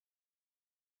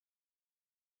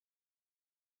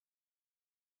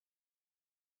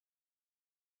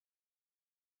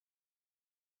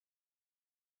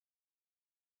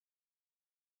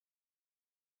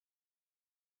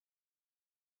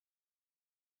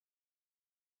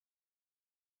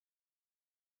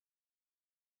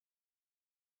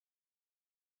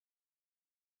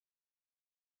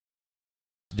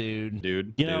Dude.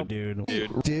 Dude. You know, dude.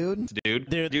 dude. Dude. Dude.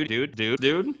 Dude. Dude. Dude. Dude. Dude.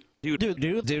 Dude. Dude. Dude.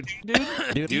 Dude.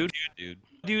 Dude. Dude.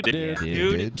 Dude, dude, dude,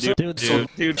 dude, Dude. dude,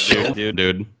 dude,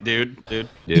 dude, dude, dude,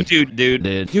 dude, dude,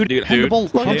 dude, dude, Dude. Hannibal,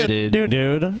 Dude. dude.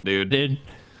 Dude. dude,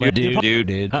 Dude. dude,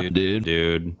 Dude.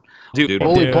 dude, dude,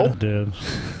 Holy Pope. Dude.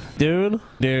 Dude.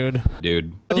 Dude. dude,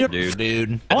 Dude. dude,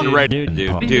 Dude. right, Dude. dude, Dude.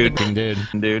 dude, Dude.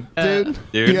 dude, Dude.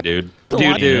 dude, dude,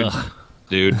 dude,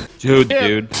 dude, dude,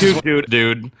 dude,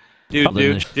 dude, dude,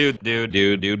 dude, dude, dude, dude,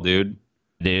 dude, dude, dude,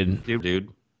 Dude. dude, dude.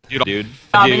 Dude, dude,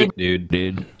 Dude. dude, Dude.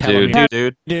 dude, dude,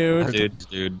 dude, Dude. dude,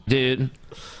 dude, Dude. Dude.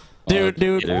 Dude. dude,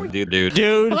 dude, dude,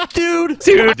 Dude.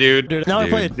 dude, dude, Dude. Now I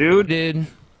play it. dude, Dude.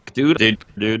 dude, dude,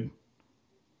 dude.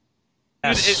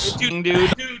 Dude, dude,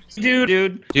 dude, dude,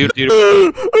 dude, dude.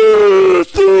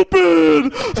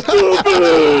 Stupid!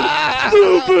 Stupid!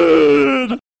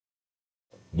 Stupid!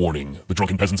 Warning, the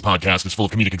Drunken Peasants podcast is full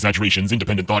of comedic exaggerations,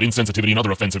 independent thought, insensitivity, and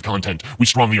other offensive content. We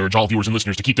strongly urge all viewers and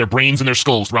listeners to keep their brains in their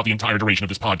skulls throughout the entire duration of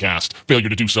this podcast. Failure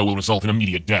to do so will result in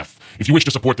immediate death. If you wish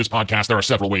to support this podcast, there are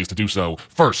several ways to do so.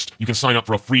 First, you can sign up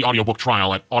for a free audiobook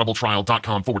trial at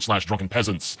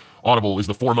audibletrial.com/drunkenpeasants. Audible is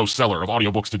the foremost seller of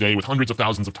audiobooks today with hundreds of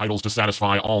thousands of titles to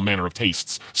satisfy all manner of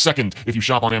tastes. Second, if you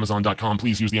shop on Amazon.com,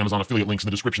 please use the Amazon affiliate links in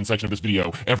the description section of this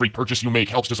video. Every purchase you make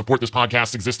helps to support this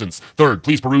podcast's existence. Third,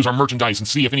 please peruse our merchandise and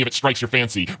see if any of it strikes your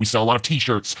fancy. We sell a lot of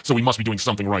t-shirts, so we must be doing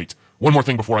something right. One more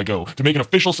thing before I go. To make an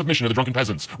official submission to the Drunken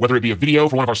Peasants, whether it be a video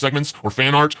for one of our segments, or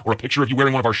fan art, or a picture of you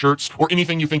wearing one of our shirts, or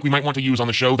anything you think we might want to use on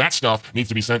the show, that stuff needs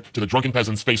to be sent to the Drunken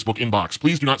Peasants Facebook inbox.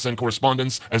 Please do not send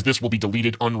correspondence, as this will be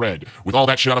deleted unread. With all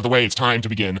that shit out of the way, it's time to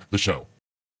begin the show.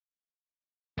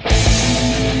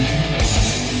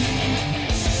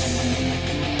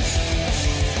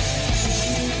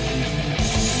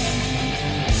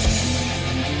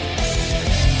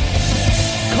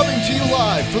 Coming to you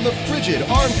live from the frigid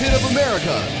armpit of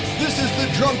America, this is the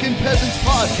Drunken Peasants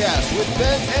Podcast with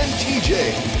Ben and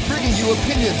TJ, bringing you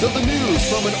opinions of the news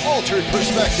from an altered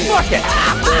perspective. Fuck it!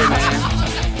 Hey man,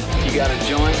 you got a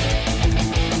joint?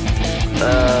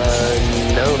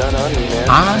 No, not on me, man.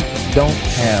 I don't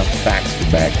have facts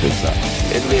to back this up.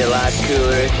 It'd be a lot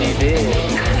cooler if you did.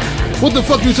 What the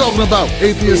fuck you talking about,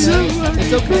 atheist?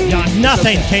 It's okay. You're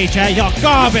nothing, TJ. You're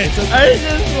garbage. I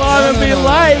just want to be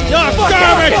liked. You're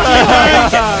garbage.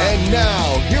 And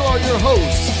now, here are your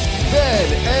hosts, Ben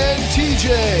and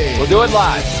TJ. We'll do it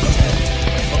live.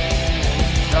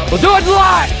 We'll do it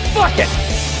live. Fuck it.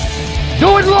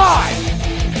 Do it live.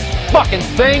 Fucking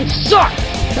thing sucks.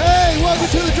 Hey, welcome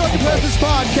to the Drunken Peasants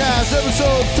Podcast,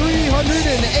 episode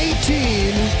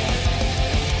 318.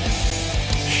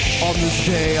 On the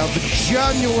day of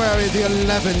January the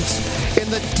 11th, in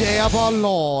the day of our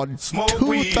Lord,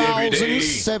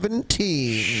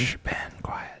 2017. Shh, Ben,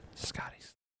 quiet.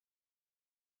 Scotty's.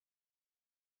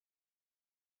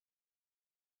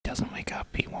 Doesn't wake up,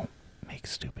 he won't make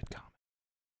stupid comments.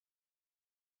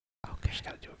 Okay. Just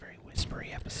gotta do a very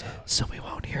whispery episode. So we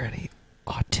won't hear any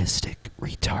autistic,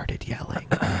 retarded yelling.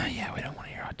 Yeah, we don't want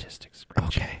to hear autistic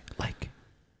screeching. Okay, like,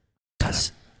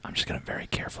 cause I'm just gonna very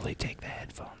carefully take the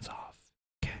headphones off.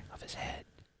 Okay. Of his head.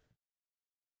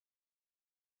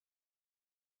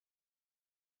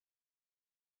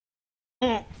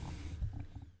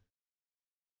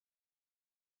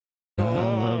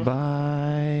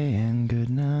 Lullaby and good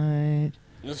night.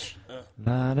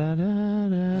 La, da, da,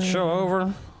 da. Show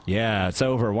over. Yeah, it's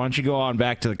over. Why don't you go on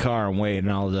back to the car and wait,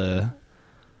 and I'll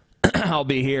I'll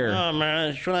be here. Oh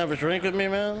man, you wanna have a drink with me,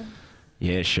 man?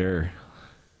 Yeah, sure.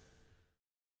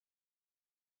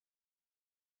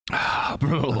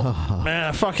 Bro. Man,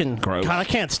 I fucking Gross. God, I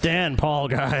can't stand Paul,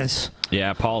 guys.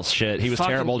 Yeah, Paul's shit. He was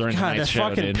Fucking- terrible during God, tonight's that show,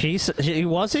 fucking dude. piece.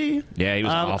 Was he? Yeah, he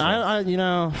was awful. You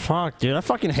know, fuck, dude. I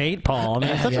fucking hate Paul. I mean,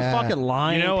 he's such a fucking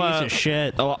lying You know, piece of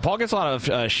shit. Paul gets a lot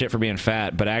of shit for being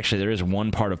fat, but actually there is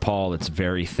one part of Paul that's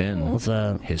very thin. What's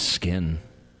that? His skin.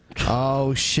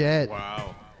 oh shit.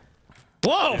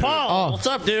 Whoa, Paul! What's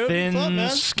up, dude? Thin What's up, man?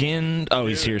 skinned. Oh,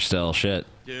 he's here still. Shit.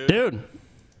 Dude,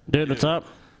 what's up?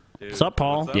 What's up,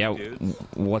 Paul? Yeah.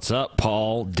 What's up,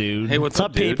 Paul? Dude. Hey, What's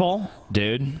up, people?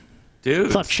 Dude. Dude.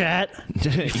 What's up, chat?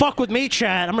 Fuck with me,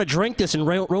 chat. I'm gonna drink this and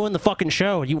ruin the fucking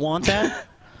show. You want that?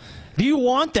 Do you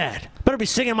want that? Better be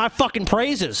singing my fucking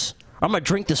praises. I'm gonna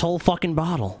drink this whole fucking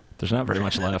bottle. There's not very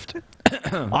much left.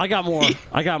 I got more.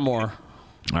 I got more.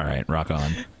 All right, rock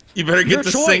on. You better Your get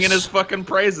to choice. singing his fucking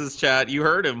praises, chat. You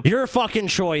heard him. Your fucking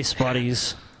choice,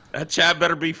 buddies. That chat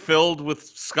better be filled with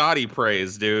Scotty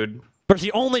praise, dude. But it's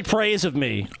the only praise of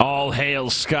me. All hail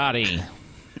Scotty.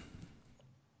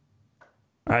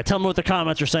 All right, tell me what the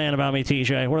comments are saying about me,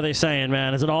 TJ. What are they saying,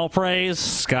 man? Is it all praise?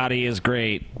 Scotty is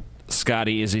great.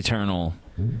 Scotty is eternal.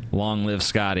 Long live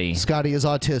Scotty. Scotty is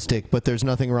autistic, but there's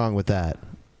nothing wrong with that.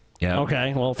 Yeah.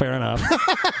 Okay, well, fair enough.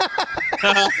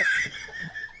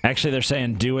 Actually, they're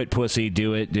saying, do it, pussy,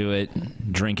 do it,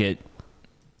 drink it.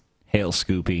 Hail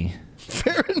Scoopy.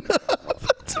 Fair enough.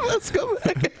 Let's go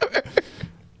back.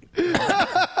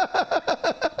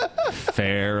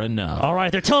 Fair enough. All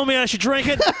right, they're telling me I should drink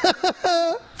it.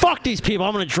 Fuck these people.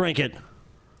 I'm going to drink it.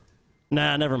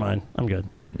 Nah, never mind. I'm good.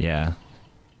 Yeah.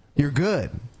 You're good.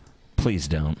 Please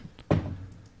don't.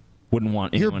 Wouldn't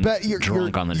want anyone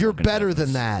drunk on the You're better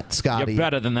than that, Scotty. You're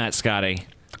better than that, Scotty.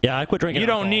 Yeah, I quit drinking You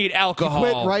don't need alcohol.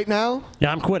 You quit right now?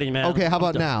 Yeah, I'm quitting, man. Okay, how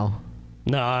about now?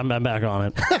 No, I'm back on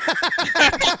it.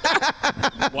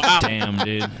 Wow. Damn,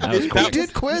 dude. That was quick. He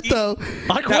did quit, though.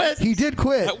 I quit. He did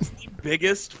quit. That was the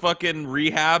biggest fucking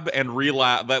rehab and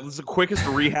relapse. That was the quickest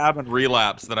rehab and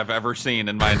relapse that I've ever seen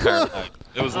in my entire life.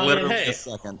 It was literally a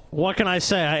second. What can I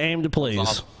say? I aim to please.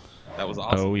 Awesome. That was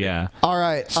awesome. Oh, yeah. All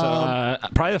right. So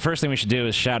probably the first thing we should do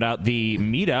is shout out the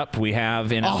meetup we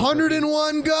have in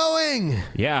 101 going.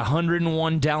 Yeah,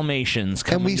 101 Dalmatians.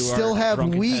 And we still have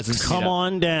weeks. Come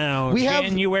on down. We have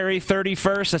January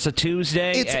 31st. That's a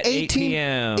Tuesday at 8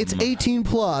 p.m. It's 18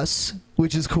 plus,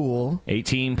 which is cool.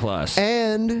 18 plus.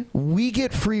 And we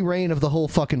get free reign of the whole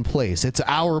fucking place. It's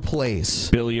our place.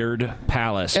 Billiard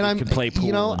Palace. And we can play pool.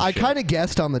 You know, and I shit. kind of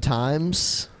guessed on the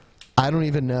times. I don't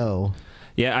even know.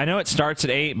 Yeah, I know it starts at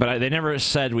 8, but they never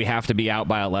said we have to be out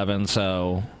by 11,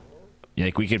 so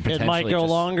like we could potentially It might go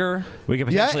longer. We could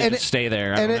potentially just stay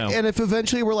there. I don't know. And if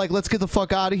eventually we're like, let's get the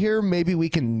fuck out of here, maybe we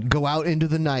can go out into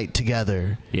the night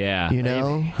together. Yeah. You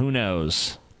know? Maybe. Who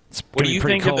knows? It's What do gonna be you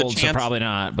pretty think of the cold, so chance- probably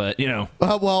not, but, you know.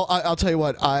 Well, I'll tell you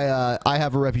what. I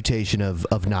have a reputation of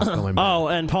not going back. Oh,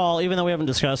 and Paul, even though we haven't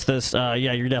discussed this, yeah,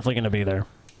 you're definitely going to be there.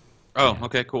 Oh,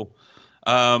 okay, cool.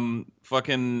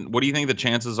 Fucking, what do you think the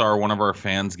chances are one of our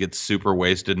fans gets super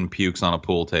wasted and pukes on a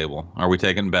pool table? Are we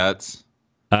taking bets?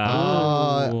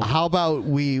 How about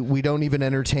we don't even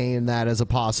entertain that as a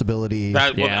possibility?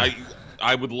 That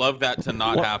I would love that to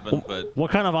not happen, but What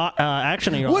kind of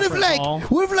action are you What if offering, Paul?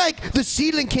 the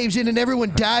ceiling caves in and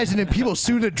everyone dies and then people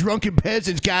sue the drunken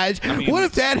peasants, guys? What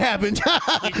if that happens?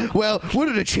 Well, what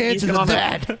are the chances of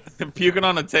that? Puking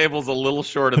on a table's a little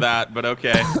short of that, but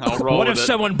okay, I'll roll What with if it.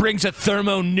 someone brings a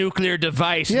thermonuclear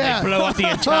device Yeah. and they blow up the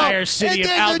entire city And of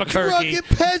then Albuquerque? The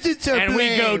drunken peasants are And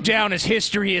we go blamed. down as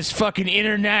history as fucking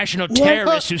international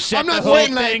terrorists who set I'm the not whole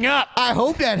saying, thing up. I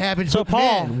hope that happens. So, but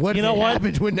Paul, man, what you if know it what?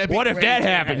 happens? Wouldn't that be What if that crazy?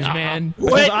 happens, man?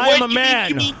 Because I am a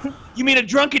man. You mean a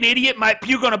drunken idiot might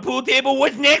puke on a pool table?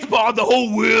 What's next, Paul? The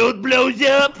whole world blows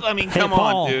up? I mean, Hey, come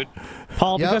Paul. on, dude.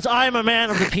 Paul, Yep. because I am a man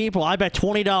of the people, I bet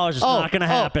 $20 it's not going to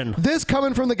happen. This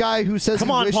coming from the guy who says Come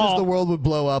he on, wishes Paul. the world would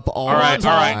blow up all All right, the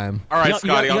time. all right, You Scotty,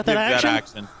 got I'll give you that that action?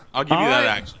 action. I'll give you All that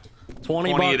right. action.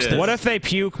 20 it bucks. is. What if they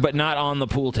puke but not on the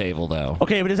pool table, though?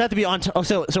 Okay, but does that have to be on?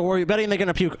 So were you betting they're going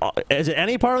to puke? Is it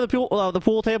any part of the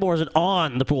pool table, or is it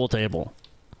on the pool table?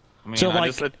 I mean, So, I like-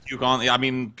 just said puke on. I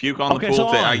mean, puke on Okay, the so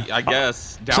pool table. on. I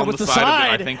guess So down with the the side of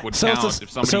side- it, I think would so it's count the- if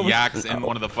somebody so with- yaks in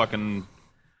one of the fucking,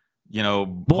 Well,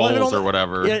 it holes don't- or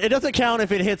whatever. It doesn't count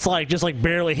if it hits just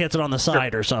barely hits it on the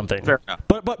side or something. Fair enough.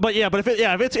 But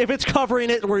if it's covering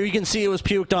it where you can see it was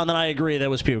puked on, then I agree that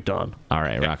was puked on. All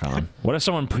right, rock on. What if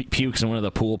someone pukes in one of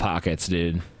the pool pockets,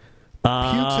 dude?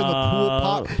 Pukes in the pool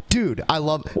pocket, dude. I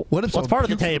love. What if Well, it's someone part of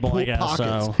the pukes in table, I pool guess.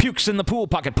 pockets? So. Pukes in the pool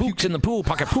pocket. Pukes in the pool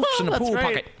pocket. Pukes in the That's pool right.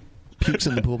 pocket. Pukes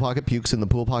in the pool pocket. Pukes in the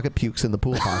pool pocket. Pukes in the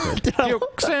pool pocket.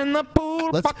 Pukes in the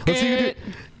pool Let's see you pocket.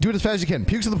 do it as fast as you can.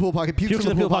 Pukes in the pool pocket. Pukes in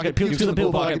the pool pocket. Pukes in the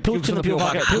pool pocket. Pukes in the pool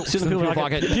pocket. Pukes in the pool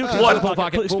pocket. Pukes in the pool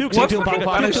pocket. Pukes in the pool pocket.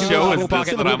 What kind of show is this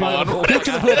that I'm on? Pukes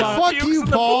in the pool pocket. Fuck Pukes you, in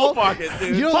the Paul. pool pocket,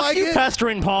 dude. You don't Fuck like you, it?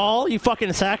 pestering Paul. You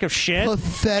fucking sack of shit.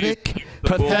 Pathetic,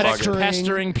 Pathetic, pestering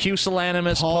pestering,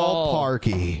 pusillanimous Paul Paul.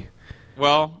 Parkey.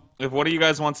 Well, if one of you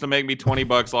guys wants to make me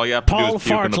 $20, all you have to do Paul is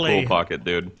puke in the Fartley. pool pocket,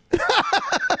 dude.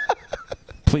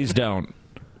 Please don't.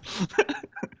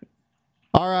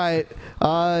 All right,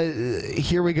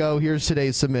 here we go. Here's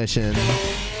today's submission.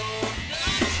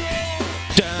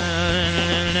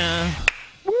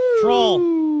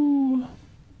 Troll.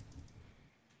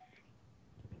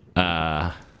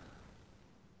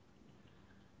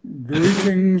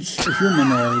 Greetings,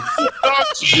 humanoids.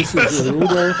 This is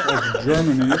Rudolph of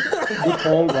Germany, the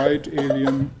tall white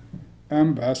alien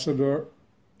ambassador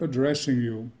addressing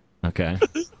you. Okay.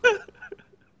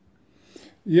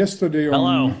 Yesterday Hello.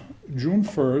 on June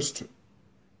 1st,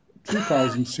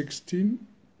 2016,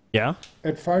 Yeah.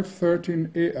 at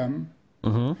 5:13 a.m.,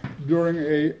 during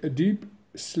a deep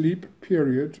sleep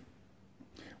period,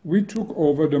 we took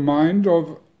over the mind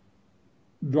of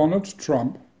Donald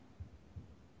Trump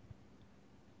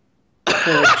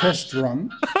for a test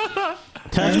run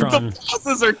The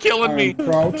pauses are killing me. I'm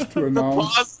proud to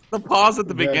announce the pause at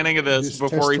the beginning of this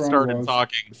before he test started run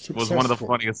talking was one of the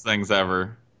funniest things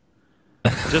ever.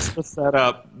 Just to set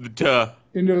up.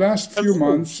 In the last few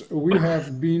months, we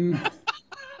have been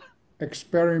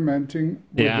experimenting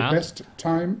with the best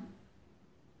time,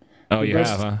 the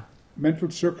best mental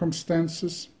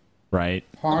circumstances, right?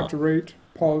 Heart rate,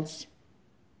 pulse.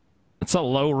 It's a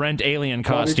low-rent alien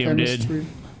costume, dude.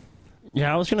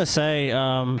 Yeah, I was gonna say,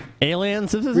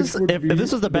 aliens. If this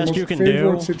is the best you can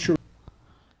do,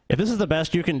 if this is the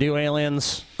best you can do,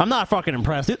 aliens, I'm not fucking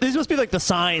impressed. These must be like the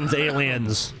signs,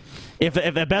 aliens. If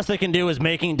the best they can do is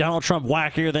making Donald Trump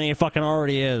wackier than he fucking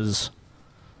already is.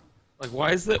 Like,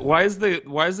 why is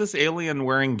this alien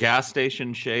wearing gas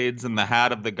station shades and the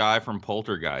hat of the guy from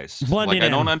Poltergeist? Blending I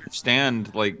don't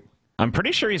understand. Like, I'm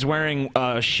pretty sure he's wearing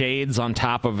shades on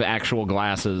top of actual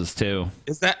glasses too.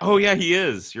 Is that? Oh yeah, he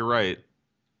is. You're right.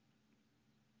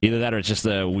 Either that or it's just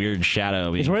a weird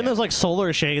shadow. He's wearing those like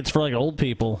solar shades for like old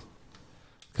people.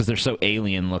 Because they're so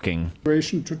alien looking.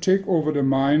 To take over the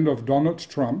mind of Donald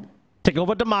Trump. Take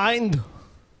over the mind.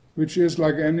 Which is,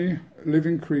 like any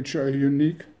living creature, a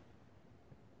unique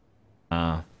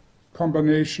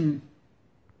combination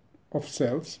of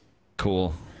cells.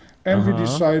 Cool. And we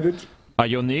decided... A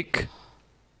unique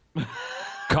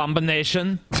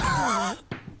combination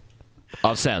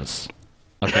of cells.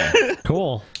 Okay.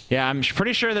 Cool. Yeah, I'm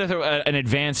pretty sure that an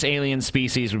advanced alien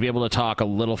species would be able to talk a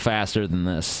little faster than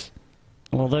this.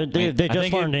 Well, they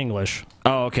just learned English.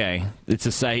 Oh, okay. It's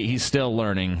a say he's still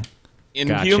learning. In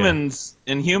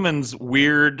humans,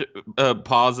 weird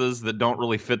pauses that don't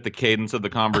really fit the cadence of the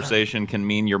conversation can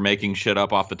mean you're making shit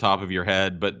up off the top of your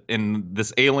head. But in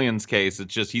this alien's case,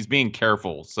 it's just he's being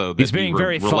careful, so that he's being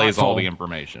very relays thoughtful. all the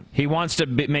information. He wants to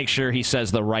make sure he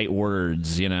says the right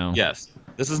words, you know. Yes,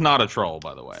 this is not a troll,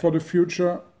 by the way. For the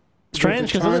future.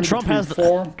 Strange, because Trump has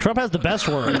the best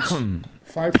words.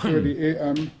 5:30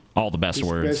 a.m. All the best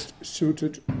words. Best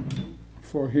suited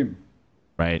for him.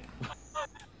 Right.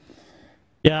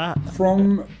 Yeah.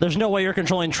 There's no way you're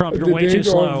controlling Trump. You're way too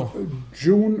slow. Of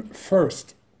June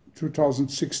 1st,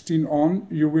 2016 on,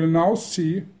 you will now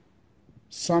see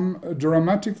some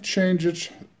dramatic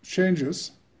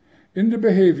changes in the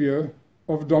behavior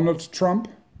of Donald Trump,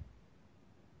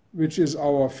 which is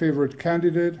our favorite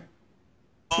candidate,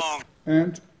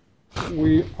 and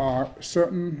we are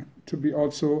certain to be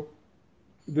also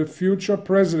the future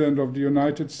president of the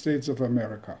United States of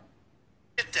America.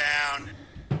 Get down.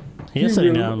 He is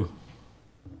sitting down.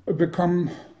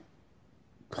 Become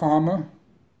calmer,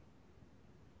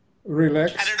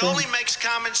 relaxed. And it only makes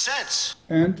common sense.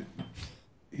 And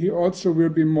he also will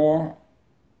be more...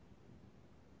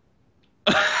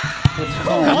 What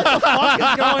the fuck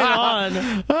is going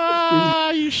on?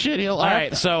 Ah, you shitty. All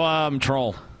right, so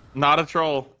troll. Not a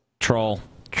troll. Troll.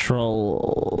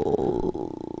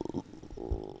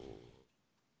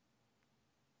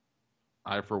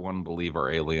 I, for one, believe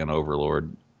our alien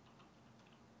overlord.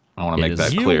 I want to make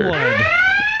that clear.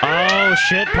 Oh,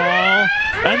 shit, Paul.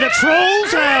 And the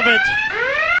trolls have it.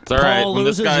 It's all right. Paul When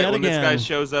this loses guy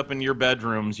shows up in your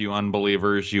bedrooms, you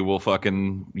unbelievers, you will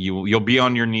fucking you'll be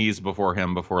on your knees before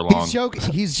him before long.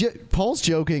 Paul's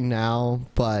joking now,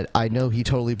 but I know he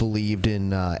totally believed in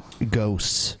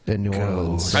ghosts in New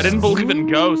Orleans. I didn't believe in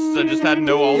ghosts. I just had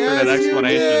no alternate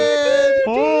explanation.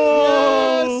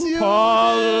 Oh,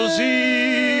 policy.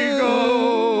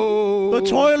 The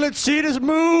toilet seat is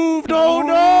moved. Oh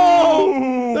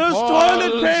no! There's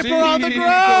toilet paper on the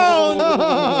ground.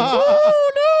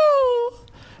 Oh no!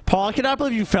 Paul, I cannot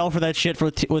believe you fell for that shit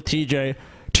with TJ.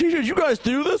 TJ, did you guys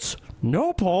do this?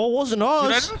 No, Paul, wasn't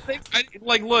us. Dude, I don't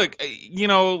think, look, you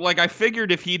know, like I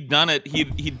figured if he'd done it,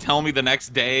 he'd tell me the next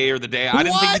day or the day. I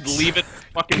didn't think he'd leave it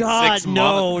fucking 6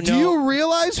 months. Do you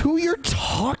realize who you're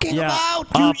talking about?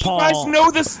 Dude, Paul. you guys know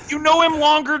this. You know him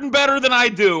longer and better than I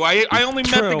do. I only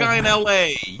met the guy in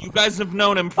L.A. You guys have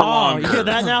known him for longer. You hear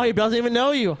that now? He doesn't even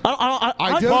know you.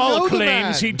 I don't Paul know the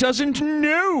claims man. he doesn't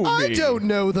know me. I don't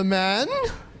know the man.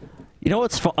 You know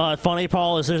what's funny,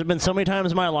 Paul, is there's been so many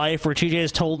times in my life where TJ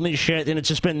has told me shit, and it's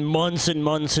just been months and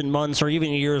months and months, or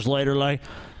even years later, like,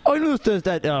 oh, you know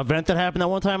that event that happened that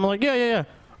one time? I'm like, yeah.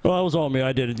 Well, that was all me.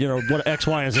 I did it, you know, what X,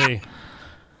 Y, and Z.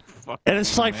 And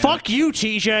it's like, fuck you,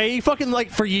 TJ. You fucking,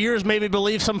 like, for years made me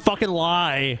believe some fucking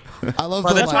lie. I love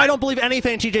That's why I don't believe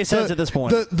anything TJ says at this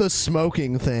point. The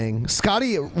smoking thing.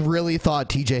 Scotty really thought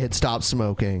TJ had stopped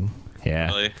smoking. Yeah.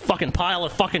 Really? Fucking pile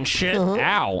of fucking shit.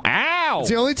 Ow. It's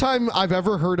the only time I've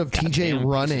ever heard of TJ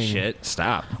running. Shit.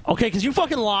 Stop. Okay, because you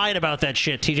fucking lied about that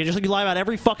shit, TJ, just like you lie about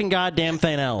every fucking goddamn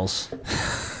thing else.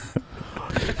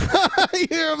 You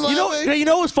hear him laughing? You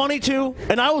know what's funny too?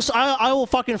 And I will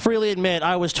fucking freely admit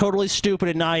I was totally stupid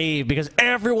and naive because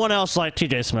everyone else liked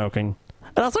TJ smoking.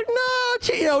 And I was like,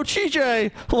 no,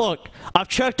 TJ, look, I've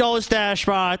checked all his stash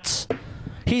spots.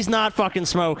 He's not fucking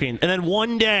smoking. And then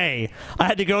one day, I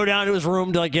had to go down to his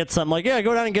room to like get something. Like, yeah,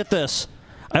 go down and get this.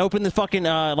 I opened the fucking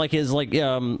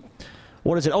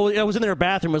what is it? Oh, it was in their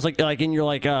bathroom. It was like in your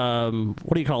what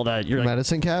do you call that? Your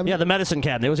medicine cabinet. Yeah, the medicine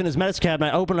cabinet. It was in his medicine cabinet.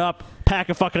 I opened up, pack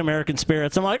of fucking American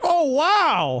Spirits. I'm like, oh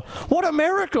wow, what a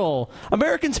miracle!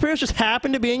 American Spirits just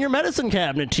happened to be in your medicine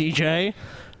cabinet, TJ.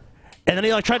 And then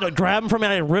he like tried to grab him from me,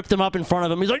 and I ripped him up in front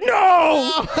of him. He's like,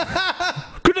 no!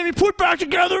 Could they be put back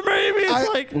together, maybe?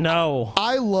 It's like, no.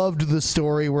 I loved the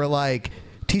story where like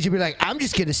TJ be like, I'm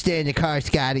just gonna stay in the car,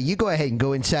 Scotty. You go ahead and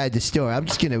go inside the store. I'm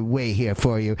just gonna wait here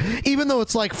for you, even though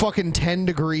it's like fucking 10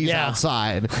 degrees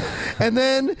outside. And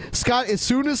then as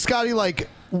soon as Scotty like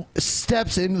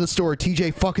steps into the store,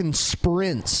 TJ fucking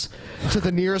sprints to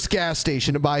the nearest gas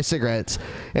station to buy cigarettes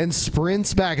and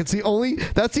sprints back. That's the only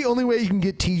way you can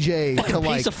get TJ fucking to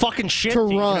like piece of fucking shit to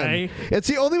TJ. run. It's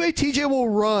the only way TJ will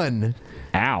run.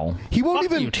 Ow. He won't Fuck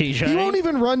even you, TJ. He won't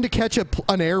even run to catch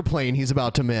an airplane he's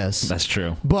about to miss. That's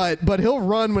true. But he'll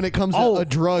run when it comes to a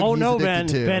drug Oh he's no,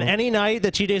 addicted to. Ben! Any night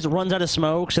that TJ runs out of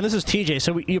smokes, and this is TJ,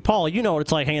 so Paul, you know what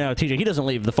it's like hanging out with TJ. He doesn't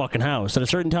leave the fucking house at a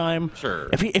certain time. Sure.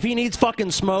 If he needs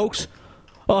fucking smokes,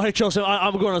 oh hey Chelsea,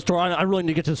 I'm going to the store. I really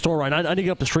need to get to the store right now. I need to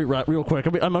get up the street real quick.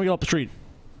 I'm gonna get up the street.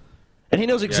 And he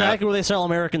knows exactly where they sell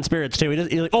American Spirits too.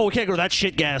 He's like, oh, we can't go to that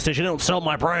shit gas station. They don't sell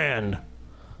my brand.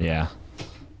 Yeah.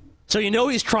 So you know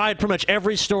he's tried pretty much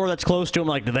every store that's close to him.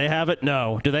 Like, do they have it?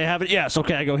 No. Do they have it? Yes.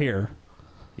 Okay, I go here.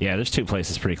 Yeah, there's 2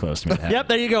 places pretty close to me. Yep,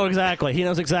 there you go. Exactly. He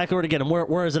knows exactly where to get them.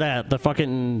 Where is it at? The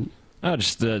fucking... Oh,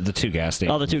 just the 2 gas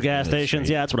stations. Oh, the 2 gas stations.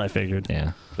 Yeah, that's what I figured.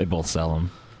 Yeah, they both sell them.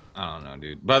 I don't know,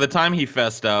 dude. By the time he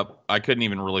fessed up, I couldn't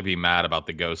even really be mad about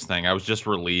the ghost thing. I was just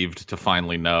relieved to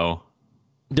finally know.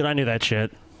 Dude, I knew that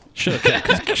shit. Should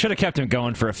have kept him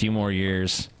going for a few more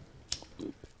years.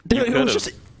 Dude, it was just...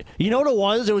 You know what it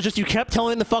was? It was just you kept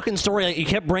telling the fucking story. Like, you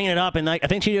kept bringing it up, and I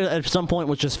think she at some point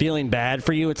was just feeling bad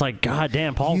for you. It's like, God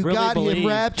damn, Paul You really got believed. him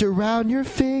wrapped around your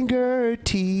finger,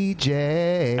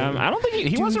 TJ. I don't think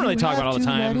he wasn't really talking about all the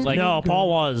time. Like, no, Paul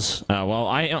was. Well,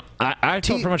 I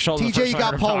told pretty much told TJ, you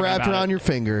got Paul wrapped around your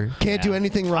finger. Can't do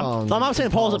anything wrong. I'm not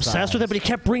saying Paul's obsessed with it, but he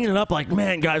kept bringing it up. Like,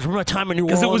 man, guys, remember that time in New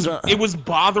Orleans? It was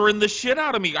bothering the shit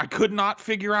out of me. I could not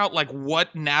figure out like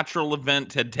what natural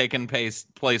event had taken place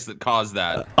that caused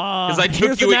that. Because I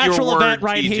took you at your word, event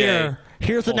right TJ. here.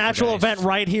 Here's the natural event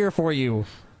right here for you.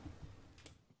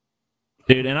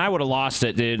 Dude, and I would have lost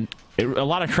it, dude. A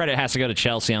lot of credit has to go to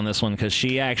Chelsea on this one because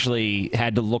she actually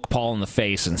had to look Paul in the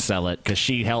face and sell it because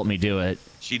she helped me do it.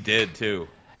 She did, too.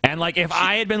 And, like, if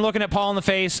I had been looking at Paul in the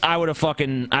face, I'd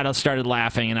have started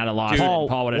laughing and I'd have lost it.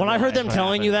 Paul would have when I heard them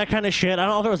telling you that kind of shit, I don't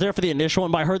know if I was there for the initial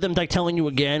one, but I heard them like telling you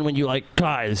again when you like,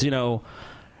 guys, you know...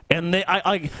 And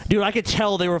dude, I could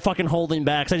tell they were fucking holding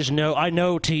back. 'Cause I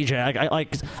know TJ. I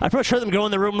pretty much heard them go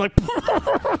in the room like.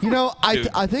 You know,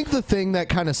 I think the thing that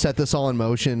kind of set this all in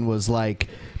motion was like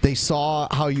they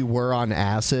saw how you were on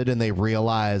acid and they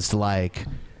realized like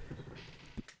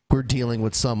we're dealing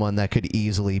with someone that could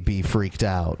easily be freaked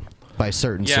out by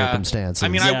certain circumstances. I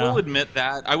mean, I will admit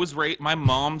that I was my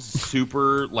mom's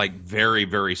super like very,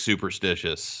 very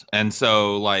superstitious, and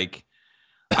so like.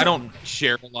 I don't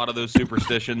share a lot of those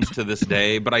superstitions to this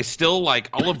day, but I still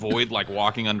I'll avoid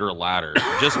walking under a ladder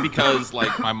just because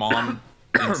my mom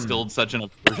instilled such an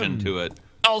aversion to it.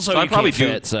 Also, so I probably do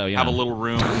have a little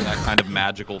room for that kind of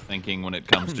magical thinking when it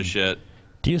comes to shit.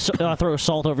 Do you throw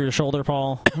salt over your shoulder,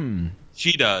 Paul?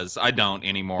 She does. I don't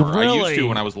anymore. Really? I used to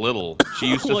when I was little. She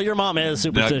used to. Well, your mom is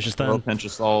superstitious then. A pinch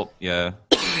of salt, yeah.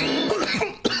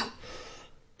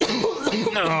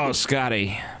 Oh,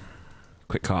 Scotty.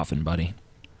 Quit coughing, buddy.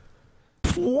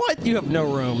 What? You have no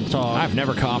room to talk. I've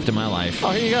never coughed in my life.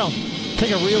 Oh, here you go.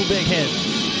 Take a real big hit.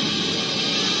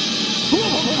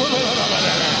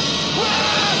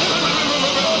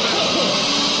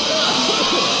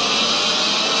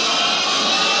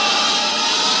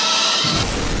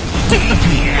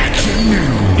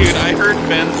 Dude, I heard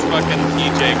Ben's fucking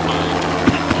TJ pop.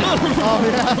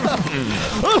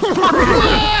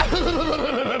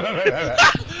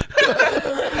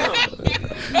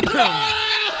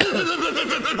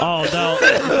 Oh no!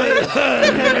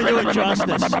 You can't even do it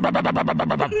justice.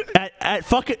 At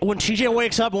fucking when TJ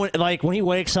wakes up, when he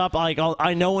wakes up,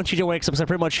 I know when TJ wakes up because I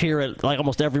pretty much hear it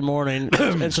almost every morning.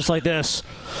 It's just like this.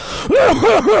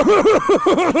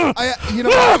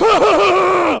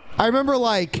 I remember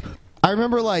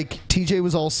TJ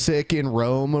was all sick in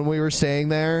Rome when we were staying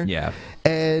there. Yeah.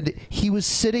 and he was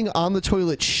sitting on the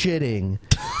toilet shitting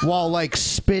while like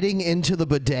spitting into the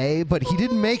bidet, but he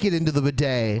didn't make it into the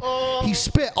bidet. He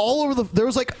spit all over there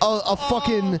was like a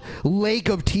fucking lake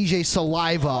of TJ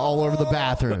saliva all over the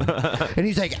bathroom. And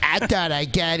he's like, I thought I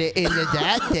got it into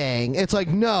that thing. It's like,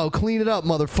 no, clean it up,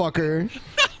 motherfucker.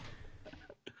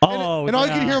 And all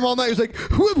you could hear him all night was like,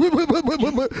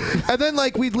 and then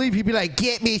like we'd leave, he'd be like,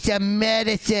 get me some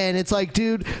medicine. It's like,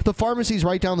 dude, the pharmacy's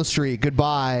right down the street.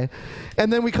 Goodbye.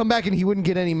 And then we come back and he wouldn't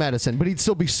get any medicine, but he'd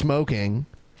still be smoking.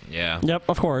 Yeah. Yep,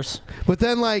 of course. But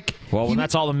then, like... Well,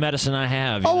 that's all the medicine I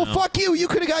have. Oh, well, fuck you. You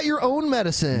could have got your own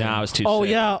medicine. No, I was too Oh,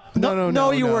 sick. yeah.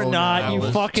 No, you were not. I You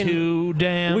was fucking... too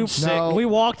damn sick. We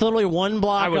walked literally one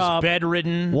block I was up.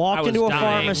 bedridden. Walked I was into a dying.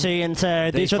 pharmacy and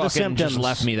said, these They are the fucking symptoms. just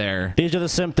left me there. These are the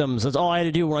symptoms. That's all I had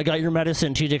to do when I got your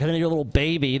medicine, TJ, because I know you're a little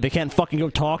baby. They can't fucking go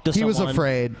talk to someone. He was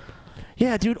afraid.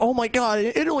 Yeah, dude. Oh, my God.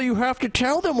 In Italy, you have to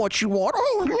tell them what you want.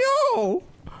 Oh,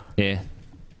 no. Yeah.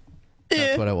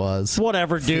 That's what it was.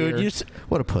 Whatever, dude.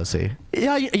 What a pussy.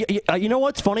 Yeah, you know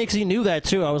what's funny? Because he knew that,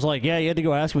 too. I was like, yeah, you had to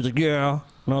go ask him. He was like, yeah.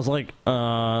 And I was like,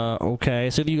 okay.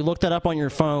 So you looked that up on your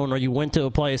phone, or you went to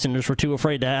a place and just were too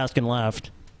afraid to ask and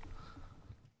left.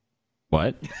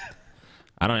 What?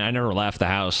 I never left the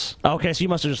house. Okay, so you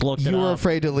must have just looked it up. You were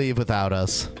afraid to leave without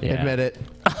us. Yeah. Admit it.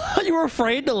 You were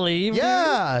afraid to leave?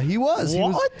 Yeah, dude? he was.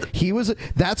 What? He was.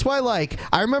 That's why, like,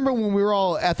 I remember when we were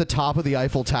all at the top of the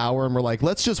Eiffel Tower and we're like,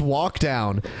 let's just walk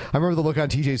down. I remember the look on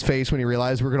TJ's face when he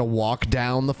realized we were going to walk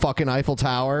down the fucking Eiffel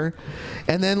Tower.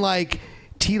 And then, like,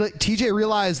 TJ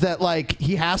realized that, like,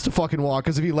 he has to fucking walk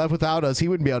because if he left without us, he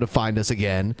wouldn't be able to find us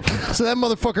again. So that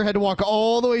motherfucker had to walk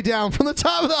all the way down from the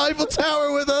top of the Eiffel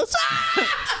Tower with us.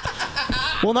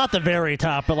 Well, not the very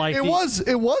top, but like it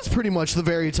was pretty much the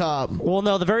very top. Well,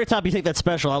 no, the very top. You take that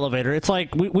special elevator. It's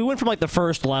like we went from like the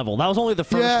first level. That was only the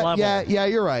first level. Yeah.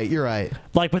 You're right.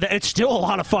 Like, but it's still a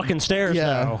lot of fucking stairs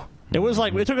though. It was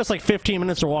like it took us like 15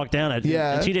 minutes to walk down it.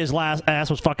 Yeah. And TJ's ass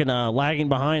was fucking lagging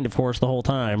behind, of course, the whole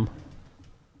time.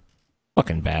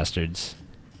 Fucking bastards.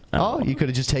 Oh, you could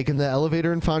have just taken the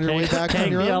elevator and found your way back on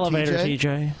your own. Take the elevator,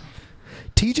 TJ.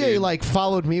 TJ like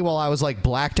followed me while I was like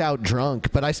blacked out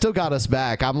drunk, but I still got us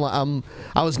back. I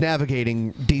was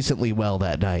navigating decently well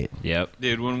that night. Yep.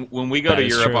 Dude, when we go to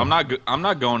Europe, I'm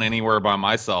not going anywhere by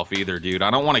myself either, dude.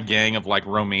 I don't want a gang of like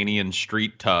Romanian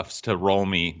street toughs to roll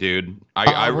me, dude.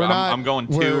 I'm going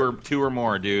two or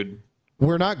more, dude.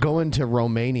 We're not going to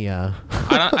Romania.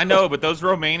 I know, but those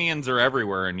Romanians are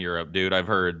everywhere in Europe, dude. I've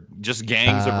heard just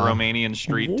gangs of Romanian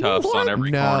street toughs on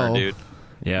every corner, dude.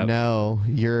 Yeah. No,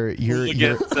 you're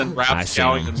and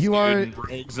rapscallions, you are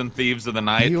rogues and thieves of the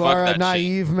night. You Fuck are a that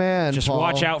naive shit. man. Just Paul.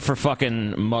 watch out for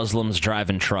fucking Muslims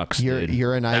driving trucks. You're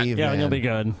a naive man. Yeah, you'll be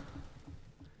good.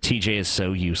 TJ is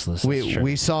so useless.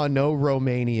 We saw no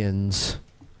Romanians.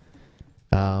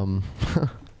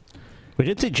 We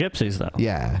did see gypsies though.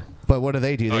 Yeah, but what do?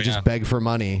 They just beg for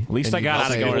money. At least I got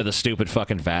out of going to the stupid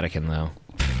fucking Vatican though.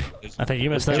 I think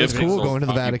you missed that. It was cool going to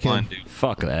the Vatican.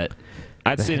 Fuck that.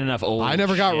 I'd seen enough old. I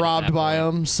never got shit robbed by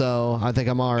them, so I think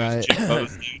I'm all right.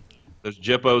 Those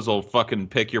jippos will fucking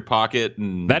pick your pocket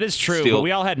and that is true. steal. But we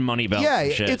all had money belts. Yeah,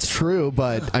 and shit. it's true,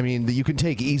 but I mean, you can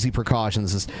take easy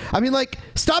precautions. I mean, like,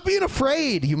 stop being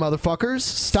afraid, you motherfuckers.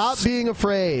 Stop being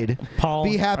afraid. Paul,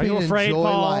 be happy are you and afraid, enjoy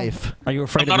Paul? life. Are you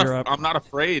afraid of Europe? I'm not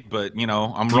afraid, but you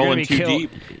know, I'm You're gonna rolling be too killed.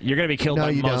 deep. You're gonna be killed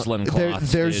by you muslin don't.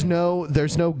 cloths. There's dude. no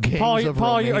gangs Paul, of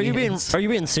are you Romanians.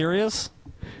 being serious?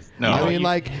 No, I mean,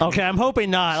 like, okay, I'm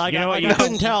hoping not. Like, You know what, I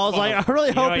couldn't tell. I was like, I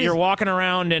really hope you're walking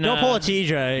around and don't pull a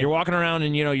TJ. You're walking around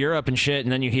in Europe and shit,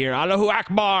 and then you hear Allahu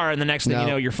Akbar, and the next thing you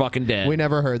know, you're fucking dead. We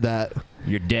never heard that.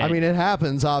 You're dead. I mean, it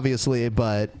happens, obviously,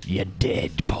 but you're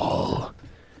dead, Paul.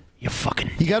 You fucking.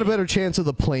 You got a better chance of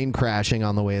the plane crashing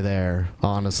on the way there,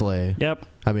 honestly. Yep.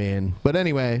 I mean, but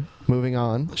anyway, moving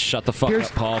on. Shut the fuck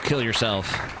up, Paul. Kill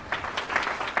yourself.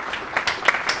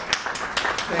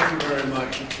 Thank you very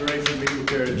much. It's great for me to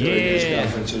do these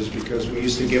conferences because we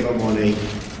used to give them on a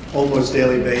almost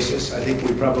daily basis. I think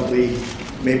we probably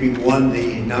maybe won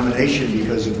the nomination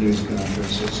because of news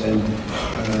conferences, and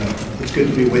it's good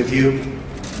to be with you.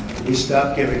 We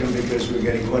stopped giving them because we're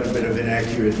getting quite a bit of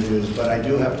inaccurate news, but I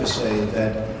do have to say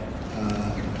that,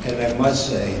 and I must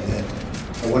say that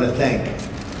I want to thank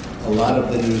a lot of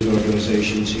the news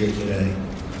organizations here today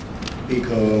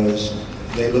because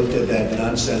they looked at that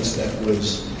nonsense that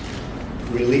was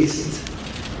released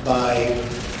by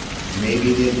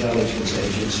maybe the intelligence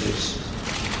agencies.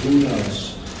 Who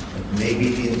knows? But maybe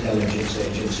the intelligence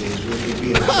agencies would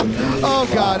be a tremendous Oh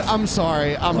God, I'm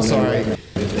sorry.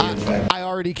 I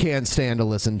already can't stand to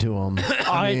listen to him.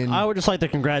 I would just like to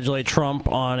congratulate Trump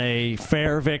on a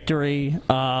fair victory.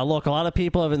 Look, a lot of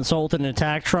people have insulted and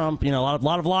attacked Trump. You know, a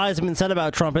lot of lies have been said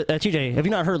about Trump. TJ, have you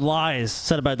not heard lies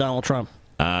said about Donald Trump?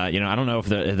 You know, I don't know if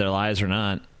they're lies or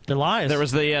not. They're lies. There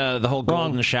was the whole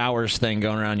golden showers thing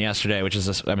going around yesterday, which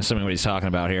is I'm assuming what he's talking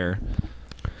about here,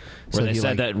 where they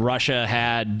said that Russia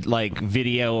had like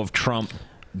video of Trump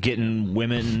getting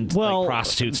women, like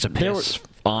prostitutes, to piss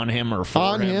on him or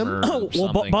for him. Or something.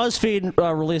 Well,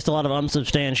 BuzzFeed released a lot of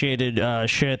unsubstantiated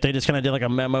shit. They just kind of did like a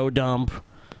memo dump,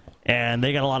 and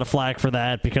they got a lot of flack for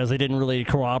that because they didn't really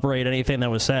corroborate anything that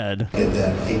was said. Did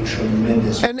that a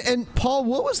tremendous. And Paul,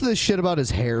 what was this shit about his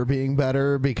hair being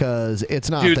better? Because it's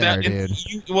not there, dude.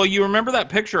 You remember that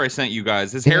picture I sent you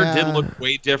guys? His hair did look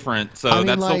way different, so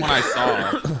that's the one I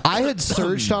saw. I had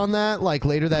searched on that like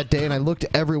later that day, and I looked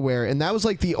everywhere, and that was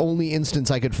like the only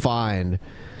instance I could find.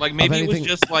 Like maybe it was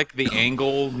just like the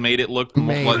angle made it look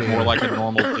more like a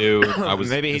normal dude. I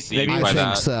was maybe by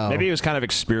that. So. Maybe he was kind of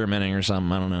experimenting or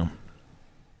something. I don't know.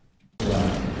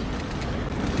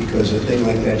 Because a thing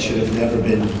like that should have never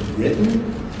been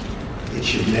written, it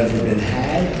should never have been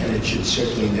had, and it should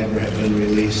certainly never have been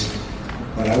released.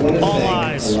 But I want to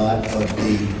thank a lot of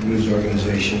the news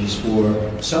organizations,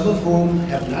 for some of whom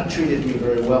have not treated me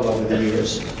very well over the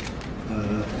years.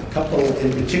 A couple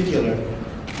in particular,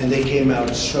 and they came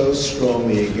out so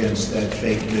strongly against that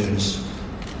fake news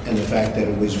and the fact that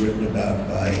it was written about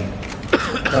by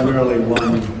primarily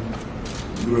one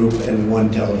group and one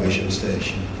television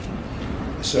station.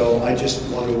 So I just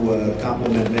want to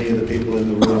compliment many of the people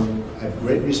in the room. I have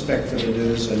great respect for the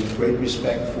news and great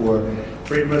respect for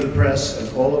freedom of the press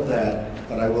and all of that,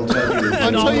 but I will tell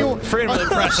you... freedom of the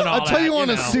press and all that. I'll tell you, want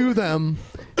to sue them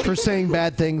for saying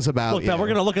bad things about Look, you. man, we're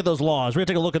going to look at those laws. We're going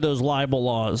to take a look at those libel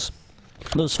laws.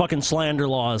 Those fucking slander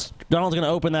laws. Donald's going to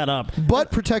open that up.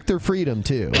 But protect their freedom,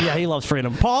 too. Yeah, he loves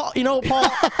freedom. Paul, you know,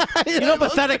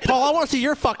 pathetic Paul, I want to see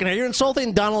your fucking hair. You're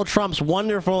insulting Donald Trump's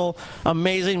wonderful,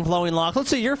 amazing flowing locks. Let's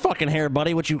see your fucking hair,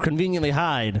 buddy, which you conveniently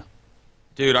hide.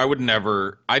 Dude, I would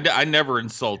never. I never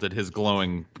insulted his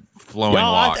glowing, flowing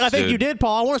locks. I think you did,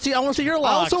 Paul. I want to see your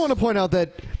locks. I also want to point out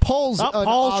that Paul's an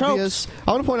obvious.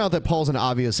 I want to point out that Paul's an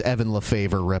obvious Evan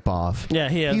Lefevre ripoff. Yeah,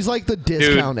 he is. He's like the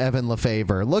discount Evan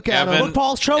Lefevre. Look at him. Look,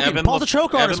 Paul's choking. Paul's a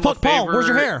choke artist. Paul, where's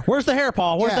your hair? Where's the hair,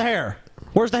 Paul? Where's the hair?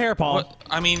 Where's the hair, Paul? What?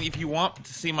 I mean, if you want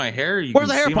to see my hair, you Where's can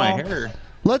the hair, see Paul? my hair.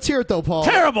 Let's hear it though, Paul.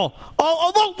 Terrible.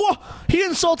 Oh, look! He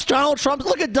insults Donald Trump.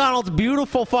 Look at Donald's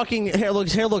beautiful fucking hair.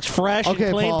 Hair looks fresh and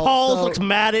clean. Paul's looks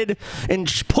matted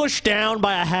and pushed down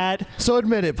by a hat. So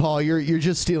admit it, Paul. You're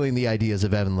just stealing the ideas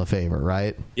of Evan Lefevre,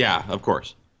 right? Yeah, of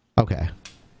course. Okay.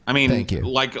 I mean, Thank you.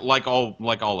 like all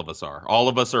of us are. All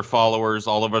of us are followers.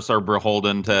 All of us are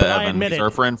beholden to Evan. He's our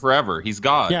friend forever. He's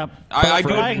God. Yeah, I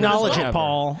acknowledge it,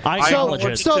 Paul. I acknowledge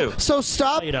it. So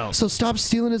stop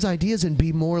stealing his ideas and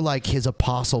be more like his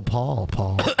apostle Paul.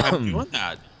 Paul, I'm doing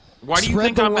that. Why do you Spread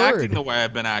think the I'm word. acting the way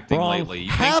I've been acting lately?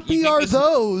 Happy are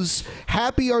those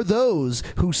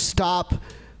who stop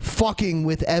fucking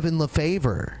with Evan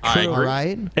Lefevre. I agree. All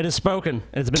right? It is spoken.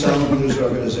 It's been some news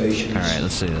organizations. All right,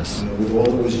 let's see this. With all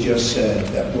that was just said,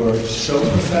 that were so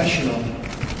professional,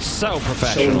 so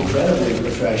incredibly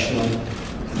professional,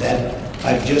 that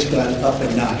I've just gone up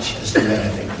a notch as to what I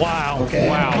think. Wow. Okay.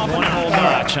 Wow. One whole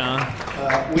notch,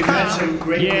 huh? We've had some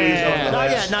great news over the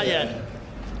last Not yet.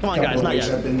 Come on, couple guys, of not weeks.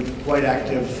 yet. I've been quite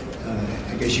active,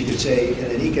 I guess you could say,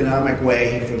 in an economic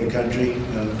way for the country.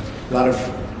 A lot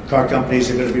of car companies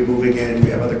are going to be moving in. We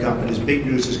have other companies. Big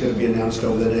news is going to be announced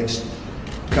over the next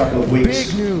couple of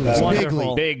weeks. Big news.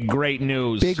 Wonderful. Big, great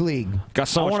news. Big league. Got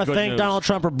so I much want to good thank news. Donald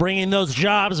Trump for bringing those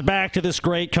jobs back to this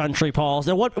great country, Paul.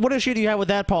 Now, what issue do you have with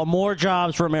that, Paul? More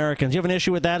jobs for Americans. You have an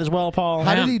issue with that as well, Paul?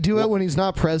 How did he do it when he's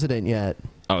not president yet?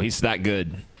 Oh, he's that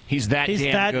good. He's that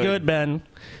good, Ben.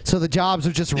 So the jobs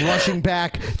are just rushing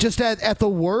back just at the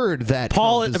word that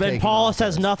Paul Trump is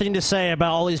has nothing to say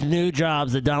about all these new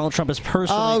jobs that Donald Trump has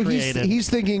personally created. He's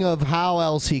thinking of how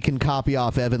else he can copy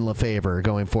off Evan Lefevre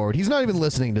going forward. He's not even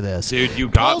listening to this. Dude, you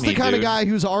got Paul's me, the kind of dude. guy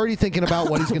who's already thinking about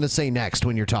what he's going to say next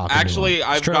when you're talking Actually, to him.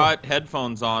 I've got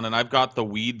headphones on, and I've got the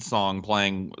weed song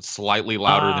playing slightly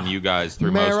louder than you guys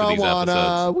through most of these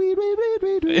episodes. Weed, weed,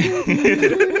 weed, weed,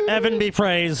 weed, weed. Evan be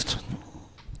praised.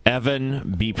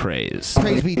 Evan be praised.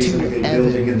 Praise be to Building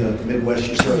Evan. in the Midwest,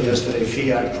 you saw yesterday,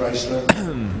 Fiat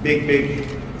Chrysler, big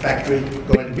factory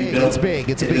going to be built. It's big.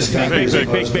 It's a in big this factory.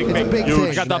 country. Big thing.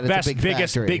 You got the It's a best, big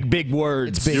biggest, factory. big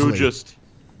words. It's big. You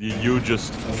league.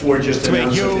 just. Ford just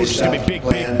announced that they huge, it's gonna be stopped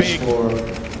plans for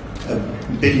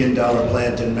 $1 billion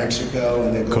plant in Mexico,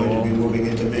 and they're going to be moving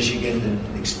into Michigan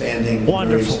and expanding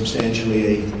very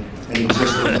substantially an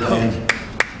existing plant.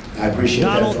 I appreciate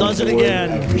Donald that from does it Ford.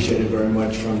 again. I appreciate it very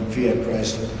much from Fiat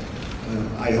Chrysler.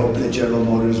 I hope that General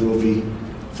Motors will be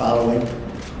following.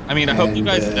 I mean, I hope you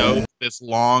guys know this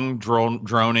long,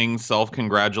 droning,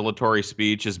 self-congratulatory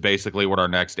speech is basically what our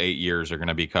next 8 years are going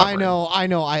to be covering. I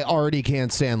know. I already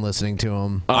can't stand listening to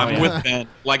him. I'm with Ben.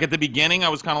 Like, at the beginning, I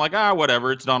was kind of like,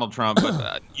 whatever, it's Donald Trump.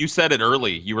 But you said it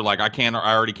early. You were like, I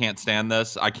already can't stand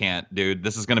this. I can't, dude.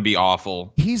 This is going to be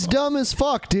awful. He's dumb as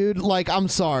fuck, dude. Like, I'm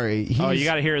sorry. You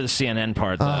got to hear the CNN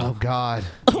part, though. Oh, God.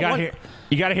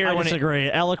 You got to hear I when disagree.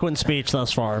 Eloquent speech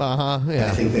thus far. Yeah.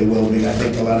 I think they will be. I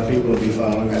think a lot of people will be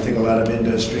following. I think a lot of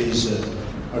industries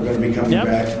are going to be coming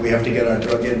back. We have to get our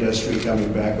drug industry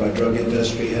coming back. Our drug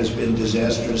industry has been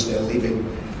disastrous. They're leaving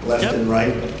left and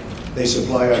right. They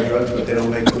supply our drugs, but they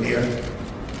don't make them here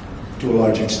to a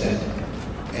large extent.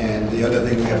 And the other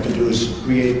thing we have to do is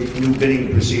create new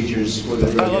bidding procedures for the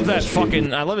drug I love that industry.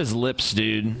 fucking. I love his lips,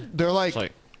 dude. They're like, we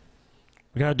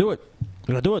gotta do it.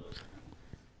 We gotta do it.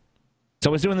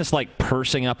 So he's doing this like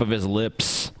pursing up of his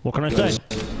lips. What can I say?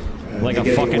 Like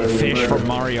a fucking fish from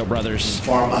Mario Brothers.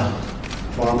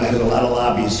 Pharma has a lot of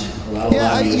lobbies. A lot of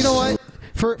lobbyists. you know what?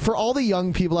 For all the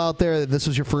young people out there, this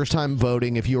was your first time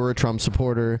voting. If you were a Trump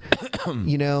supporter,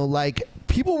 you know, like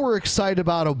people were excited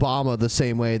about Obama the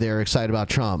same way they were excited about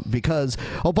Trump because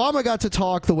Obama got to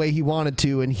talk the way he wanted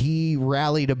to, and he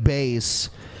rallied a base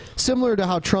similar to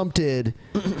how Trump did.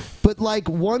 But like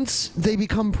once they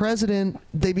become president,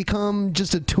 they become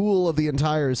just a tool of the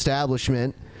entire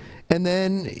establishment, and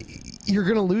then you're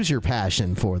gonna lose your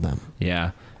passion for them.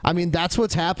 Yeah. I mean, that's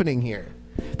what's happening here.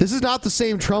 This is not the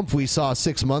same Trump we saw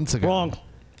 6 months ago. Wrong.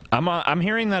 I'm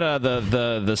hearing that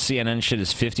the CNN shit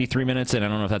is 53 minutes, and I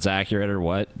don't know if that's accurate or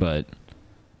what, but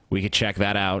we could check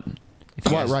that out.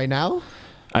 What, right now?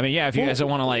 I mean, yeah. If you guys don't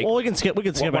want to like, we can skip. We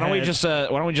can skip. Why don't we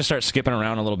ahead. just start skipping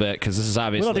around a little bit because this is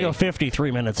obviously. We don't have to go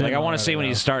 53 minutes. Like I want to see when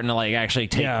he's starting to like actually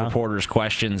take reporters'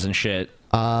 questions and shit.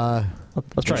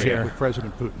 Let's try here. With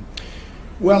President Putin.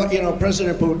 Well, you know,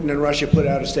 President Putin and Russia put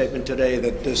out a statement today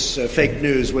that this fake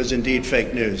news was indeed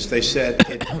fake news. They said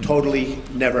it totally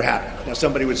never happened. Now,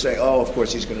 somebody would say, oh, of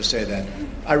course he's going to say that.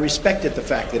 I respected the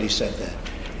fact that he said that.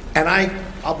 And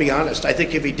I'll be honest, I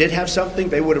think if he did have something,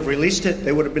 they would have released it.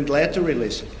 They would have been glad to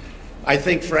release it. I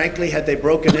think, frankly, had they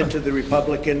broken into the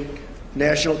Republican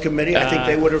National Committee, I think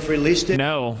they would have released it.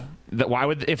 No. Why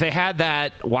would if they had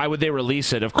that? Why would they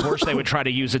release it? Of course, they would try to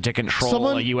use it to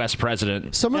control a U.S.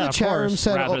 president. Some of the chat room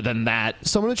said rather than that.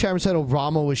 Some of the chat room said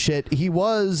Obama was shit. He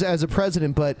was as a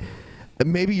president, but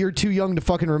maybe you're too young to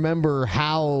fucking remember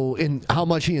how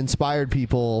much he inspired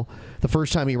people the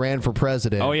first time he ran for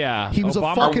president. Oh yeah, he was a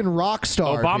fucking rock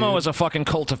star. Obama was a fucking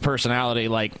cult of personality.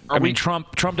 Like I mean,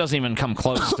 Trump doesn't even come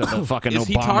close to the fucking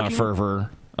Obama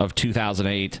fervor of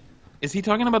 2008. Is he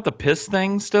talking about the piss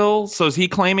thing still? So is he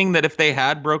claiming that if they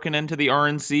had broken into the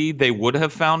RNC, they would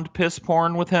have found piss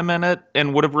porn with him in it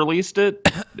and would have released it?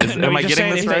 Am I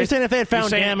getting this right? He's saying if they had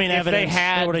found damning evidence, if they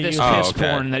had this piss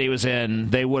porn that he was in,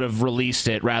 they would have released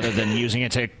it rather than using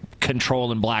it to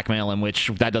control and blackmail him, which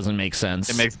that doesn't make sense.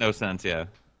 It makes no sense, yeah.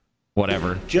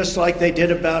 Whatever. Just like they did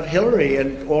about Hillary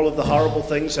and all of the horrible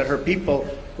things that her people,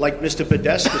 like Mr.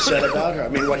 Podesta, said about her. I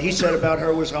mean, what he said about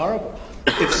her was horrible.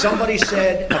 If somebody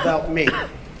said about me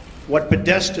what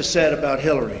Podesta said about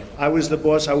Hillary, I was the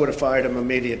boss, I would have fired him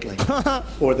immediately.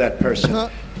 Or that person.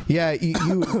 Yeah,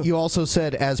 you also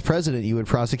said as president you would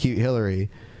prosecute Hillary,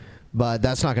 but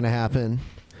that's not going to happen.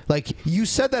 Like, you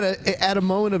said that at a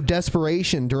moment of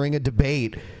desperation during a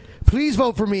debate. Please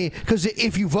vote for me, because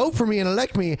if you vote for me and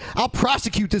elect me, I'll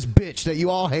prosecute this bitch that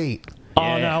you all hate.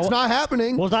 Oh, no. It's not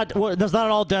happening. That's not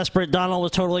at all desperate. Donald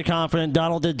was totally confident.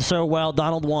 Donald did so well.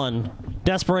 Donald won.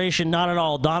 Desperation, not at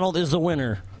all. Donald is the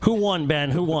winner. Who won,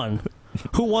 Ben? Who won?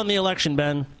 Who won the election,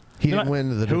 Ben? He didn't win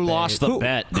the debate. Who lost the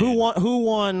bet? Who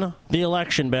won the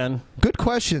election, Ben? Good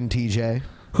question, TJ.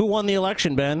 Who won the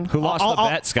election, Ben? Who lost the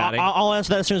bet, Scotty? I'll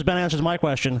answer that as soon as Ben answers my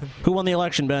question. Who won the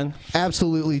election, Ben?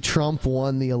 Absolutely, Trump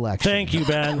won the election. Thank you,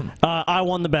 Ben. I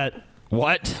won the bet.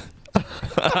 What?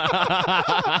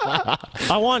 I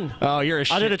won. Oh, you're a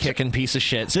shit-kicking piece of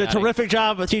shit, Scotty. Did a terrific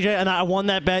job, TJ, and I won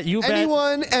that bet. You bet.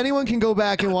 Anyone can go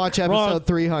back and watch episode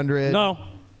 300. No,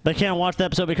 they can't watch the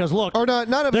episode because, look. Or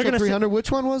not episode 300.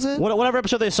 Which one was it? Whatever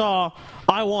episode they saw,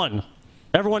 I won.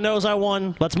 Everyone knows I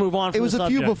won. Let's move on from It was the a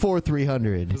few subject. before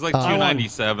 300. It was like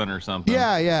 297 or something.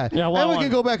 Yeah. well, Anyone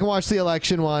can go back and watch the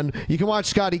election one. You can watch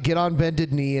Scotty get on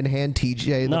bended knee and hand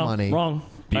TJ the money. Wrong.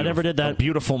 I never did that. A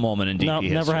beautiful moment in DP history.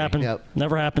 Never happened. Yep.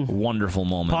 Never happened. Wonderful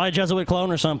moment. Probably Jesuit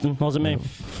clone or something. Wasn't me.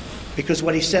 Because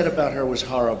what he said about her was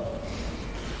horrible.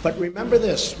 But remember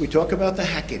this, we talk about the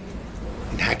hacking.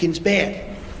 And hacking's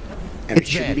bad. And it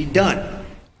shouldn't be done.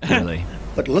 Really?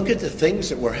 But look at the things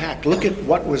that were hacked. Look at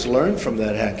what was learned from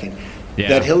that hacking. Yeah.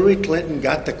 That Hillary Clinton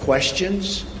got the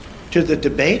questions to the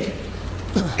debate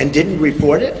and didn't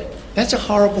report it. That's a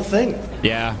horrible thing.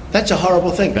 Yeah. That's a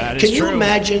horrible thing. That is Can you true.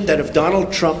 imagine that if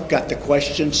Donald Trump got the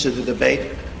questions to the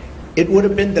debate, it would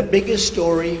have been the biggest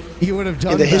story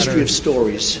in the history of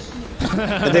stories.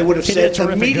 And they would have He did a said,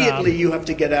 terrific immediately job. you have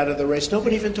to get out of the race.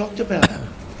 Nobody even talked about it.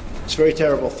 It's a very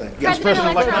terrible thing. Yes,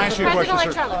 President-elect, can I ask you a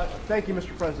question, sir? Thank you,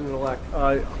 Mr. President-elect.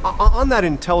 On that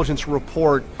intelligence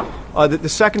report, the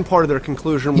second part of their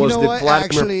conclusion was that Vladimir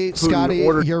Actually, Putin Scotty,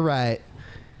 ordered... you're right.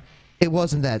 It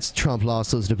wasn't that Trump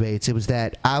lost those debates. It was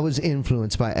that I was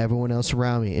influenced by everyone else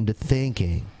around me into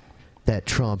thinking that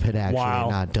Trump had actually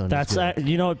not done That's as good.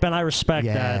 you know, Ben, I respect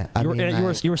that. I You were,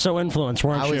 mean, you were so influenced,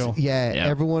 weren't you?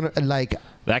 Everyone like.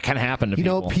 That can happen to you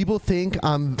people. know, people think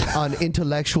I'm an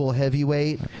intellectual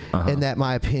heavyweight and that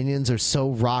my opinions are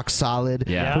so rock solid.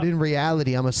 Yeah. But in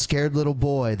reality, I'm a scared little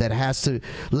boy that has to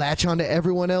latch onto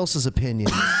everyone else's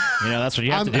opinions. You know, that's what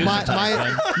you have to do sometimes,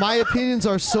 man. My opinions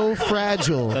are so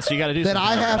fragile That's what you gotta do that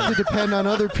I sometimes. have to depend on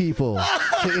other people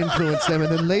to influence them.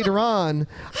 And then later on,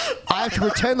 I have to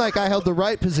pretend like I held the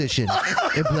right position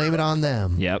and blame it on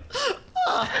them. Yep.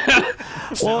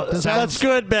 Well, that's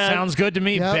good, Ben. Sounds good to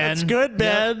me, Ben. That's good,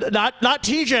 Ben. Not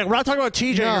TJ. We're not talking about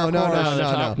TJ. No, here, no, of course. no,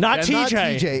 no, no. Not Ben's TJ. not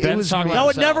TJ. It Ben's was talking me. about No,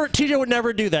 it himself. never. TJ would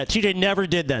never do that. TJ never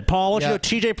did that. Paul, you know,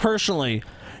 TJ personally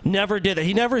never did it.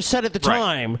 He never said at the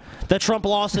time that Trump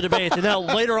lost the debates, and then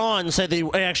later on said they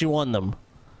actually won them.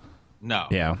 No.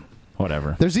 Yeah.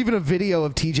 Whatever. There's even a video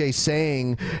of TJ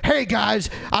saying, "Hey guys,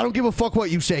 I don't give a fuck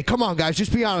what you say. Come on, guys,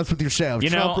 just be honest with yourselves."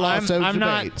 You know, Trump lost those I'm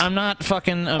debates. not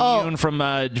fucking immune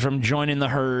from joining the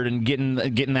herd and getting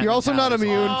that. You're also not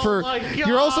immune for.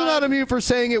 You're also not immune for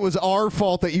saying it was our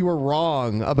fault that you were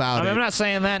wrong about I mean, it. I'm not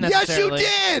saying that Yes, you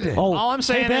necessarily. did. All I'm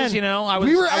saying is, you know, I was,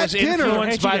 we were I was at dinner.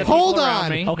 influenced by the people Hold around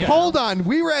on, me. hold on.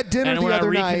 We were at dinner And the when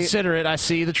other I night. reconsider it, I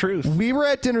see the truth. We were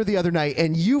at dinner the other night,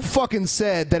 and you fucking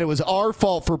said that it was our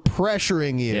fault for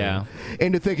pressuring you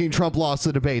into thinking Trump lost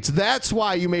the debates. That's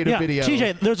why you made a video.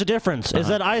 TJ, there's a difference. Is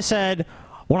that I said,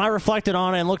 when I reflected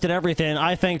on it and looked at everything,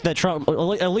 I think that Trump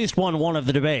at least won one of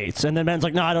the debates. And then Ben's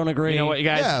like, no, I don't agree. You know what, you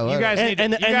guys, Yeah, you guys and- need,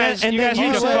 and- you and guys, then- you and guys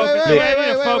then need to you- focus, wait, you guys wait,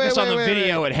 need to wait, focus wait, on the wait,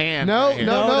 video wait. at hand. No, right here.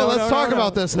 no, let's talk no.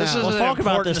 about this now. This is Let's an talk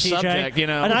about important this, TJ. subject, you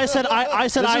know. And I said,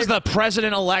 this is the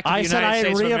president-elect of the I said United I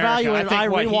States of America. I reevaluated. think I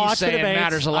what he's rewatched the saying debates.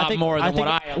 matters a lot more than what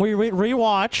I am. We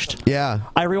rewatched. Yeah.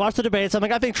 I rewatched the debates. I'm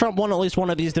like, I think Trump won at least one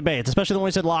of these debates, especially the one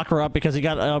he said lock her up because he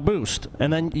got a boost.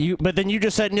 And then but then you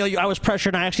just said, no, I was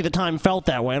pressured, and I actually at the time felt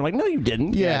that way. I'm like, no, you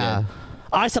didn't. Yeah.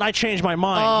 I said I changed my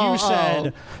mind. You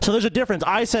said so. There's a difference.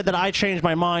 I said that I changed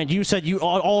my mind. You said you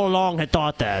all along had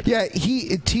thought that. Yeah,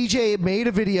 TJ made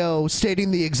a video stating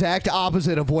the exact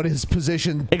opposite of what his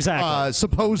position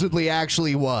supposedly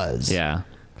actually was. Yeah.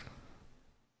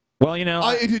 Well, you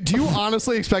know, do you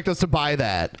honestly expect us to buy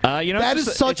that? You know, that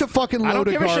is such a fucking I don't load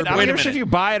of give a shit. garbage. I don't give a shit if you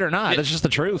buy it or not. It's just the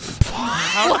truth.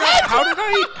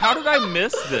 How did I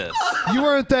miss this? You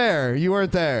weren't there. You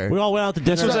weren't there. We all went out to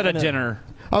dinner. This was at a dinner.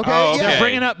 Okay, Oh, yeah. okay.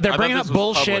 They're I bringing thought up this was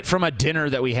bullshit public. from a dinner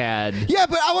that we had. Yeah,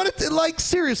 but I wanted to, like,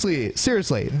 seriously,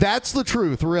 that's the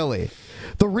truth, really.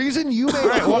 The reason you made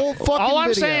a whole fucking All I'm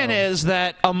video. saying is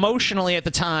that emotionally at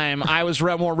the time, I was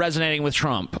more resonating with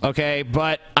Trump, okay?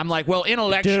 But I'm like, well,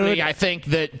 intellectually, Dude. I think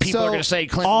that people are going to say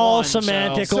Clinton all won,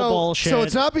 semantical so. bullshit. So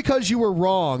it's not because you were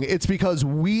wrong. It's because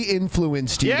we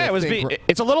influenced you. Yeah, to it was. think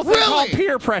It's a little thing Really? called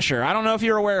peer pressure. I don't know if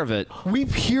you're aware of it. We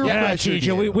peer yeah, pressured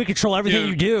TJ, you. we control everything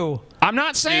you do. I'm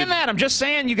not saying that. I'm just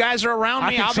saying you guys are around I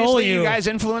me. control Obviously, you. you guys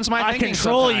influence my I thinking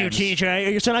control sometimes. you, TJ.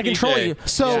 You're saying I control TJ. you.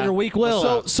 So your weak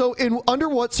will. So under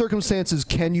what circumstances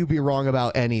can you be wrong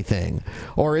about anything,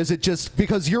 or is it just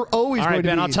because you're always All going right, to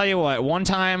Ben. be? I'll tell you what. One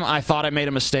time I thought I made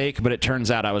a mistake, but it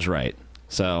turns out I was right.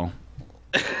 So.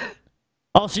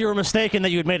 Oh, so you were mistaken that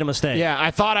you had made a mistake. Yeah, I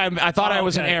thought I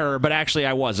was in error, but actually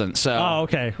I wasn't. So. Oh,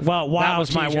 okay. Well, wow. That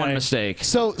was my TJ. one mistake.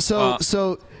 So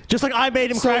just like I made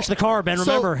him crash the car, Ben.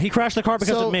 Remember, he crashed the car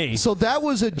because of me. So that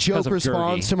was a joke of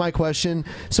response Gertie. to my question.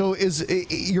 So is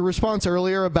your response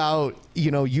earlier about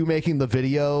you making the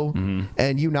video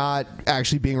and you not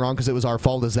actually being wrong because it was our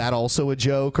fault? Is that also a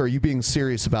joke, or are you being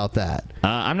serious about that?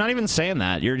 I'm not even saying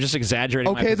that. You're just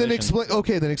exaggerating. Okay, my then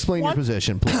position. explain your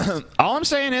position, please. All I'm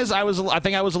saying is I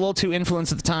think I was a little too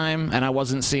influenced at the time, and I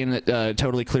wasn't seeing it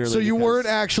totally clearly. So you because- weren't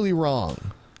actually wrong.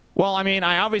 Well, I mean,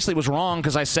 I obviously was wrong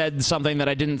because I said something that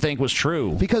I didn't think was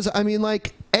true. Because I mean,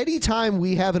 like, anytime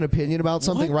we have an opinion about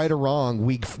something, right or wrong,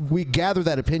 we gather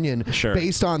that opinion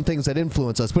based on things that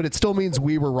influence us, but it still means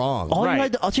we were wrong. All you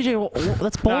had to, TJ,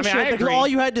 that's bullshit. I because agree. all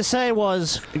you had to say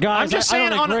was, guys, I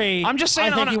don't agree. I'm just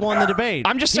saying I think you won the debate.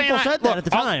 I'm just People saying said that at the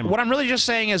time. What I'm really just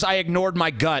saying is I ignored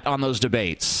my gut on those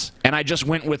debates, and I just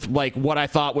went with like what I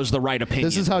thought was the right opinion.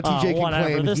 This is how TJ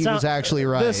can claim he was actually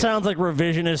right. This sounds like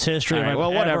revisionist history. All right, if well,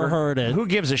 I've whatever. ever heard it. Who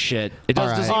gives a shit? It does. All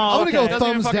right. doesn't I'm even- gonna okay, go doesn't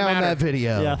even thumbs fucking down matter. that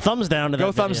video. Yeah, thumbs down to that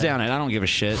Go thumbs video. down it. I don't give a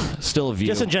shit. Still a view.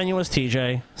 Disingenuous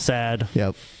TJ. Sad.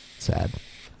 Yep. Sad.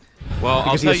 Well, I'll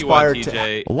Because he tell you what, aspired to-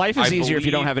 TJ. Life is I easier if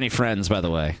you don't believe- have any friends. By the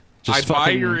way, I just buy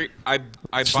fucking your I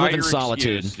just buy live in your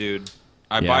solitude. excuse, dude.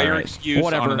 I Yeah, buy your right. excuse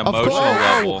Whatever. on an Of emotional course.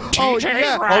 level. Oh,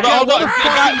 yeah. Hold on, hold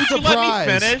on. You let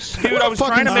me finish, dude. I was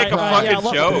trying to make a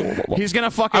fucking joke. He's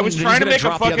gonna fucking. I was he's trying to gonna make a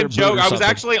drop the other fucking boot joke. or I was something.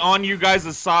 actually on you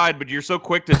guys' side, but you're so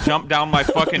quick to jump down my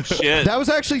fucking shit. That was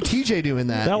actually TJ doing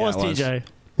that. That was TJ.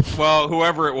 Well,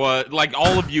 whoever it was, like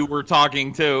all of you were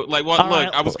talking too. Like, what? All Look,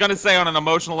 right. I was gonna say on an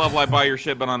emotional level, I buy your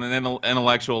shit, but on an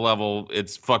intellectual level,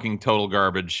 it's fucking total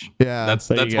garbage. Yeah, that's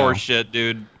there you go. horse shit,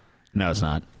 dude. No, it's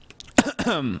not.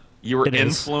 You were It is.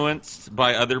 influenced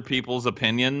by other people's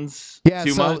opinions Yeah,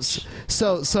 too so,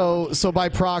 much. So by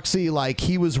proxy, like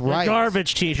he was right.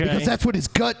 Garbage, TJ. Because that's what his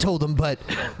gut told him, but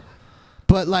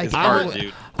like It's hard,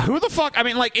 dude. Who the fuck? I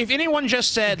mean, like, if anyone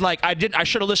just said, like, I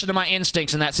should have listened to my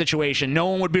instincts in that situation, no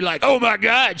one would be like, oh my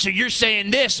god, so you're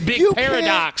saying this big you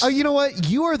paradox. can't- you know what?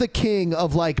 You are the king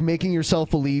of like making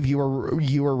yourself believe you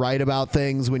were right about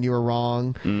things when you were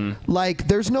wrong. Like,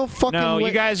 there's no fucking. No, way.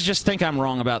 you guys just think I'm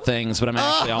wrong about things, but I'm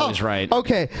actually always right.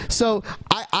 Okay, so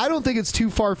I don't think it's too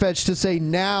far fetched to say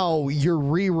now you're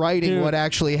rewriting Dude, what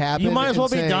actually happened. You might as and well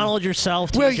be saying, Donald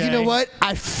yourself, TJ. Well, you know what?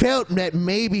 I felt that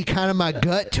maybe kind of my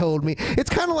gut told me. It's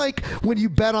kind of like when you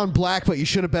bet on black, but you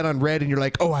should have bet on red, and you're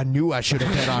like, oh, I knew I should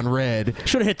have bet on red.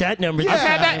 Should have hit that number. Yeah. I've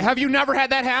had that. Have you never had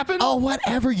that happen? Oh,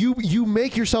 whatever. You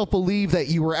make yourself believe that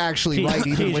you were actually right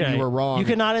even when TJ, you were wrong. You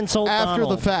cannot insult after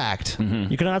Donald. the fact.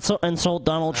 You cannot insult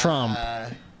Donald Trump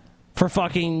for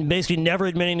fucking basically never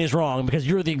admitting he's wrong because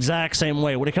you're the exact same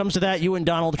way. When it comes to that, you and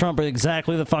Donald Trump are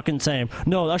exactly the fucking same.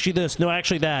 No, actually this. No,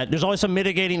 actually that. There's always some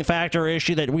mitigating factor or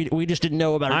issue that we just didn't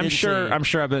know about. Or I'm didn't sure. see. I'm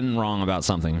sure I've been wrong about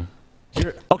something.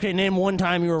 Okay, name one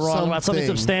time you were wrong about something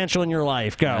Something. substantial in your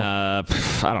life. Go. I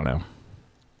don't know.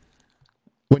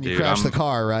 When you Dude, crash I'm- the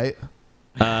car, right?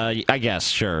 I guess.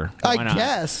 Sure. I Why not?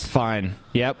 guess. Fine.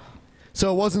 Yep. So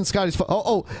it wasn't Scotty's fault.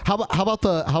 Oh, how about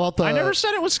the? I never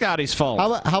said it was Scotty's fault.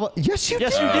 How about? Yes, you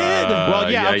Yes, did. you did. Well,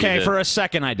 yeah, yeah, you okay. did. For a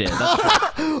second, I did.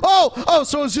 Oh,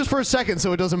 so it's just for a second,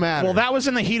 so it doesn't matter. Well, that was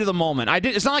in the heat of the moment. I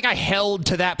did. It's not like I held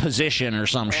to that position or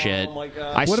some shit. my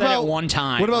God. I what said about it one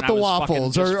time. What about when the I was fucking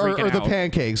waffles just or freaking the out.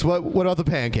 pancakes? What about the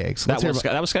pancakes? That Let's hear was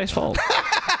about- that was Scotty's fault.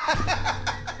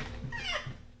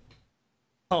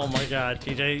 Oh my God,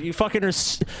 TJ, you fucking are.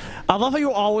 I love how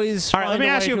you always. All right, let me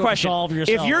ask you a question.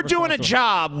 If you're doing a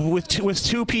job with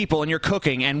two people and you're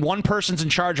cooking, and one person's in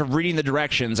charge of reading the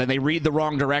directions, and they read the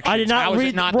wrong directions, I did not how is read.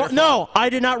 it not their No, I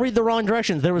did not read the wrong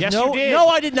directions. There was Yes, no. you did. No,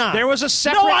 I did not. There was a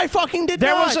separate. No, I fucking did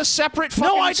there not. was a separate No,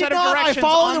 fucking I did set not. of I directions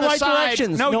followed on the the right side.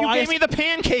 directions. No, you I gave me the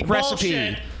pancake recipe.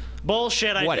 Bullshit.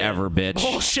 Bullshit. I Whatever, did. bitch.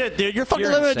 Bullshit, dude. You're fucking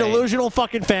You're living insane. a delusional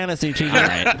fucking fantasy, TJ. All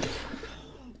right.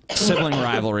 Sibling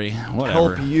rivalry.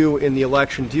 Whatever. Help you in the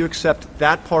election. Do you accept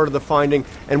that part of the finding,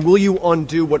 and will you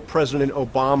undo what President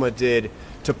Obama did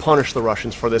to punish the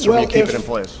Russians for this, or will you keep it in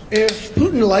place? If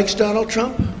Putin likes Donald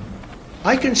Trump,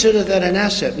 I consider that an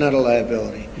asset, not a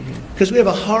liability. Because we have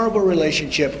a horrible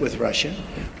relationship with Russia.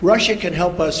 Russia can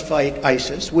help us fight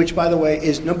ISIS, which, by the way,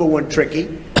 is number one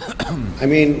tricky. I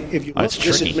mean, if you look, it's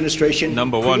this tricky. administration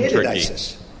Number one created tricky.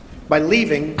 ISIS by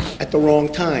leaving at the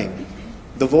wrong time.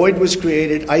 The void was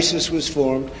created, ISIS was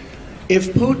formed.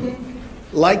 If Putin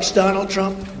likes Donald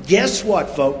Trump, guess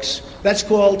what, folks? That's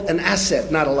called an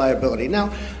asset, not a liability.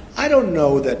 Now, I don't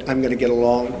know that I'm going to get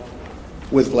along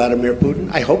with Vladimir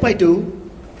Putin. I hope I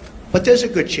do, but there's a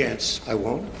good chance I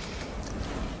won't.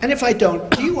 And if I don't,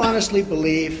 do you honestly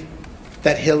believe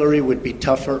that Hillary would be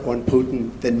tougher on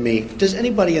Putin than me? Does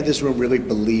anybody in this room really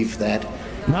believe that?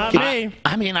 Not me.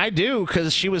 I mean, I do,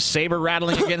 because she was saber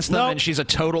rattling against them, Nope. and she's a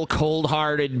total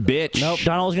cold-hearted bitch. Nope.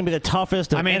 Donald's gonna be the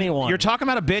toughest of I mean, anyone. you're talking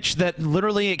about a bitch that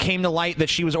literally it came to light that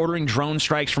she was ordering drone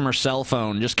strikes from her cell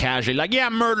phone, just casually, like, yeah,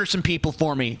 murder some people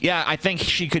for me. Yeah, I think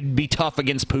she could be tough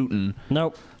against Putin.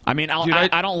 Nope. I mean,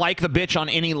 I don't like the bitch on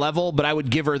any level, but I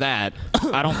would give her that.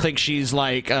 I don't think she's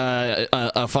like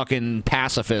a fucking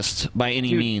pacifist by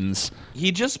any means.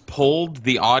 He just polled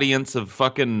the audience of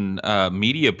fucking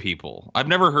media people. I've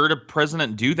never heard a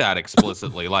president do that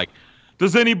explicitly. Like,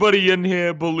 does anybody in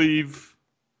here believe?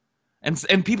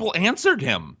 And people answered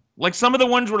him Like some of the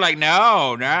ones were like,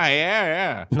 no,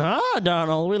 yeah. No,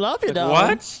 Donald, we love you, Donald.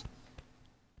 What?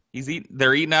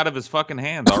 They're eating out of his fucking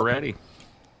hands already.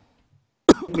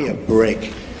 Give me a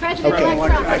break. President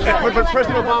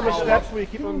Obama's steps, will you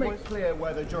keep on make clear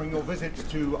whether during your visits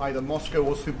to either Moscow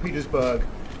or St. Petersburg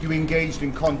you engaged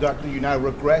in conduct that you now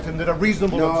regret, and that a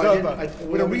reasonable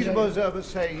observer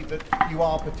say that you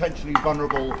are potentially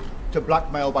vulnerable to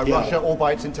blackmail by Russia or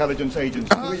by its intelligence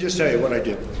agencies? Let me just tell you what I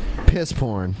did. Piss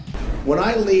porn. When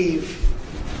I leave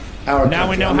our now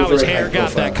country, we know I'm how a his very hair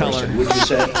got that high-profile color. person, would you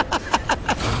say?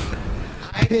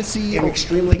 Pissy, I'm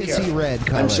extremely pissy careful. red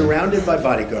color. I'm surrounded by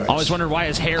bodyguards. Always wondered why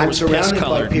his hair I'm was piss surrounded by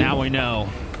colored. people. Now we know.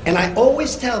 And I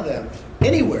always tell them,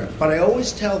 anywhere, but I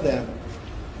always tell them,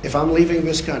 if I'm leaving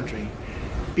this country,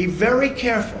 be very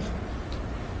careful.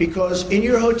 Because in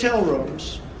your hotel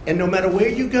rooms, and no matter where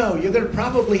you go, you're going to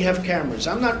probably have cameras.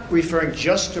 I'm not referring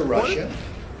just to Russia,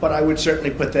 but I would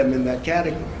certainly put them in that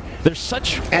category. There's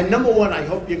such... And number one, I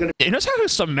hope you're going to... You notice how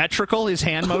symmetrical his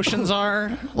hand motions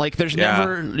are? Like, there's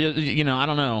never, you know, I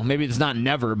don't know. Maybe it's not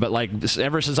never, but like,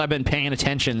 ever since I've been paying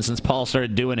attention, since Paul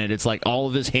started doing it, it's like all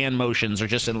of his hand motions are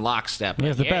just in lockstep. He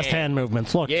has the best hand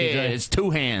movements. Look, yeah, TJ. it's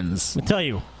two hands. I tell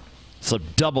you. So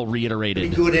double reiterated.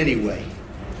 Be good anyway.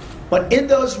 But in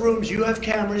those rooms, you have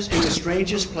cameras in the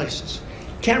strangest places.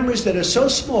 Cameras that are so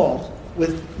small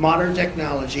with modern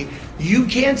technology, you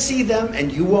can't see them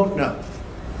and you won't know.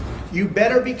 You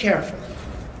better be careful,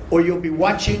 or you'll be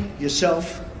watching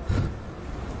yourself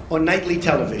on nightly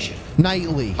television.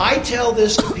 Nightly. I tell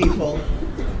this to people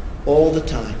all the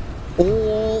time.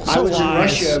 I was in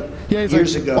Russia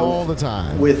years ago all the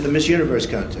time with the Miss Universe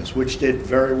contest, which did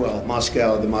very well.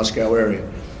 Moscow, the Moscow area,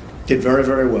 did very,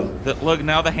 very well. Look,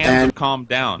 now the hands have calmed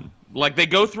down. Like they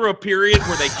go through a period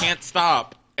where they can't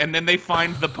stop, and then they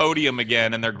find the podium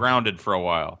again, and they're grounded for a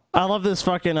while. I love this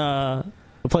fucking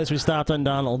the place we stopped on,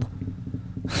 Donald.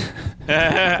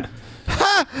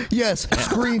 Yes,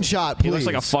 screenshot, please. He looks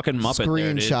like a fucking Muppet.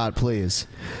 Screenshot, please.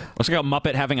 Looks like a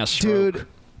Muppet having a stroke. Dude,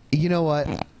 you know what?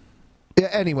 Yeah,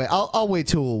 anyway, I'll wait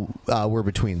till we're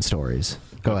between stories.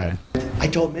 Go ahead. I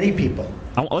told many people.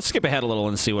 Let's skip ahead a little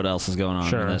and see what else is going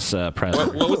on in this press.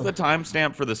 What was the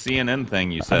timestamp for the CNN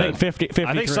thing you said? I think 53.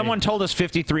 I think someone told us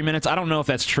 53 minutes. I don't know if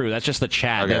that's true. That's just the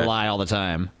chat. Okay. They lie all the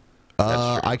time.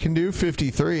 I can do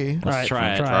 53. Let's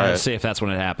try it. Let's see if that's when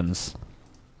it happens.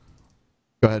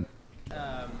 Go ahead.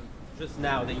 Just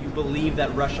now that you believe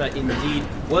that Russia indeed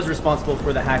was responsible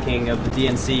for the hacking of the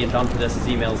DNC and John Podesta's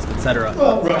emails, etc.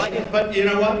 Well, Russia, but you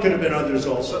know what? Could have been others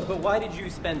also. But why did you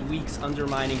spend weeks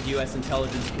undermining the U.S.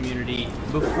 intelligence community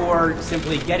before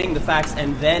simply getting the facts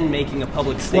and then making a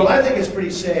public statement? Well, I think it's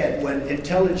pretty sad when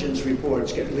intelligence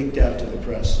reports get leaked out to the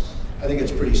press. I think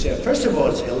it's pretty sad. First of all,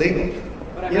 it's illegal.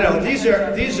 You know, these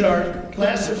are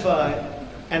classified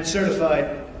and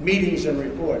certified meetings and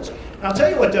reports. And I'll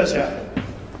tell you what does happen.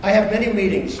 I have many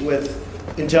meetings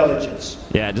with intelligence.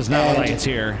 Yeah, it does not look like it's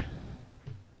here.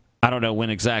 I don't know when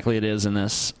exactly it is in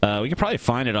this. We could probably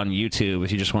find it on YouTube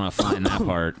if you just want to find that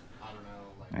part. I don't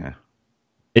know. Yeah.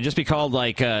 It'd just be called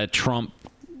like Trump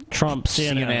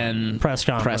CNN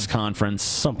press conference.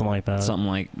 Something like that. Something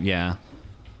like, yeah.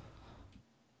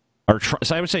 Or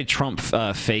so I would say Trump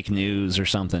fake news or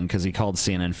something, because he called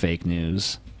CNN fake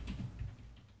news.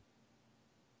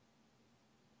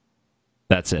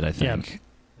 That's it, I think. Yep.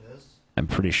 I'm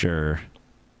pretty sure.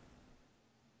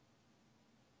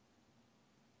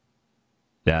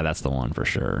 Yeah, that's the one for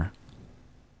sure.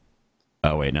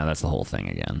 Oh, wait, no, that's the whole thing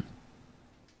again.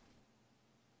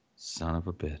 Son of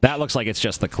a bitch. That looks like it's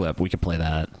just the clip. We could play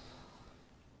that.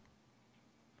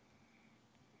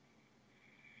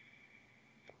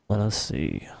 Let us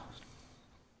see.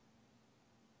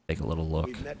 Take a little look.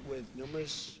 We've met with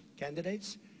numerous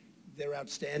candidates. They're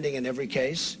outstanding in every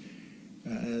case.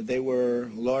 They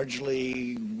were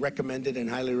largely recommended and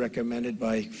highly recommended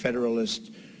by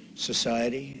Federalist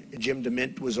Society. Jim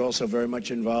DeMint was also very much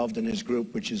involved in his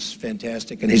group, which is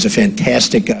fantastic, and he's a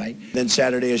fantastic guy. Then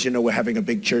Saturday, as you know, we're having a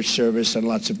big church service and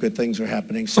lots of good things are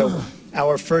happening. So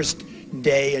our first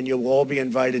day, and you'll all be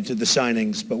invited to the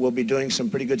signings, but we'll be doing some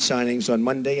pretty good signings on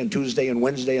Monday and Tuesday and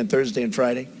Wednesday and Thursday and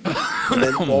Friday, and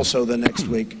then also the next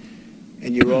week,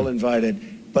 and you're all invited.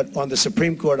 But on the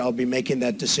Supreme Court, I'll be making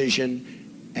that decision,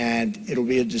 and it'll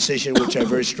be a decision which I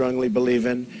very strongly believe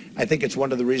in. I think it's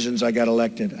one of the reasons I got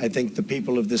elected. I think the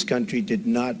people of this country did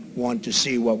not want to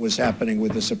see what was happening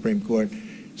with the Supreme Court.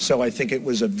 So I think it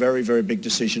was a very, very big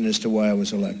decision as to why I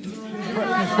was elected.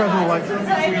 Mr.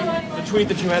 President-elect, the tweet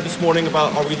that you had this morning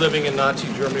about are we living in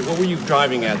Nazi Germany, what were you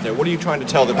driving at there? What are you trying to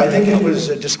tell the people? I think it was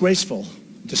disgraceful.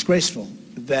 Disgraceful.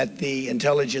 that the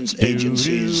intelligence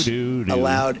agencies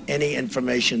allowed any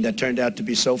information that turned out to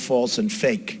be so false and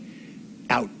fake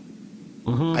out.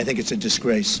 I think it's a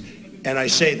disgrace. And I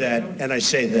say that,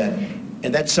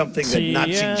 and that's something that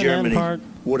Nazi Germany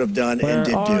would have done and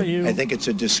did do. I think it's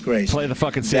a disgrace. Play the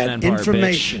fucking CNN part,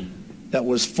 information that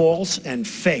was false and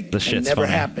fake and never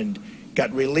happened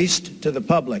got released to the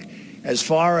public. As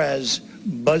far as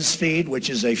BuzzFeed,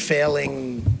 which is a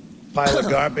failing pile of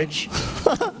garbage,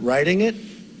 writing it,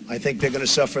 I think they're going to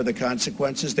suffer the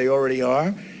consequences. They already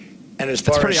are. And as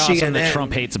far as awesome CNN that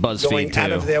Trump hates BuzzFeed going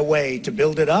out of their way to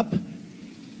build it up.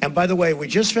 And by the way, we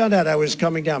just found out I was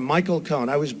coming down. Michael Cohen.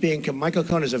 Michael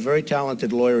Cohen is a very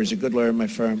talented lawyer. He's a good lawyer in my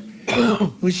firm.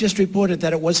 It was just reported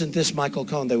that it wasn't this Michael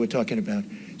Cohen they were talking about.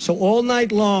 So all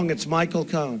night long, it's Michael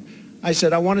Cohen. I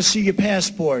said, I want to see your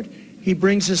passport. He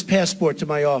brings his passport to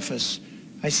my office.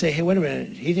 I say, hey, wait a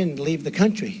minute. He didn't leave the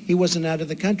country. He wasn't out of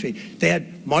the country. They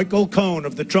had Michael Cohen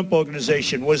of the Trump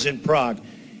Organization was in Prague.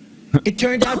 It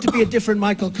turned out to be a different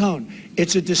Michael Cohen.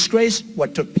 It's a disgrace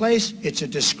what took place. It's a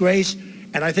disgrace.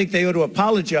 And I think they ought to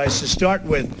apologize to start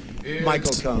with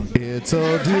Michael Cohen. It's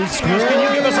a disgrace.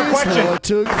 Can you give us a question? What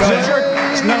took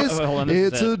place?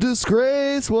 It's a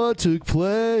disgrace what took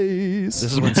place.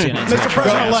 This is when CNN. Mr.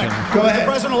 President-elect, Go ahead. Mr.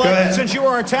 President-elect, since you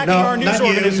are attacking our news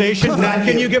organization,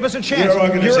 can you give us a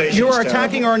chance? You are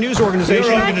attacking our news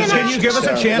organization. Can you give us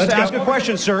a chance to ask a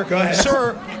question, sir?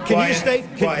 Sir, can you state,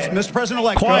 Mr.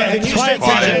 President-elect, can you state,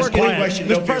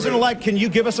 Mr. President-elect, can you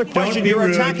give us a question? You're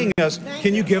attacking us.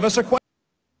 Can you give us a question?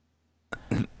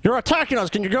 You're attacking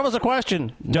us. Can you give us a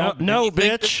question? No,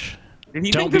 bitch. Did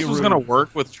he think this was going to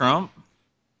work with Trump?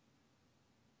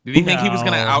 Did he think he was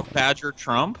going to out-badger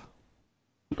Trump?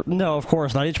 No, of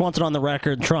course not. He just wants it on the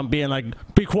record. Trump being like,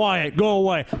 "Be quiet, go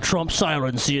away." Trump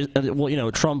silences.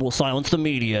 Well, Trump will silence the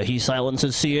media. He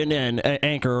silences CNN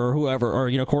anchor or whoever,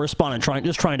 or correspondent,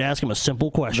 just trying to ask him a simple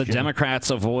question. The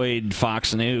Democrats avoid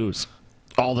Fox News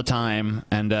all the time,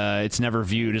 and it's never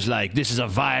viewed as like this is a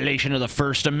violation of the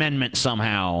First Amendment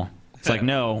somehow. It's like,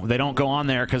 no, they don't go on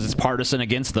there because it's partisan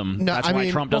against them. No, That's why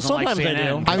Trump doesn't like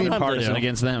CNN. It's partisan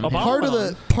against them. Part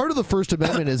of the First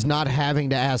Amendment is not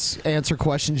having to answer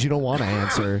questions you don't want to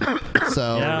answer.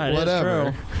 So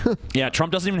whatever. Yeah,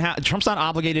 Trump doesn't even have. Trump's not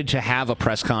obligated to have a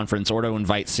press conference or to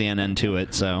invite CNN to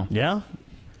it. So yeah,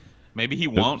 maybe he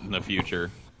won't in the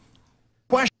future.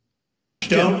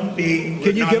 Don't be.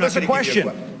 Can you give us a question?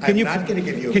 I'm not going to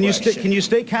give you a question. Can you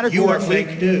state categorically? You are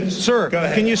fake news. Sir,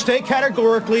 can you state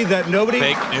categorically that nobody?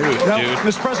 Fake news, dude.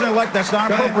 Mr. President-elect, that's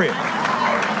not appropriate.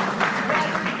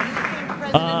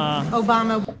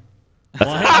 Obama.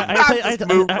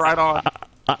 Moved right on.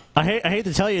 I hate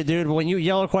to tell you, dude, but when you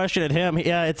yell a question at him,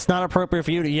 it's not appropriate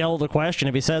for you to yell the question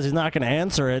if he says he's not going to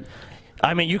answer it.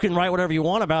 I mean, you can write whatever you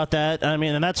want about that. I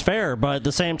mean, and that's fair. But at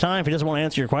the same time, if he doesn't want to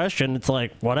answer your question, it's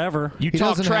like, whatever. You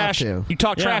talk trash. You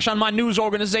talk trash on my news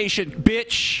organization,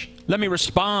 bitch. Let me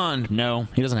respond. No,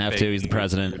 he doesn't have to. He's the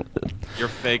president. You're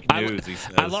fake news, he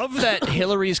says. I love that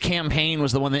Hillary's campaign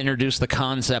was the one that introduced the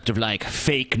concept of, like,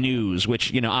 fake news,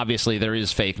 which, obviously there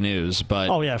is fake news. But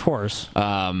oh, yeah, of course.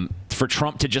 For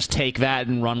Trump to just take that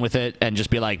and run with it and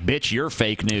just be like, bitch, you're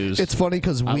fake news. It's funny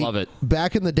because I love it.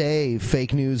 Back in the day,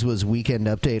 fake news was Weekend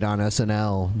Update on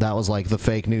SNL. That was like the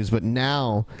fake news. But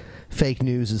now, fake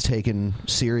news is taken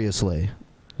seriously.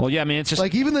 Well, yeah, I mean, it's just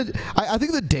like even I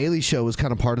think the Daily Show was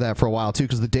kind of part of that for a while too,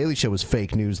 because the Daily Show was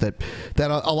fake news. That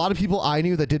a lot of people I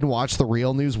knew that didn't watch the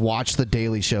real news watched the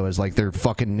Daily Show as like their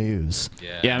fucking news.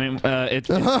 Yeah, I mean, it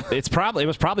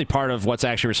was probably part of what's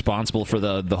actually responsible for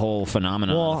the whole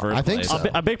phenomenon. Well, in the first I think place.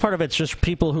 so. A big part of it's just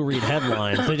people who read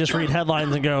headlines. They just read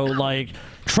headlines and go like,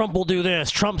 Trump will do this.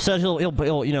 Trump said he'll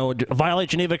violate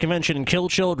Geneva Convention and kill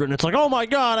children. It's like, oh my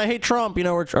God, I hate Trump.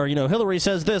 Or Hillary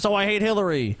says this. Oh, I hate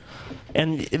Hillary.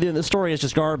 And the story is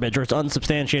just garbage, or it's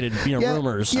unsubstantiated,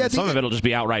 rumors. Yeah, some of it'll just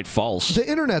be outright false. The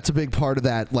internet's a big part of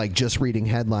that, like just reading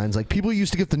headlines. Like people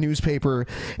used to get the newspaper,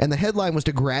 and the headline was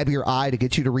to grab your eye to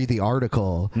get you to read the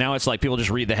article. Now it's like people just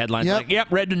read the headlines. Like, yep,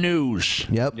 read the news.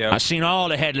 Yep. I've seen all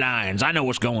the headlines. I know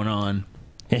what's going on.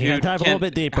 You gotta dive a little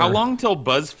bit deeper. How long till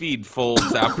BuzzFeed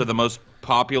folds after the most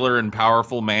popular and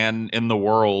powerful man in the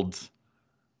world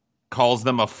calls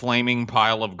them a flaming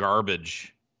pile of garbage?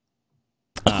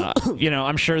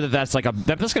 I'm sure that's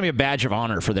gonna be a badge of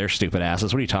honor for their stupid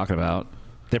asses. What are you talking about?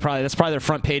 That's probably their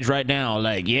front page right now.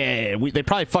 Like, yeah, they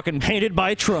probably fucking painted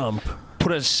by Trump.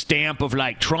 Put a stamp of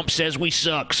like Trump says we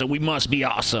suck, so we must be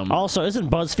awesome. Also, isn't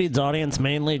BuzzFeed's audience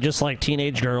mainly just like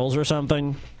teenage girls or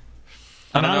something?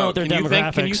 I don't know what their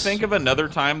demographics. Can you think of another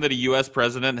time that a U.S.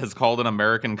 president has called an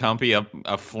American company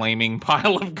a flaming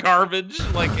pile of garbage,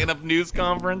 like in a news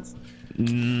conference?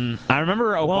 I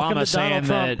remember Welcome Obama to saying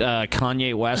Donald that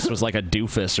Kanye West was like a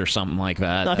doofus or something like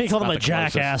that. I think he called him a That's about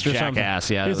the jackass closest. or something. Jackass,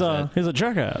 yeah. He's a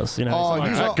jackass. You know. Oh,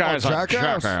 he's that guy's a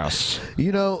jackass. jackass.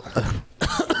 You know,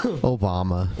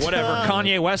 Obama. Whatever.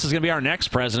 Kanye West is going to be our next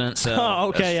president. So Oh,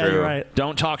 okay, yeah, you're right.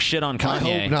 Don't talk shit on I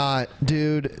Kanye. hope not,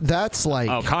 dude. That's like.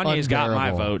 Oh, Kanye's got my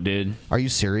unbearable. vote, dude. Are you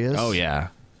serious? Oh yeah,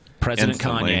 President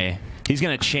Instantly. Kanye. He's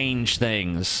going to change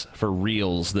things for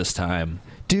reals this time.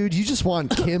 Dude, you just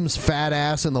want Kim's fat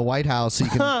ass in the White House so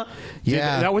you can.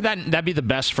 Yeah. Dude, that'd be the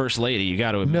best first lady. You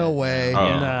got to admit. No way. Oh,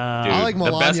 Yeah. dude, I like the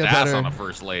best Melania ass better. on a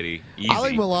first lady. Easy. I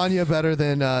like Melania better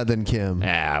than Kim.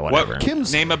 Yeah, whatever.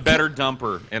 Kim's Name a better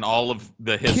dumper in all of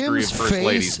the history Kim's of first face-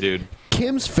 ladies, dude.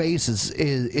 Kim's face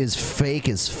is fake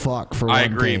as fuck. For I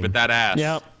one agree, thing. but that ass.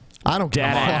 Yep. I don't give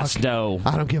Dad a ass fuck. dough.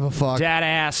 I don't give a fuck. Dad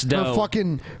ass dough.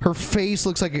 Her face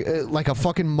looks like a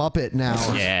fucking Muppet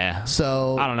now. Yeah.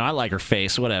 So I don't know. I like her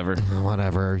face. Whatever.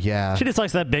 Whatever. Yeah. She just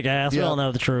likes that big ass. We Yeah. all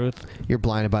know the truth. You're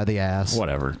blinded by the ass.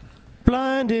 Whatever.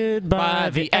 Blinded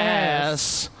By the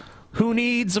ass. Who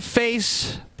needs a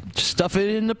face? Stuff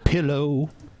it in the pillow.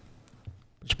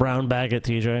 Just brown bag it,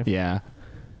 TJ. Yeah.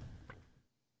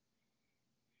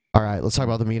 All right, let's talk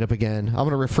about the meetup again. I'm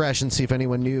gonna refresh and see if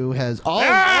anyone new has. Oh,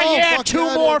 yeah, fuck two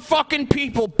yeah, more dude. fucking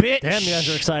people, bitch. Damn, you guys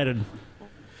are excited.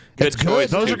 Good choice.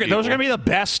 Those are gonna be the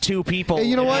best two people. Hey,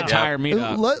 you know in what? The entire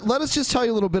meetup. Let us just tell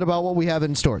you a little bit about what we have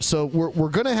in store. So we're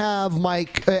gonna have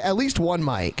Mike, at least one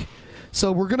mic.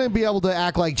 So we're gonna be able to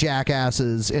act like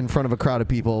jackasses in front of a crowd of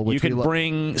people. Which You can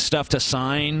bring stuff to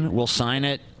sign. We'll sign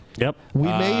it. Yep. We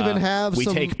may even have we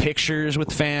some. take pictures with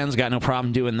fans. Got no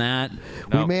problem doing that.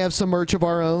 We may have some merch of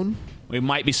our own. We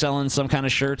might be selling some kind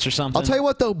of shirts or something. I'll tell you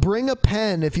what though, bring a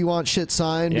pen if you want shit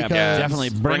signed. Yeah, because definitely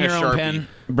bring your own pen.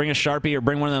 Bring a Sharpie or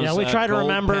bring one of those. Yeah, we try to gold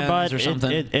remember, pens but or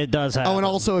something. it does happen. Oh, and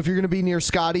also if you're going to be near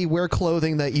Scotty, wear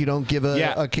clothing that you don't give a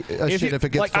shit if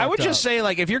it gets like, I would fucked just up. say,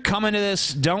 like, if you're coming to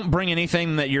this, don't bring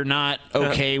anything that you're not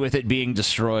okay with it being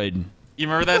destroyed. You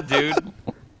remember that dude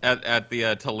at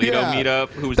the Toledo Yeah. meetup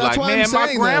who was That's like, why I'm man, my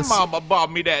saying grandmama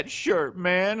bought me that shirt,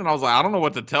 man. And I was like, I don't know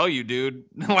what to tell you, dude.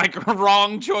 Like,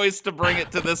 wrong choice to bring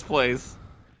it to this place.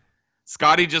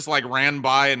 Scotty just like ran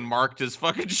by and marked his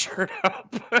fucking shirt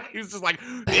up. He was just like,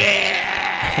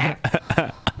 yeah.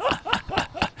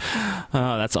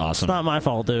 Oh, that's awesome. It's not my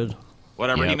fault, dude.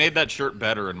 Whatever. He Yep. made that shirt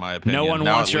better, in my opinion. No one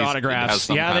Now wants at your least it has autographs.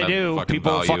 some Yeah, kind they of do. fucking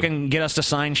People value. fucking get us to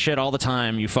sign shit all the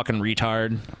time. You fucking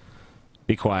retard.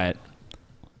 Be quiet.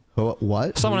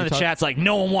 What? Someone What are in the you chat's like,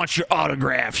 no one wants your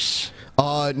autographs.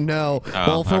 No. Oh,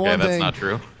 Well, for okay, one that's thing, not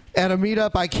true. at a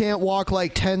meetup, I can't walk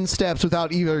like 10 steps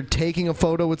without either taking a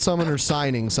photo with someone or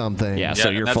signing something. Yeah, so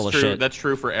you're that's full of true. shit. That's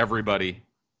true for everybody.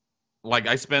 Like,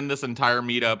 I spend this entire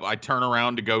meetup, I turn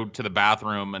around to go to the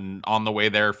bathroom, and on the way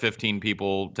there, 15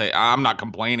 people say, I'm not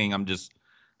complaining, I'm just,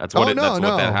 that's what Oh, it, no, that's no.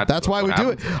 what that had, That's why what we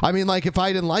happens. do it. I mean, like, if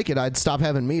I didn't like it, I'd stop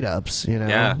having meetups, you know?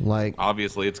 Yeah, Like,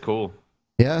 obviously, it's cool.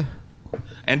 yeah.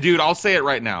 And, dude, I'll say it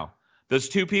right now. Those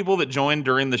two people that joined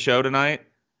during the show tonight,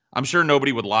 I'm sure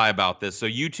nobody would lie about this. So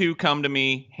you two come to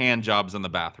me, hand jobs in the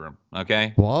bathroom,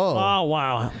 okay? Whoa. Oh,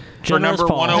 wow. For Generous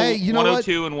number Paul. Hey, you know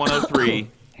 102 and 103,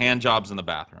 hand jobs in the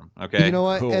bathroom, okay? You know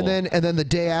what? Cool. And then the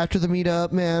day after the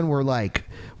meetup, man, we're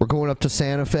going up to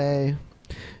Santa Fe.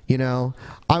 You know,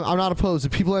 I'm not opposed.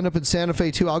 If people end up in Santa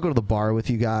Fe too, I'll go to the bar with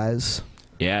you guys.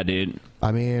 Yeah, dude.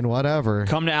 I mean, whatever.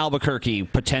 Come to Albuquerque.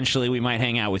 Potentially, we might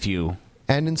hang out with you.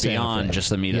 And in Santa Beyond Fe. just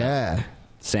the meetup. Yeah.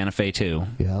 Santa Fe too.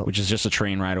 Yep. Which is just a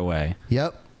train right away.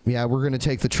 Yep. Yeah, we're gonna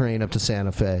take the train up to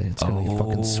Santa Fe. It's gonna be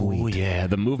fucking Oh sweet. yeah,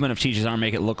 the movement of TJ's arm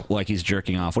make it look like he's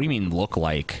jerking off. What do you mean look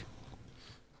like?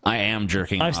 I am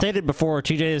jerking I've off. stated before,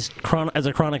 TJ is as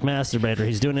a chronic masturbator.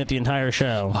 He's doing it the entire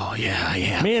show. Oh yeah,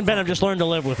 yeah. Me and Ben have just learned to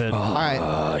live with it. All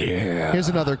right. Yeah. Here's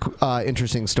another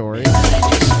interesting story.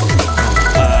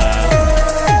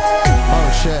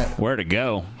 Oh shit. Where to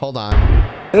go? Hold on.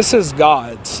 This is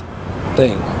God's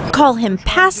thing. Call him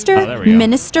pastor, Oh, there we go.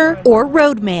 minister, or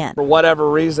roadman. For whatever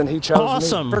reason, he chose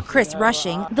Awesome. me. For Chris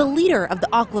Rushing, the leader of the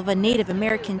Oklahoma Native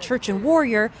American Church and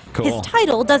Warrior, Cool. his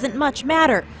title doesn't much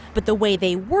matter, but the way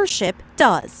they worship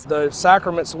does. The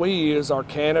sacraments we use are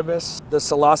cannabis, the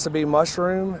psilocybe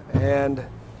mushroom, and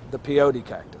the peyote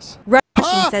cactus.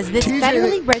 Rushing says this TJ,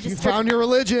 federally you registered. found your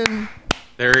religion.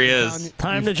 There he is.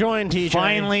 Time to join, TJ.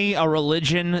 Finally, a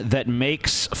religion that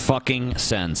makes fucking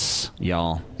sense,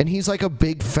 y'all. And he's like a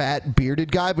big fat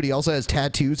bearded guy, but he also has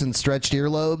tattoos and stretched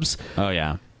earlobes. Oh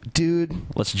yeah. Dude.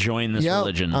 Let's join this Yep,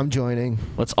 religion. I'm joining.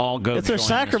 Let's all go. It's their join this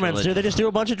sacraments, dude. religion. They just do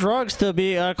a bunch of drugs to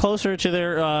be closer to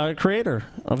their creator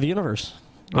of the universe.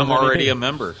 I'm already a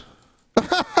member.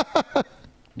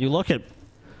 You look at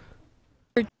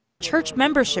church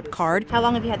membership card. How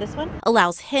long have you had this one?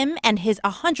 Allows him and his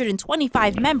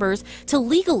 125 members to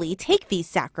legally take these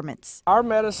sacraments. Our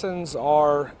medicines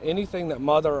are anything that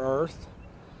Mother Earth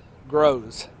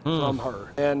grows from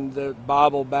her, and the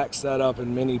Bible backs that up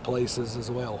in many places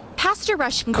as well. Pastor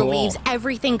Rushing Cool. believes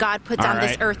everything God puts All on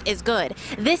this right. earth is good.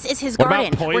 This is his What about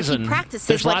garden where poison? he practices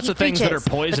There's what lots he of things preaches, that are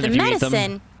poison but if the you eat them.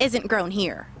 medicine isn't grown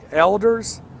here.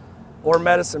 Elders or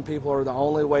medicine people are the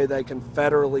only way they can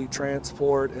federally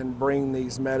transport and bring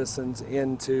these medicines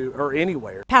into or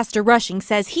anywhere. Pastor Rushing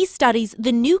says he studies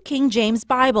the New King James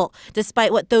Bible,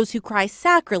 despite what those who cry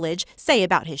sacrilege say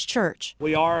about his church.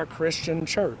 We are a Christian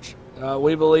church.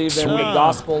 We believe in the Sweet.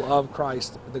 gospel of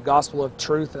Christ, the gospel of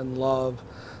truth and love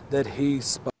that he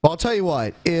spoke. I'll tell you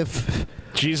what, if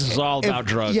Jesus is all about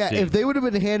drugs. Yeah, dude. if they would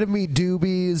have been handing me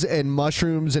doobies and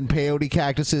mushrooms and peyote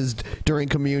cactuses during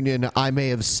communion, I may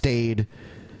have stayed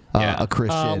a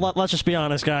Christian. Let's just be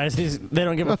honest, guys. They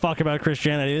don't give a fuck about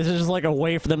Christianity. This is just like a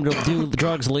way for them to do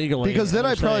drugs legally. Because then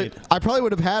I probably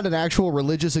would have had an actual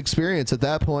religious experience at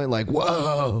that point. Like,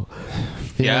 whoa,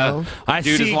 you know? I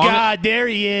Dude, see as long God. There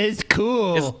he is.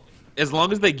 Cool. As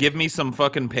long as they give me some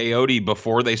fucking peyote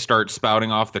before they start spouting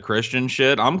off the Christian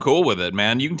shit, I'm cool with it,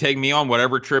 man. You can take me on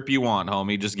whatever trip you want,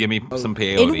 homie. Just give me some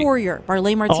peyote. In Warrior,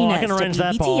 Barley Martinez, can arrange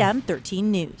that, Paul. WBTM 13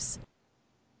 News.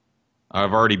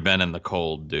 I've already been in the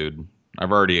cold, dude.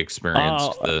 I've already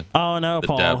experienced the no, the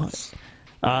Paul. depths.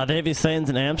 They have these things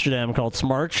in Amsterdam called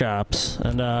smart shops,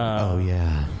 and oh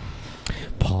yeah,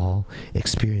 Paul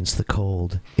experienced the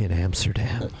cold in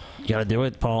Amsterdam. You gotta do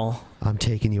it, Paul. I'm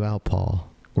taking you out, Paul.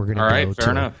 We're gonna All right, go fair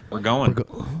to, enough. We're going.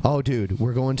 Oh, dude,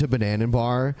 we're going to Banana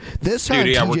Bar. This time,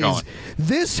 Dude, yeah, we're TJ's. going.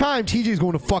 This time, TJ's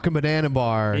going to fucking Banana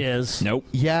Bar. He is. Nope.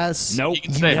 Yes. Nope. You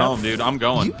can stay home, dude. I'm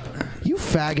going. You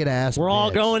faggot ass. We're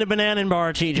all bitch. going to Banana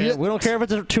Bar, TJ. Yeah, We don't care if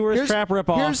it's a tourist trap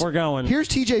ripoff. We're going. Here's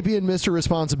TJ being Mr.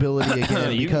 Responsibility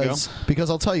again You can because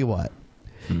I'll tell you what.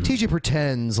 TJ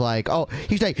pretends like, oh,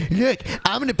 he's like, look,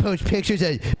 I'm going to post pictures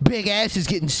of big asses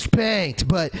getting spanked.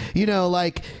 But, you know,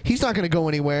 like, he's not going to go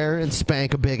anywhere and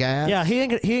spank a big ass. Yeah, he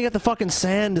ain't got the fucking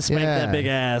sand to spank that big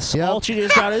ass. Yep. All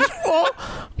TJ's got is,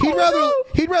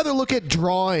 He'd rather look at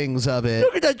drawings of it.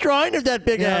 look at that drawing of that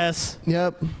big ass.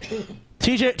 Yep.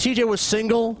 TJ was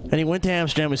single, and he went to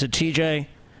Amsterdam. He said, TJ,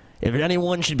 if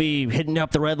anyone should be hitting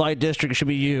up the red light district, it should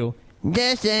be you.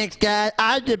 Yes, thanks, God.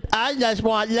 I just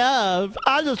want love.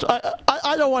 I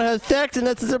don't want to have sex, and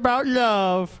this is about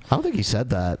love. I don't think he said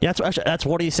that. Yeah, that's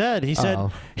what he said. He said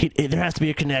there has to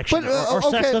be a connection, or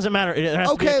sex doesn't matter. It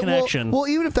has to be a connection. Well,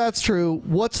 even if that's true,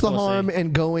 what's the harm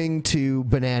in going to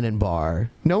Banana Bar?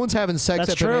 No one's having sex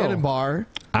That's at true. Banana Bar.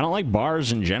 I don't like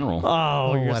bars in general.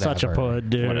 Oh, you're such a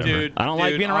pud, dude. Whatever. Dude, I don't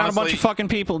like being around a bunch honestly- of fucking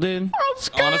people, dude.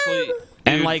 Honestly,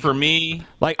 And dude, like for me,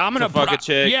 like I'm gonna to fuck a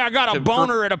chick. Yeah, I got a to-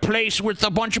 boner at a place with a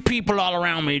bunch of people all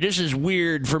around me. This is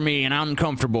weird for me and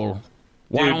uncomfortable.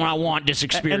 Why Dude. don't I want this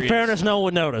experience? In fairness, no one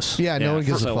would notice. Yeah, no one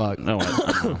gives a fuck. No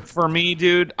one. For me,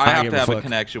 dude, I have give to a have a fuck.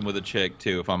 connection with a chick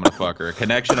too if I'm gonna fuck her. A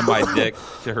connection of my dick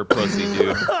to her pussy,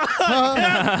 dude.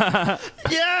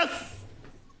 Yes.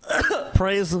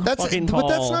 Praise fucking Paul. But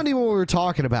that's not even what we were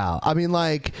talking about. I mean,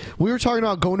 like, we were talking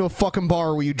about going to a fucking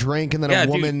bar where you drink and then Yeah, a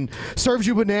dude. woman serves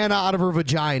you banana out of her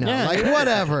vagina. Yeah. Like,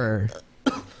 whatever.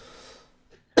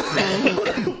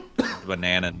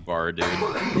 Banana bar, dude.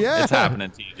 Yeah. It's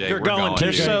happening, TJ. You're We're going,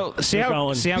 They're TJ. so see Keep how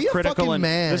going. Be a critical fucking and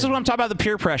man. this is what I'm talking about, the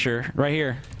peer pressure right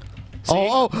here.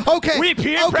 Oh, okay. We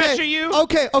peer okay. pressure you?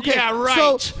 Okay, okay. Yeah,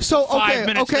 right. So, okay, 5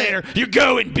 minutes okay. later, you're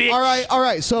going, bitch. All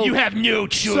right. So You have no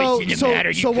choice in the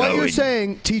matter. So You're what you're going.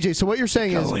 saying, TJ? So what you're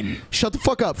saying is, shut the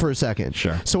fuck up for a second.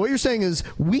 Sure. So what you're saying is,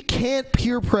 we can't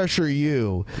peer pressure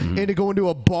you into going to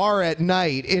a bar at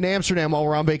night in Amsterdam while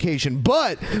we're on vacation,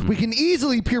 but we can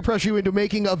easily peer pressure you into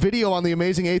making a video on the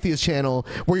Amazing Atheist channel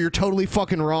where you're totally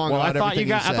fucking wrong. Well, about I thought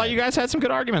everything I thought said. you guys had some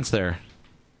good arguments there.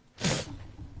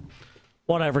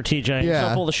 Whatever, TJ. Yeah. You're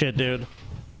so full of shit, dude.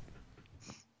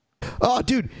 Oh,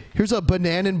 dude, here's a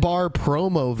Banana Bar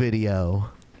promo video.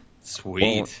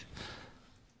 Sweet.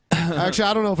 Actually,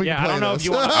 I don't know if we can Yeah, I play don't know this. if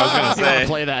you want I was gonna to say.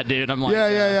 play that, dude. I'm like,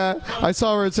 Yeah. I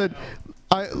saw where it said,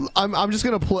 I'm just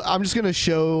gonna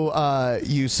show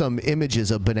you some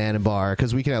images of Banana Bar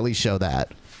because we can at least show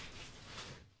that.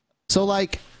 So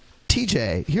like,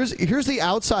 TJ, here's the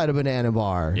outside of Banana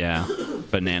Bar. Yeah,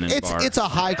 Banana Bar. It's a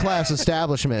high class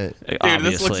establishment. Dude,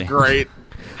 this looks great.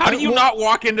 How do you not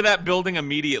walk into that building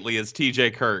immediately as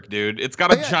TJ Kirk, dude? It's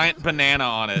got a giant banana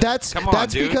on it. Come on,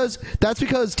 dude. because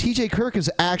TJ Kirk is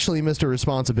actually Mr.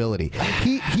 Responsibility.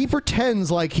 He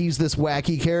pretends like he's this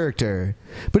wacky character,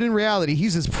 but in reality,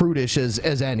 he's as prudish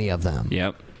as any of them.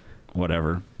 Yep.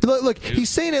 Whatever. Look, he's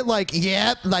saying it like,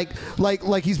 yeah,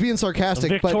 like he's being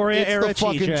sarcastic, Victoria but it's era the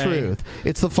fucking TJ. truth.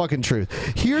 It's the fucking truth.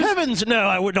 Heavens, no,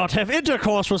 I would not have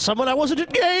intercourse with someone I wasn't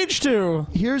engaged to.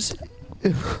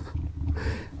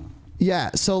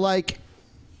 Yeah, so like,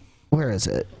 where is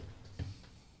it?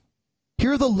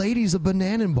 Here are the ladies of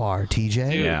Banana Bar,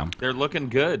 TJ. Dude, they're looking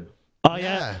good. Oh,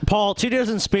 yeah. Paul, TJ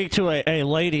doesn't speak to a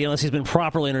lady unless he's been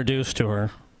properly introduced to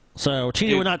her. So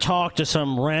TJ would not talk to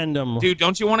some random... Dude,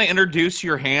 don't you want to introduce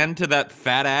your hand to that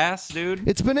fat ass, dude?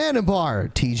 It's Banana Bar,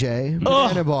 TJ.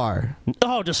 Banana Bar.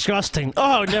 Oh, disgusting.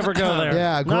 Oh, never go there.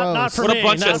 Yeah, gross. Not for what me. a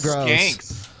bunch not of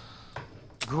skanks.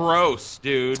 Gross,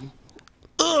 dude.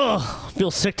 Ugh, feel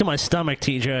sick to my stomach,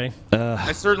 TJ.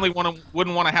 I certainly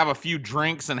wouldn't want to have a few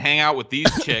drinks and hang out with these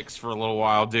chicks for a little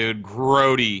while, dude.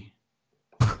 Grody.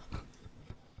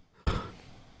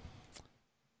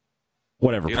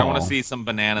 Whatever, dude, Paul. I want to see some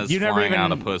bananas flying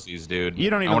out of pussies, dude.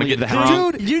 You don't even I want to leave get the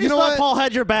drunk. Dude, You just know thought what? Paul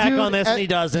had your back Dude, on this, and he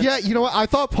doesn't. Yeah, you know what? I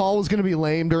thought Paul was going to be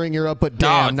lame during Europe, but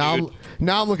damn, now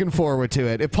I'm looking forward to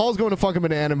it. If Paul's going to fucking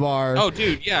Banana Bar... Oh,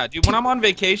 dude, yeah. Dude, when I'm on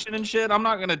vacation and shit, I'm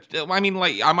not going to... I mean,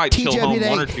 like, I might chill home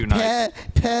one or two nights.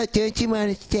 Paul, don't you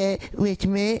want to stay with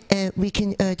me and we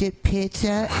can order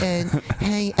pizza and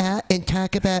hang out and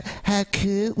talk about how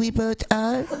cool we both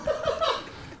are?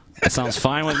 That sounds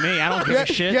fine with me. I don't give a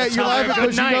shit. Yeah, That you're sounds like laughing a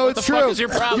good because you night. know What it's the fuck true. is your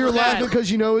problem You're with laughing that?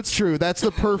 because you know it's true. That's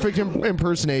the perfect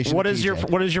impersonation. What of is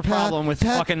TJ. your problem with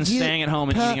fucking staying at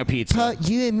home and eating a pizza? Paul,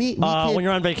 you and me, When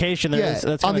you're on vacation,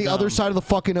 that's on the other side of the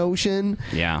fucking ocean.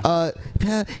 Yeah. Paul,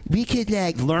 we could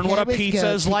like Learn what a periscope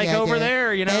pizza is like together. over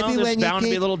there. You know, Everyone there's you bound to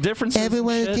be think- little differences. and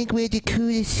Everyone shit. think we're the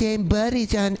coolest same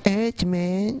buddies on Earth,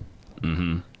 man.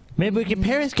 Mm-hmm. Maybe we can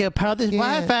Periscope, Paul. There's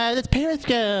Wi-Fi. Let's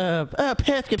Periscope. Oh,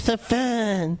 Periscope's so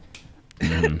fun.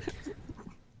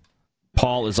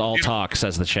 Paul is all talk,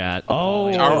 says the chat. All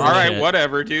right,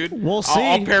 whatever, dude. We'll see.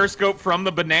 I'll Periscope from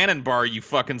the Banana Bar, you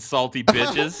fucking salty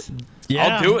bitches.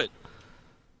 Yeah. I'll do it.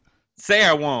 Say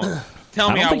I won't.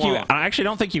 Tell me I won't. I actually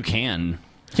don't think you can.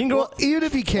 He can go, even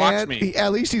if he Watch can't, me.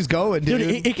 at least he's going,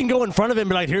 dude. he can go in front of him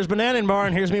and be like, here's Banana Bar,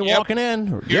 and here's me walking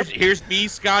in. Here's me,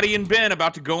 Scotty, and Ben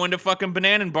about to go into fucking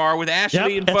Banana Bar with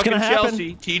Ashley and that's fucking gonna happen.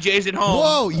 Chelsea. TJ's at home.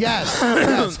 Whoa, yes.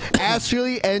 Yes.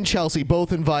 Ashley and Chelsea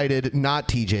both invited. Not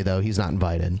TJ, though. He's not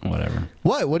invited. Whatever.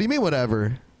 What? What do you mean,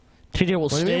 whatever? TJ will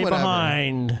What do you stay mean, whatever?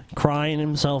 behind, crying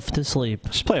himself to sleep.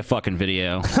 Just play a fucking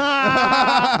video.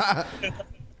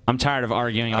 I'm tired of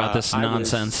arguing about this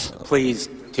nonsense. Pleased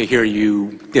to hear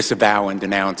you disavow and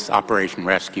denounce Operation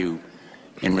Rescue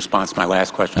in response to my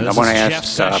last question. This I want to is ask Jeff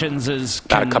Sessions'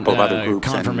 about a couple of other groups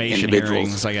and confirmation individuals.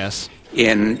 hearings, I guess.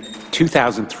 In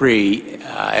 2003,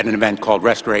 at an event called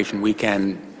Restoration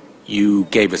Weekend, you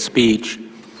gave a speech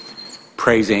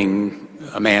praising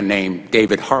a man named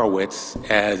David Horowitz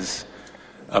as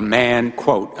a man,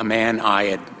 quote, a man I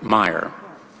admire.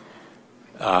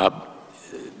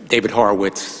 David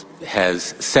Horowitz has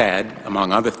said,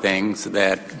 among other things,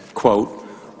 that, quote,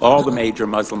 all the major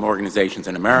Muslim organizations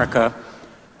in America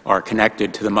are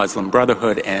connected to the Muslim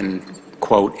Brotherhood and,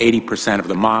 quote, 80% of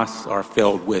the mosques are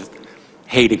filled with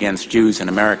hate against Jews and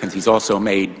Americans. He's also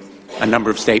made a number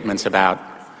of statements about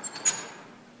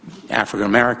African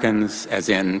Americans, as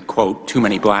in, quote, too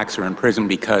many blacks are in prison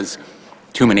because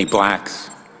too many blacks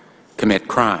commit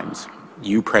crimes.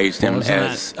 You praised him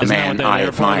as a man I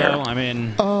admire. I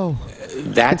mean,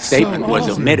 that statement was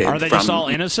omitted Are they from just all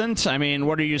innocent? I mean,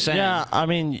 what are you saying? Yeah, I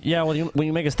mean, yeah. When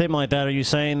you make a statement like that, are you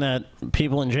saying that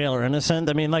people in jail are innocent?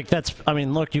 I mean, like that's. I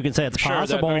mean, look, you can say it's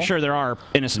possible. I'm sure there are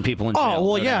innocent people in jail. Oh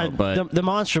well, no yeah, doubt, but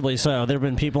demonstrably so. There have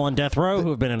been people on death row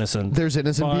who have been innocent. There's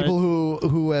innocent people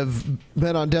who have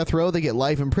been on death row. They get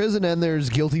life in prison, and there's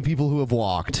guilty people who have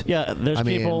walked. Yeah, there's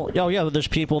people. Oh yeah, there's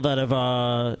people that have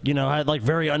had like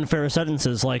very unfair sentences.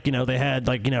 Like they had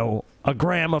like a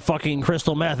gram of fucking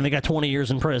crystal meth and they got 20 years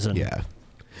in prison. Yeah.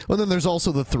 Well, then there's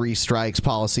also the 3 strikes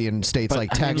policy in states like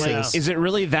Texas. Is it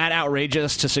really that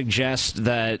outrageous to suggest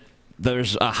that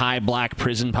there's a high black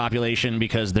prison population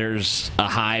because there's a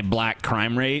high black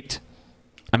crime rate?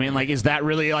 I mean, like, is that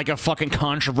really like a fucking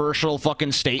controversial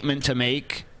fucking statement to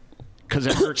make? Because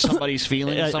it hurts somebody's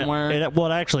feelings somewhere? Well,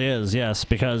 it actually is, yes,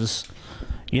 because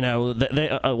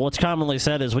what's commonly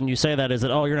said is when you say that is that,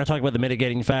 you're not talking about the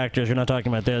mitigating factors, you're not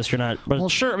talking about this, you're not. But well,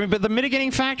 sure, I mean, but the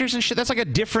mitigating factors and shit, that's like a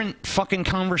different fucking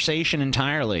conversation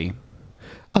entirely.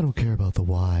 I don't care about the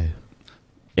why.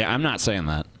 Yeah, I'm not saying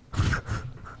that.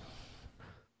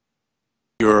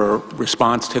 your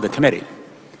response to the committee.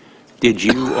 Did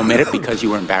you omit it because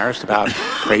you were embarrassed about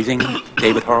praising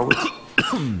David Horowitz?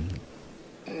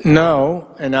 No,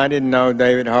 and I didn't know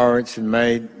David Horowitz had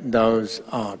made those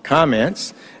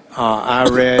comments. I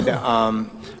read.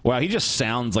 Wow, he just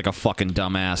sounds like a fucking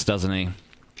dumbass, doesn't he?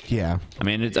 Yeah. I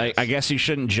mean, I guess you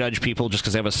shouldn't judge people just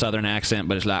because they have a southern accent,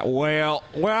 but it's like, well,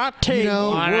 I tell you,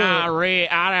 I read,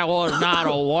 I was not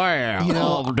aware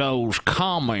of those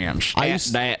comments at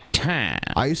that time.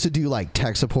 I used to do like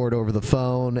tech support over the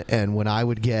phone, and when I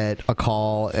would get a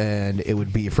call and it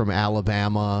would be from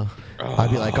Alabama,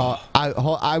 I'd be like,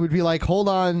 I would be like, hold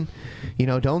on,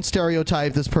 don't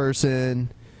stereotype this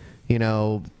person,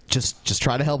 just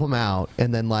try to help them out,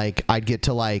 and then like I'd get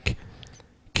to like,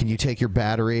 can you take your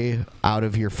battery out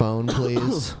of your phone,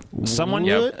 please? Someone,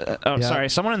 sorry,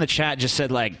 someone in the chat just said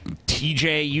like,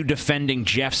 TJ, you defending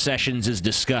Jeff Sessions is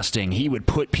disgusting. He would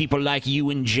put people like you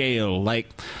in jail. Like,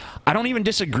 I don't even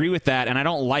disagree with that, and I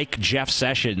don't like Jeff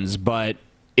Sessions, but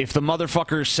if the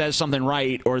motherfucker says something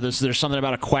right, or there's something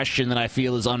about a question that I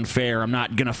feel is unfair, I'm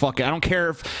not gonna I don't care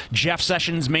if Jeff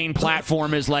Sessions' main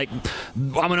platform is like,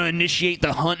 I'm gonna initiate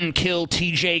the hunt and kill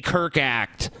TJ Kirk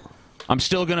Act. I'm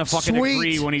still gonna fucking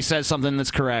agree when he says something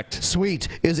that's correct. Sweet.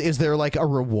 Is there like a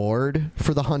reward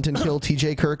for the Hunt and Kill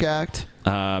TJ Kirk Act?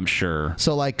 Sure.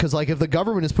 So like, because like if the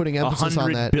government is putting emphasis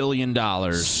on that, $100 billion.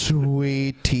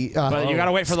 Sweet. But you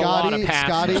gotta wait for the law to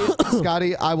pass.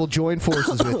 Scotty, I will join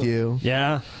forces with you.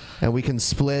 Yeah. And we can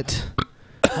split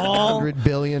 $100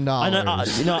 billion.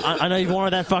 I know you've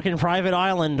wanted that fucking private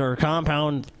island or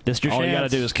compound. This your All chance. you gotta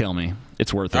do is kill me.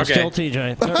 It's worth it. Okay. Kill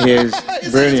TJ.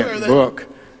 His brilliant book.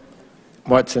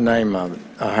 What's the name of it?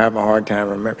 I have a hard time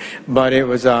remembering. But it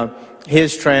was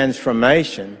his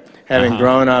transformation, having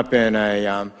grown up in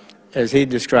a, as he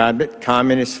described it,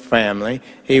 communist family.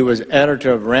 He was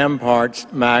editor of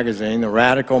Ramparts magazine, the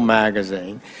Radical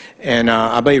magazine. And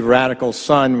I believe Radical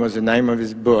Sun was the name of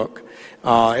his book.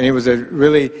 And it was a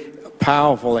really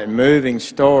powerful and moving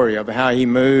story of how he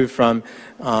moved from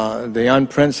the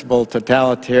unprincipled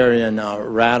totalitarian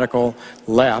radical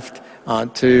left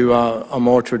to a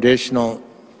more traditional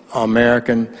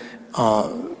American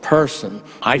person.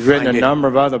 He's written a number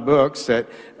of other books that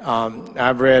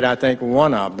I've read, I think,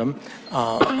 one of them.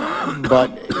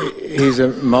 But he's a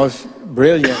most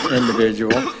brilliant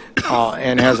individual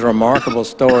and has a remarkable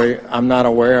story. I'm not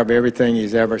aware of everything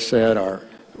he's ever said or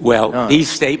done. These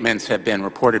statements have been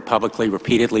reported publicly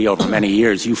repeatedly over many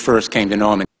years. You first came to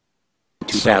know him in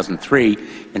 2003.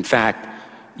 In fact,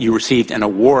 you received an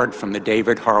award from the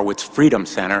David Horowitz Freedom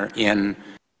Center in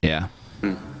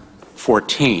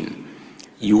 2014.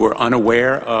 You were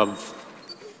unaware of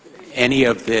any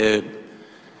of the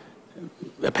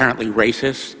apparently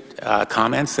racist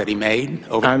comments that he made?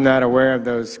 I'm not aware of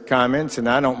those comments, and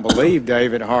I don't believe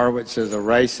David Horowitz is a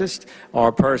racist or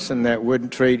a person that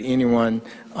wouldn't treat anyone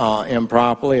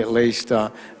improperly, at least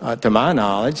to my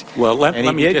knowledge. Well, let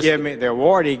me did give me, the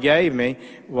award he gave me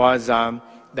was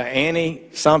the Annie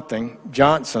something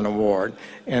Johnson Award,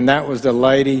 and that was the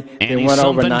lady that went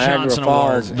over Niagara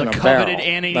Falls in a barrel. The coveted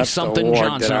Annie something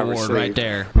Johnson Award right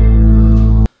there.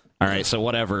 All right, so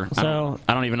whatever. So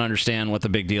I don't even understand what the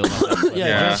big deal is.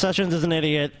 Jeff Sessions is an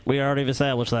idiot. We already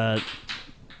established that.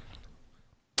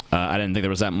 I didn't think there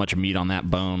was that much meat on that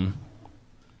bone.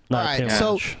 All right,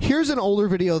 so here's an older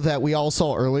video that we all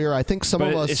saw earlier. I think some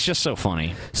of us. It's just so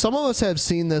funny. Some of us have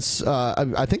seen this.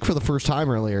 I think for the first time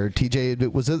earlier.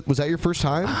 TJ, was that your first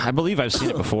time? I believe I've seen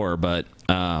it before, but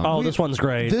this one's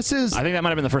great. This is. I think that might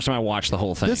have been the first time I watched the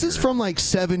whole thing. This is from like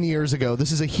 7 years ago.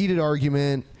 This is a heated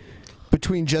argument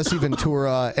between Jesse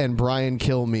Ventura and Brian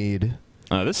Kilmeade.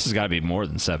 This has got to be more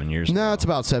than 7 years ago. No, it's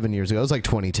about 7 years ago. It was like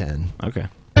 2010. Okay.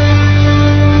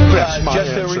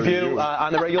 Just a review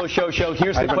on the regular show.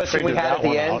 Here's the question we had at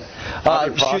the end.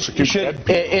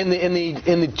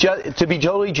 To be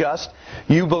totally just,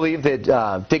 you believe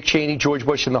that Dick Cheney, George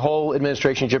Bush, and the whole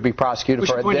administration should be prosecuted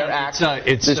for their acts.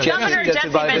 It's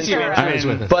suggested by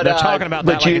Ventura. But they're talking about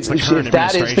that like it's the current if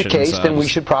that is the case, then we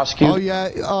should prosecute. Oh yeah.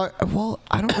 Well,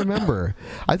 I don't remember.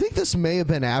 I think this may have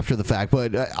been after the fact,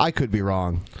 but I could be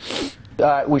wrong.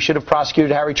 We should have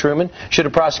prosecuted Harry Truman, should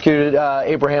have prosecuted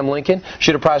Abraham Lincoln,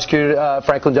 should have prosecuted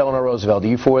Franklin Delano Roosevelt. Are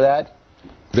you for that?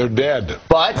 They're dead.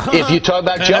 But if you talk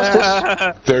about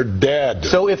justice, they're dead.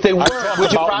 So if they were,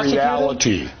 would you prosecute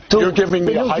reality. You're giving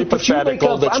me a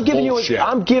hypothetical that's bullshit.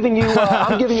 I'm giving you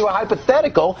a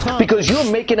hypothetical because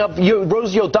you're making up your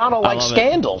Rosie O'Donnell-like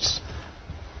scandals.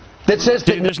 That says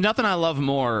dude, there's nothing I love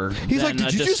more He's than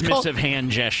like, a dismissive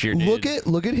hand gesture, dude.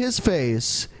 Look at his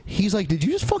face. He's like, did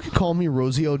you just fucking call me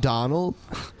Rosie O'Donnell?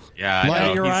 Yeah, I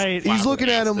know. You're right. He's looking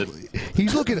at him.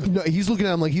 He's looking at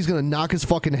him like he's gonna knock his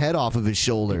fucking head off of his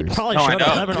shoulders. Probably should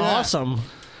have. That'd been awesome.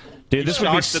 Dude, this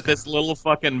would be that this little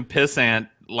fucking pissant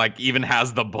like even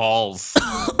has the balls.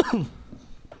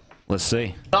 Let's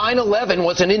see. 9/11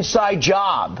 was an inside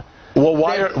job. Well,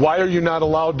 why are you not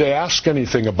allowed to ask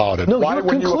anything about it? No, why,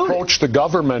 when you approach the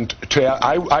government,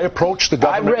 I approach the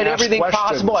government. I read everything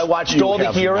possible. I watched all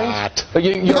the hearings.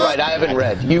 You're right. I haven't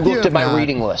read. You looked at my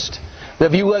reading list.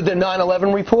 Have you read the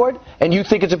 9/11 report? And you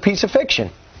think it's a piece of fiction?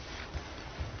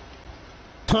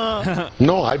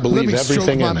 No, I believe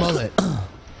everything in it.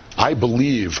 I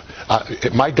believe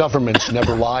my government's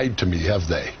never lied to me, have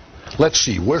they? Let's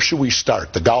see. Where should we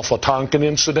start? The Gulf of Tonkin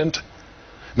incident?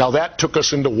 Now, that took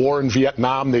us into war in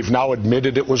Vietnam. They've now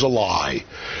admitted it was a lie.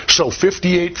 So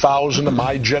 58,000 of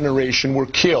my generation were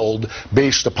killed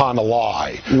based upon a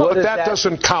lie. But that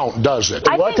doesn't count, does it?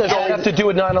 What does that have to do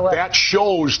with 9/11? That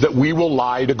shows that we will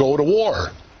lie to go to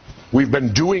war. We've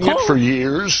been doing it for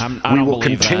years. We will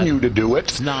continue to do it.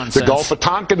 It's nonsense. The Gulf of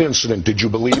Tonkin incident, did you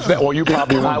believe that? Well, you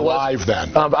probably weren't alive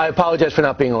then. I apologize for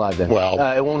not being alive then. Well,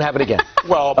 it won't happen again.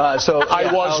 Well, I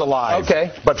was alive.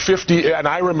 Okay. But and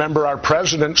I remember our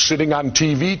president sitting on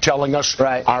TV telling us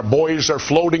our boys are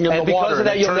floating in the water. And because of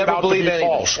that, you'll never believe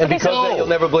anything. And because of that, you'll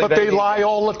never believe anything. But they lie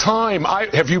all the time.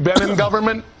 Have you been in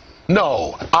government?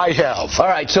 No, I have. All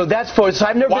right, so that's so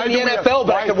I've never been in the NFL,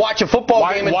 but I can watch a football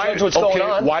game and judge what's going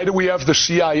on. Why do we have the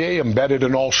CIA embedded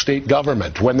in all state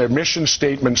government when their mission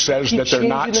statement says that they're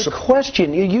not? The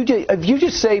question. If you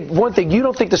just say one thing, you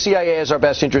don't think the CIA has our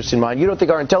best interests in mind. You don't think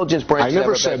our intelligence branch. I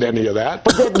never said any of that.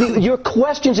 But your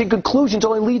questions and conclusions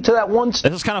only lead to that one. This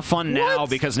is kind of fun now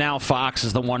because now Fox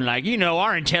is the one like,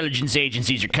 our intelligence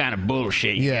agencies are kind of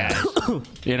bullshit, guys.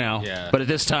 But at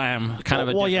this time, kind of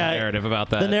a different narrative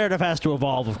about that. The narrative has to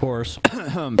evolve, of course,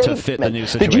 to fit the new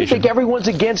situation. Did you think everyone's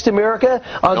against America?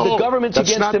 No, the government's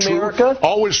that's against not America? True.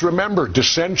 Always remember,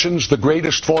 dissension's the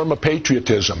greatest form of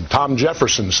patriotism. Tom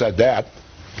Jefferson said that.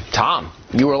 Tom,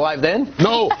 you were alive then?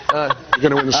 No. You're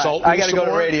going to insult me. I got to go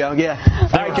to radio. Yeah.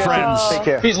 All right, friends. Take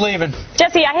care. He's leaving.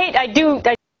 Jesse, I do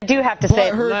have to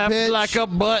say, left like a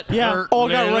butt. Yeah, all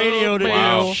got radio to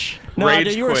do. No, Rage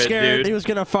dude, you were quit, scared dude. he was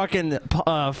gonna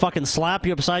fucking slap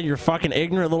you upside your fucking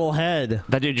ignorant little head.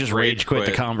 That dude just rage quit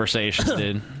the conversation,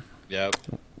 dude. Yep.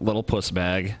 Little puss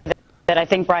bag. that I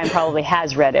think Brian probably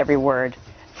has read every word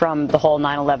from the whole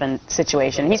 9/11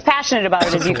 situation. He's passionate about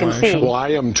it, as you can see. Well,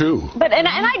 I am too. But and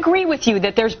I agree with you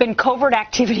that there's been covert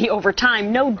activity over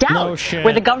time, no doubt,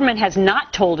 where the government has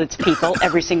not told its people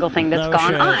every single thing that's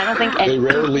gone on. I don't think they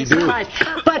rarely do.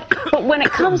 But when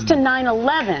it comes to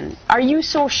 9/11, are you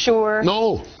so sure?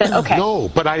 No. That, okay. No,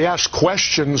 but I ask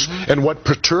questions, and what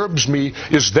perturbs me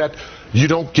is that you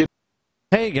don't get.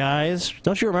 Hey guys,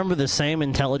 don't you remember the same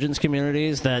intelligence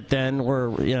communities that then were,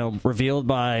 revealed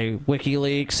by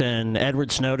WikiLeaks and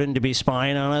Edward Snowden to be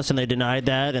spying on us, and they denied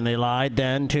that, and they lied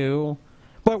then too?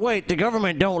 But wait, the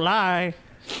government don't lie.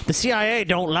 The CIA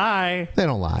don't lie. They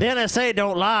don't lie. The NSA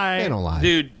don't lie. They don't lie.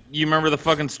 Dude, you remember the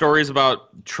fucking stories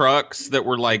about trucks that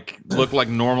were looked like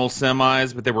normal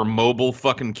semis, but they were mobile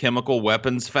fucking chemical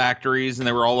weapons factories, and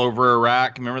they were all over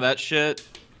Iraq? Remember that shit?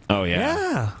 Oh,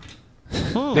 yeah.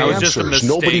 That was just a mistake.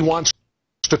 Nobody wants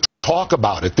to talk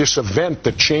about it. This event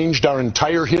that changed our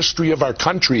entire history of our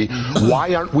country,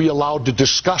 why aren't we allowed to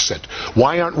discuss it?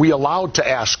 Why aren't we allowed to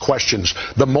ask questions?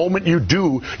 The moment you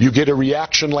do, you get a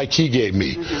reaction like he gave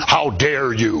me. How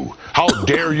dare you? How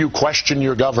dare you question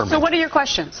your government? So what are your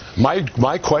questions?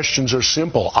 My questions are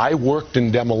simple. I worked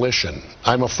in demolition.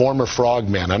 I'm a former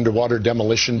frogman, underwater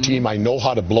demolition team. I know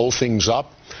how to blow things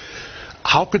up.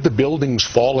 How could the buildings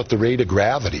fall at the rate of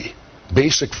gravity?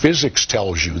 Basic physics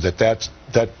tells you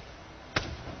that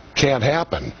can't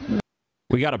happen.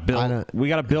 We gotta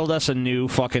build us a new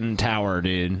fucking tower,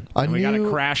 dude. We gotta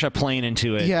crash a plane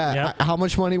into it. Yeah. How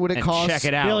much money would it cost? Check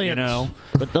it out. Billions.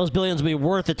 But those billions would be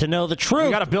worth it to know the truth.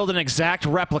 We gotta build an exact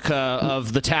replica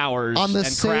of the towers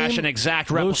crash an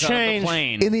exact replica of the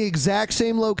plane in the exact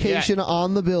same location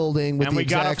on the building with the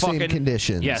exact same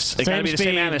conditions. Yes, it gotta be the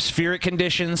same atmospheric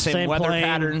conditions, same weather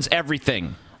patterns,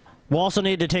 everything. We'll also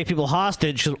need to take people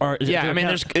hostage. I mean,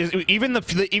 there's even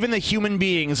the human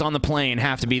beings on the plane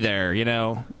have to be there.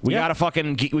 We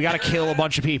gotta kill a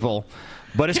bunch of people,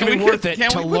 but it's gonna be worth it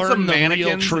to learn the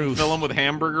real truth. Fill them with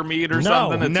hamburger meat or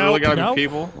something. It's really gotta be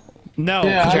people. No,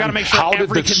 because you got to make sure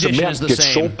every condition is the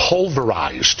same. How did the cement get so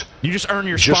pulverized? You just earn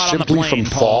your spot on the plane, Just simply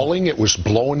from falling, it was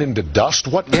blown into dust?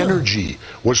 What energy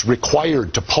was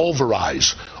required to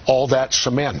pulverize all that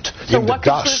cement into dust? So what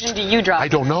conclusion do you draw? I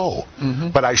don't know,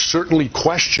 but I certainly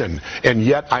question, and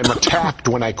yet I'm attacked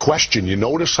when I question. You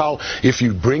notice how if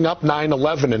you bring up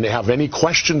 9/11 and they have any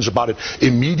questions about it,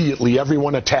 immediately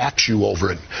everyone attacks you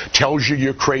over it, tells you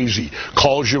you're crazy,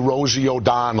 calls you Rosie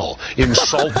O'Donnell,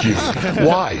 insult you.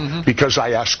 Why? Because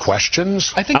I ask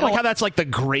questions? I like how that's like the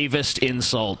gravest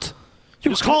insult. You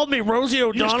just called me Rosie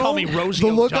O'Donnell? You just called me Rosie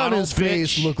The look O'Donnell, on his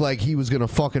face looked like he was going to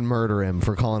fucking murder him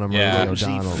for calling him Rosie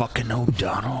O'Donnell. Fucking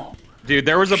O'Donnell. Dude,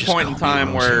 there was a point in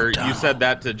time where you said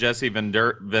that to Jesse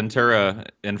Ventura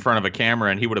in front of a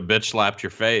camera, and he would have bitch slapped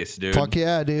your face, dude. Fuck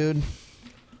yeah, dude.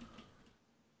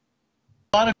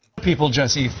 A lot of people,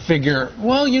 Jesse, figure,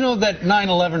 well, you know, that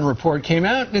 9/11 report came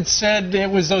out. It said it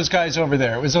was those guys over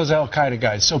there. It was those Al Qaeda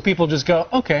guys. So people just go,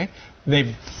 okay,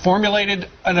 they've formulated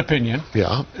an opinion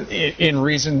in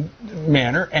reasoned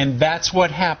manner, and that's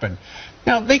what happened.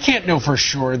 Now, they can't know for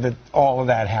sure that all of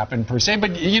that happened per se,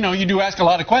 but, you know, you do ask a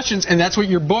lot of questions, and that's what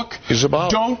your book is about.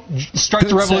 Don't start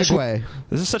the revolution.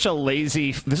 This is such a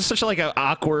lazy, this is such a, like an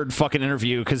awkward fucking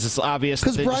interview because it's obvious.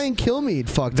 Because Brian Kilmeade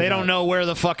fucked They don't know where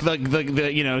the fuck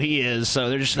the you know, he is, so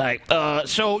they're just like,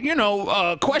 so, you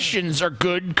know, questions are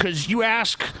good because you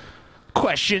ask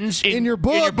questions in your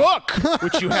book,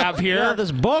 which you have here. Yeah,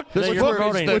 this book This that book you're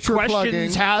is voting. the Which we're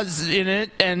questions has in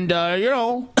it, and, you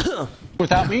know.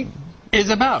 Without me is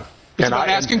about. It's about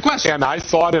asking questions. And I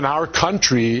thought in our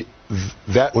country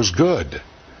that was good.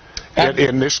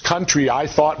 In this country, I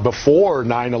thought before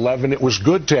 9/11 it was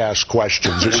good to ask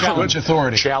questions. Challenge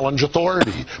authority. Challenge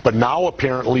authority. But now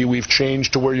apparently we've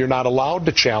changed to where you're not allowed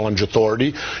to challenge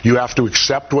authority. You have to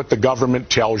accept what the government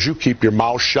tells you, keep your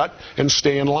mouth shut, and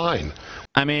stay in line.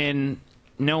 I mean,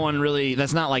 no one really,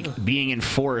 that's not like being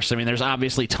enforced. I mean, there's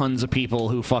obviously tons of people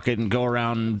who fucking go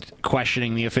around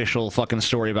questioning the official fucking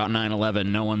story about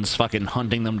 9/11. No one's fucking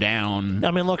hunting them down.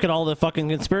 I mean, look at all the fucking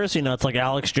conspiracy nuts like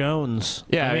Alex Jones.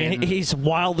 Yeah, I mean, he's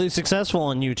wildly successful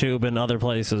on YouTube and other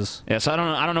places. Yeah, so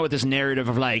I don't know what this narrative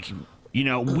of like, you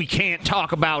know, we can't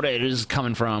talk about it is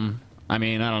coming from. I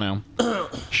mean, I don't know.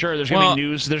 Sure, there's gonna be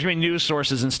news. There's gonna be news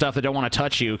sources and stuff that don't want to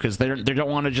touch you because they don't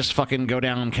want to just fucking go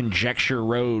down conjecture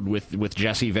road with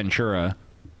Jesse Ventura.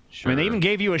 Sure. I mean, they even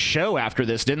gave you a show after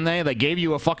this, didn't they? They gave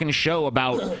you a fucking show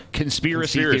about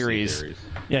conspiracy theories.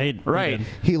 Yeah,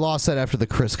 He lost that after the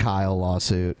Chris Kyle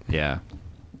lawsuit. Yeah.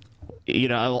 You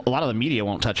know, a lot of the media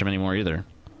won't touch him anymore either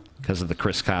because of the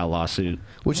Chris Kyle lawsuit.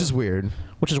 Which is weird.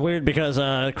 Which is weird because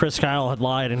Chris Kyle had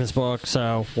lied in his book,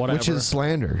 so whatever. Which is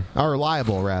slander. Or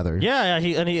libel, rather. Yeah,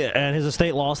 and his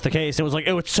estate lost the case. It was like,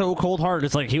 it was so cold-hearted.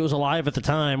 It's like he was alive at the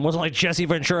time. It wasn't like Jesse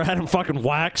Ventura had him fucking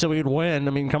whacked so he'd win.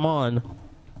 I mean, come on.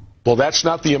 Well, that's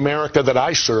not the America that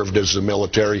I served as the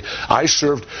military. I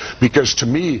served because, to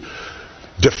me,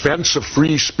 defense of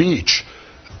free speech,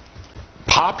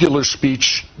 popular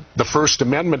speech, the First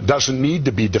Amendment doesn't need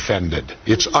to be defended.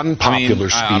 It's unpopular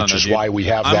speech is why we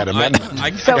have that amendment.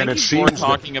 I think he's more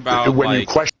talking about, like,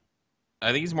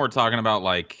 I think he's more talking about,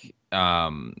 like,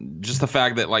 just the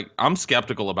fact that, like, I'm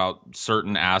skeptical about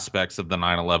certain aspects of the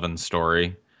 9/11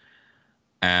 story.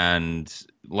 And,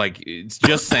 like, it's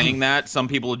just saying that, some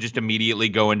people just immediately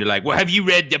go into, like, well, have you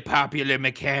read the Popular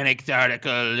Mechanics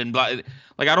article? And blah.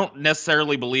 Like, I don't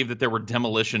necessarily believe that there were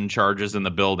demolition charges in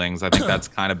the buildings. I think that's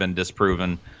kind of been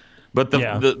disproven. But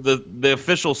the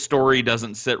official story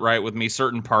doesn't sit right with me.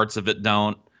 Certain parts of it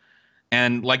don't.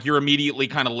 And, like, you're immediately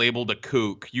kind of labeled a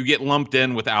kook. You get lumped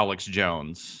in with Alex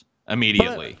Jones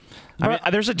immediately. I mean,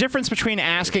 there's a difference between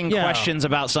asking questions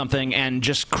about something and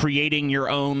just creating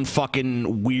your own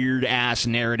fucking weird-ass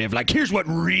narrative. Like, here's what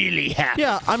really happened.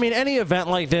 Yeah, I mean, any event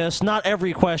like this, not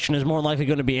every question is more likely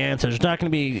going to be answered. There's not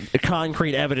going to be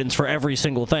concrete evidence for every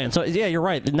single thing. So, yeah, you're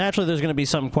right. Naturally, there's going to be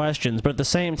some questions. But at the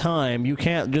same time, you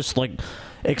can't just, like,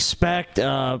 expect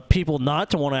people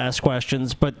not to want to ask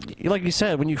questions. But like you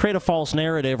said, when you create a false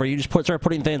narrative or you just start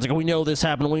putting things like, oh, we know this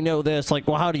happened, we know this, like,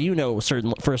 well, how do you know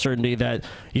for certainty that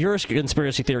your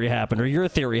conspiracy theory happened or your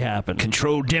theory happened?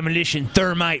 Controlled demolition,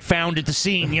 thermite found at the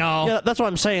scene, y'all. Yeah, that's what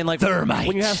I'm saying. Like, thermite.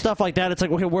 When you have stuff like that, it's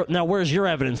like, okay, now where's your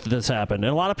evidence that this happened?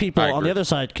 And a lot of people on the other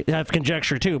side have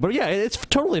conjecture too. But yeah, it's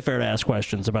totally fair to ask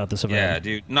questions about this event. Yeah,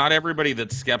 dude. Not everybody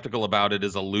that's skeptical about it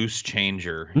is a loose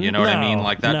changer. You know what I mean?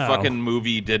 Like, that fucking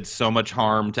movie did so much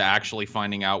harm to actually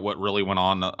finding out what really went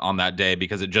on that day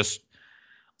because it just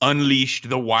unleashed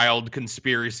the wild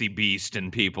conspiracy beast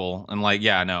in people. And, like,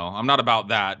 yeah, no, I'm not about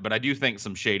that, but I do think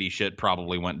some shady shit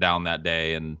probably went down that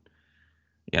day. And,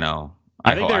 you know,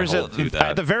 I think there's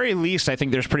at the very least, I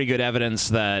think there's pretty good evidence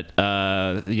that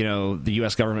you know, the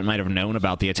U.S. government might have known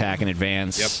about the attack in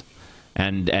advance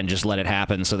and just let it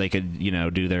happen so they could, you know,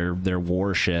 do their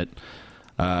war shit.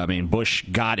 I mean, Bush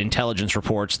got intelligence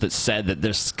reports that said that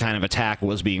this kind of attack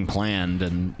was being planned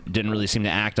and didn't really seem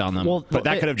to act on them. Well, but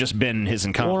that could have just been his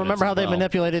incompetence. Well, remember how they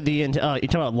manipulated the, you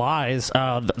talk about lies,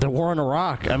 the war in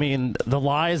Iraq. I mean, the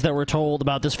lies that were told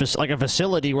about this, like a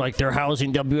facility where, like, they're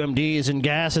housing WMDs and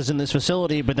gases in this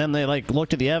facility, but then they, like,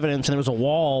 looked at the evidence and there was a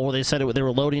wall where they said they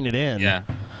were loading it in. Yeah.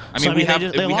 I mean, we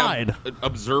have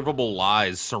observable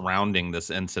lies surrounding this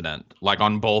incident, like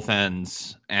on both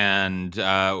ends, and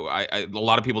a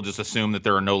lot of people just assume that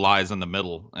there are no lies in the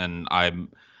middle, and I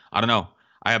don't know.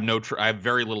 I have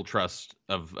very little trust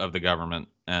of the government,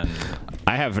 and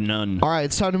I have none. All right,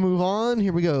 it's time to move on.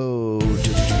 Here we go.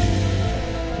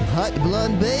 Hot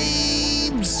blonde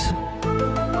babes.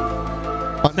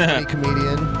 Unfunny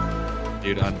comedian.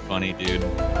 Dude, unfunny dude.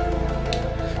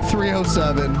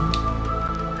 307.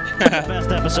 Best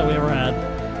episode we ever had.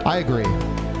 I agree.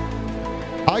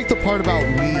 I like the part about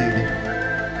weed.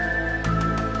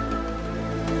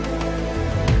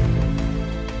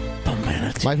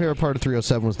 My favorite part of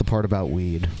 307 was the part about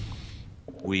weed.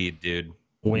 Weed, dude.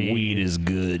 Weed is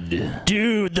good.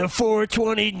 Dude, the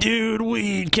 420 Dude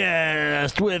Weed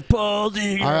Cast with Paul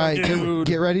Deegan. All right, dude.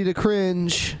 get ready to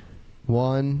cringe.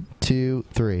 1, 2,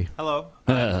 3. Hello.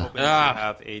 I'm hoping to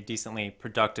have a decently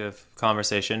productive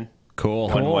conversation. Cool.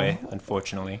 One way,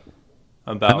 unfortunately,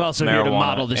 about I'm also marijuana here to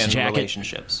model this and jacket.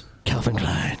 relationships. Calvin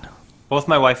Klein. Both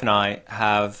my wife and I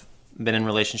have been in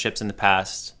relationships in the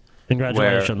past.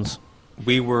 Congratulations. Where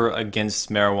we were against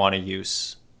marijuana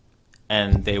use,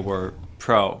 and they were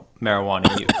pro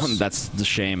marijuana use. That's the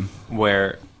shame.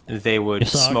 Where they would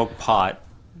smoke pot,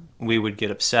 we would get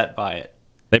upset by it.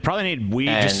 They probably need weed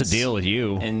just to deal with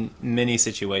you. In many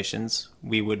situations,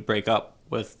 we would break up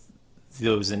with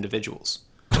those individuals.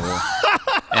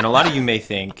 And a lot of you may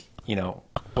think,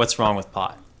 what's wrong with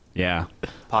pot? Yeah.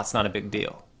 Pot's not a big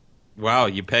deal. Wow,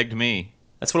 you pegged me.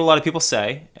 That's what a lot of people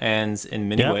say, and in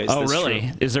many ways, oh, that's really? true.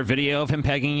 Is there video of him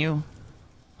pegging you?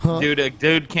 Dude, a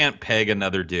dude can't peg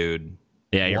another dude.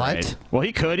 Yeah, you're right. Well,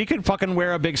 he could. He could fucking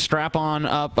wear a big strap-on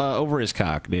up over his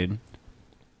cock, dude.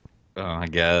 I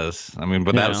guess. I mean,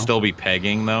 but that would still be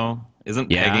pegging, though. Isn't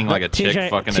pegging like a TJ, chick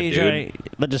fucking a dude?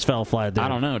 That just fell flat, dude. I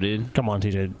don't know, dude. Come on,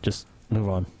 TJ. Just move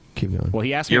on. Keep going. Well,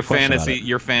 he asked me Your a question fantasy, about it.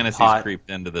 your fantasies Pot creeped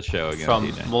into the show again,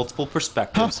 From TJ. multiple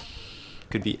perspectives,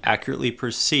 could be accurately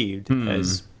perceived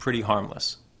as pretty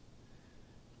harmless.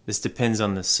 This depends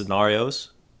on the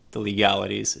scenarios, the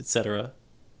legalities, etc.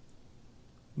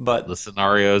 But the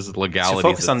scenarios, the legalities, to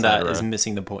focus on that etc. is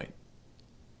missing the point.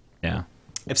 Yeah.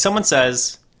 If someone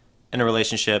says in a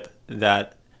relationship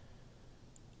that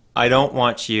I don't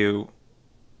want you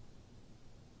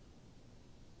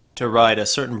to ride a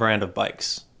certain brand of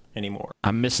bikes anymore.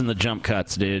 I'm missing the jump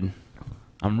cuts, dude.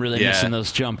 I'm really missing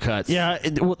those jump cuts. Yeah,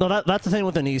 that's the thing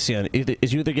with Onision.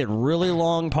 Is you either get really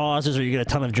long pauses or you get a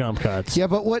ton of jump cuts. Yeah,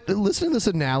 but listen to this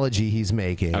analogy he's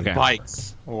making. Okay.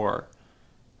 Bikes. Or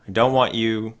I don't want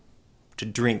you to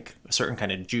drink a certain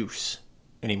kind of juice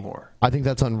anymore. I think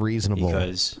that's unreasonable.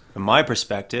 Because from my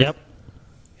perspective,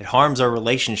 it harms our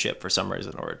relationship for some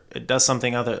reason, or it does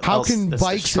something else. How can that's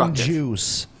bikes and destructive.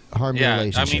 juice harm your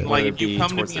relationship? I mean, like, if you come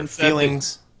to me Towards their and said that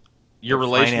feelings, your their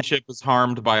relationship is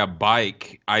harmed by a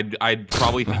bike, I'd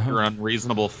probably think you're an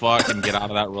unreasonable fuck and get out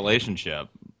of that relationship.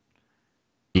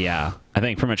 Yeah, I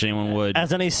think pretty much anyone would.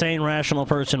 As any sane, rational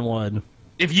person would.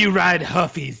 If you ride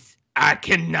Huffies, I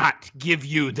cannot give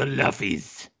you the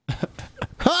Luffies.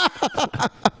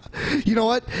 You know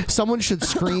what? Someone should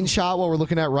screenshot what we're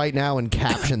looking at right now and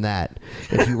caption that.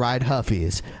 If you ride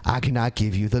Huffies, I cannot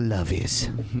give you the Lovies.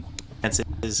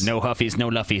 No Huffies, no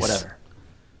Luffies. Whatever.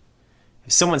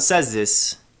 If someone says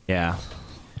this, yeah,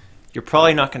 you're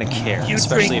probably not going to care, You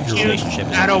especially if drink your juice,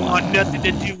 relationship is I don't on. want nothing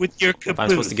to do with your If I'm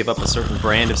caboose. supposed to give up a certain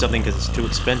brand of something because it's too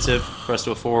expensive for us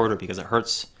to afford, or because it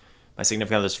hurts my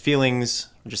significant other's feelings,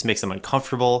 or just makes them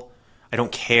uncomfortable, I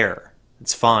don't care.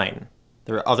 It's fine.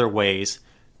 There are other ways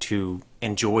to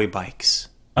enjoy bikes.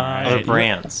 Other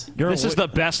brands. This is the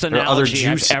best There are other analogy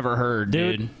I've juice- ever heard,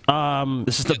 dude.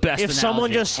 This is the best If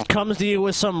someone just comes to you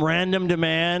with some random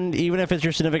demand, even if it's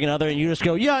your significant other, and you just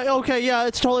go, yeah, okay, yeah,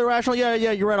 it's totally rational. Yeah,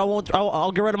 you're right.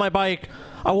 I'll get rid of my bike.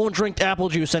 I won't drink apple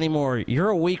juice anymore. You're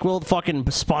a weak-willed,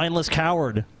 fucking spineless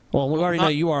coward. Well, we already know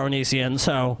you are an ACN,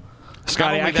 so.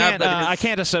 Scotty, I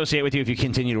can't associate with you if you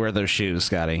continue to wear those shoes,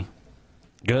 Scotty.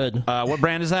 Good. What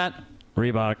brand is that?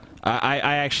 Reebok.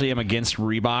 I actually am against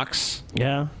Reeboks.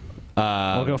 Yeah.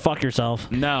 Well, go fuck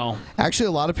yourself. No. Actually,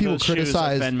 a lot of people Those shoes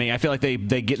criticize. offend me. I feel like they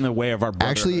get in the way of our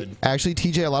brotherhood. Actually,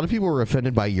 TJ, a lot of people were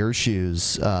offended by your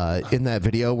shoes in that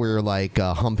video where you're like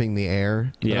humping the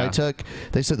air that I took.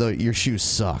 They said that your shoes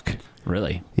suck.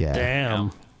 Really? Yeah.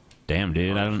 Damn,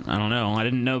 dude. I don't know. I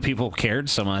didn't know people cared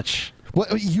so much.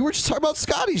 What you were just talking about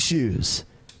Scotty's shoes.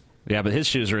 Yeah, but his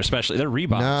shoes are they're Reeboks,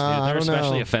 dude. They're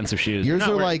especially offensive shoes. Yours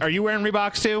are like. Are you wearing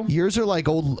Reeboks too? Yours are like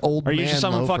old. Are you man just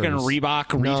some loafers. fucking Reebok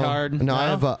retard? No, I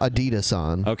have Adidas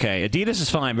on. Okay, Adidas is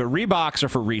fine, but Reeboks are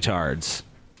for retards.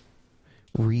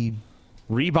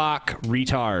 Reebok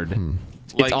retard.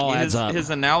 It Like all adds up. his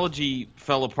analogy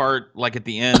fell apart like at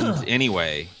the end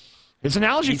anyway. His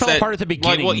analogy fell apart at the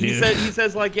beginning. Like, well, dude. he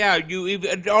says like, yeah,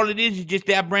 all it is just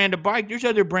that brand of bike. There's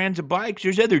other brands of bikes.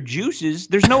 There's other juices.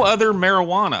 There's no other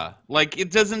marijuana. Like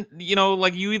it doesn't,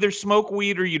 like you either smoke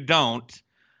weed or you don't.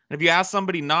 And if you ask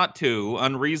somebody not to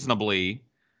unreasonably,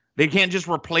 they can't just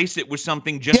replace it with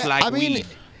something just like weed.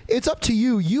 It's up to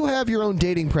you. You have your own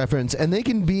dating preference, and they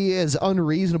can be as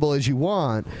unreasonable as you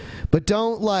want, but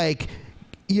don't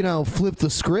flip the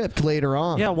script later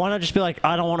on. Yeah, why not just be like,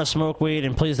 I don't want to smoke weed,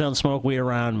 and please don't smoke weed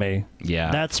around me.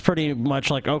 Yeah, that's pretty much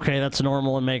like, okay, that's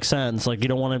normal and makes sense. Like you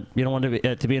don't want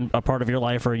it to be a part of your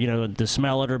life, or to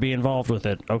smell it or be involved with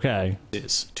it. Okay,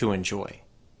 is to enjoy.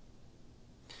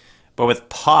 But with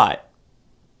pot,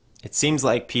 it seems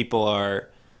like people are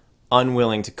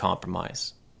unwilling to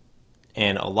compromise,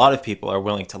 and a lot of people are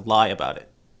willing to lie about it.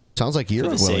 Sounds like you're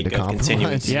willing to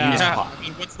compromise. Yeah. I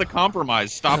mean, what's the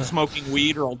compromise? Stop smoking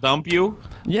weed or I'll dump you?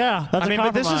 Yeah, that's a but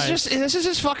compromise. this is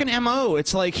his fucking MO.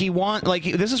 It's like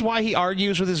this is why he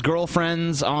argues with his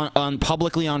girlfriends on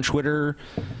publicly on Twitter.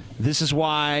 This is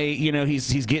why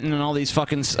he's getting in all these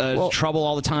fucking trouble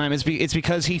all the time. It's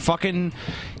because he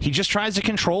just tries to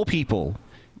control people.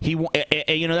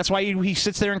 That's why he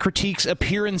sits there and critiques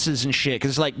appearances and shit.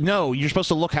 Because it's like, no, you're supposed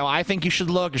to look how I think you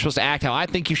should look. You're supposed to act how I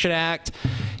think you should act.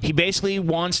 He basically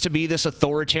wants to be this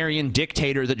authoritarian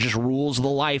dictator that just rules the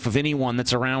life of anyone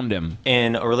that's around him.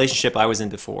 In a relationship I was in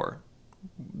before,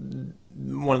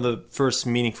 one of the first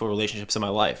meaningful relationships in my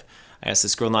life, I asked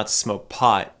this girl not to smoke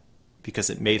pot because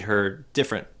it made her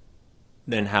different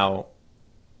than how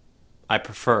I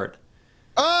preferred.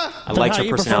 I liked her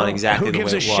personality exactly the way it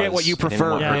was. Who gives a shit what you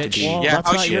prefer, bitch?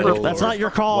 Well, that's not your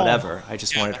call. Whatever. I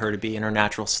just wanted her to be in her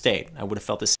natural state. I would have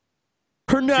felt the same.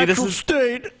 Her natural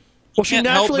state? Well, she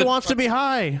naturally wants to be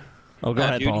high. Oh, go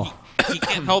ahead, Paul. He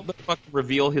can't help but fucking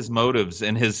reveal his motives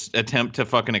in his attempt to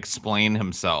fucking explain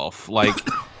himself. Like,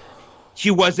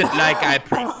 she wasn't like I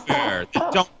prefer.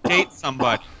 Don't date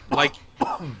somebody. Like,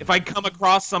 if I come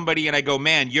across somebody and I go,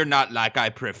 man, you're not like I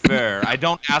prefer, I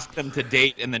don't ask them to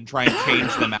date and then try and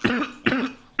change them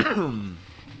out.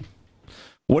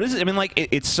 What is it? I mean, like,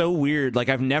 it's so weird. Like,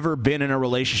 I've never been in a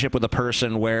relationship with a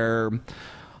person where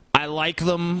I like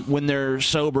them when they're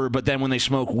sober, but then when they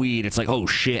smoke weed, it's like, oh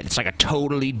shit, it's like a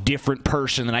totally different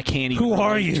person that I can't even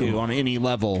relate to on any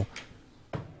level.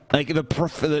 Like,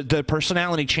 the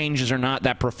personality changes are not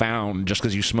that profound just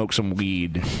because you smoke some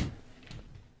weed.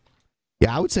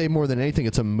 Yeah, I would say more than anything,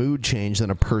 it's a mood change than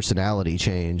a personality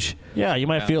change. Yeah, you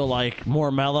might feel like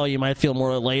more mellow. You might feel more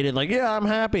elated. Like, yeah, I'm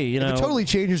happy. If it totally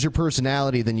changes your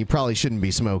personality, then you probably shouldn't be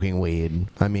smoking weed.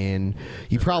 I mean,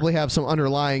 you probably have some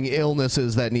underlying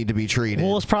illnesses that need to be treated.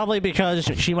 Well, it's probably because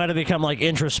she might have become like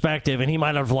introspective, and he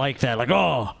might have liked that. Like,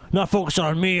 oh, not focused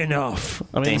on me enough.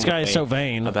 I mean, this guy is so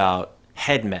vain. About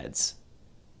head meds,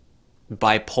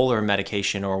 bipolar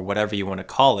medication, or whatever you want to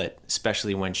call it,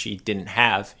 especially when she didn't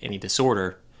have any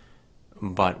disorder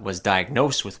but was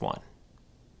diagnosed with one.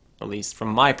 At least from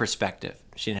my perspective.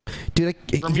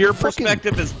 From your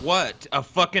perspective is what? A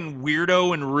fucking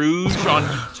weirdo in rouge on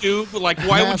YouTube? Like,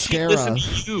 why would she listen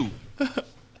to you?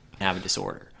 Have a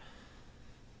disorder.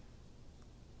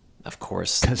 Of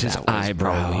course, because his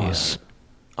eyebrows.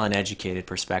 Uneducated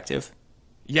perspective.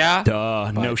 Yeah.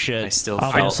 Duh. But no shit. I still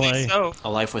Obviously. felt a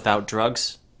life without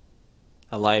drugs,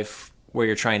 a life where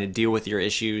you're trying to deal with your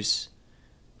issues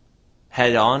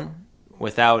head on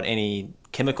without any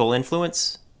chemical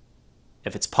influence.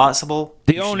 If it's possible,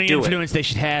 the only influence they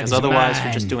should have because is otherwise mine.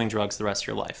 you're just doing drugs the rest of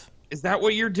your life. Is that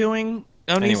what you're doing,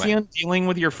 Onision? Anyway. Dealing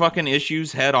with your fucking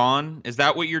issues head on? Is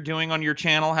that what you're doing on your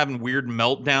channel? Having weird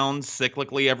meltdowns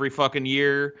cyclically every fucking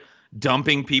year?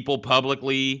 Dumping people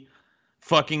publicly?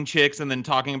 Fucking chicks and then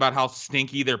talking about how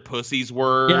stinky their pussies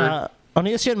were? Yeah.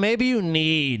 Onision, maybe you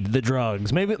need the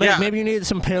drugs. Maybe you need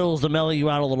some pills to mellow you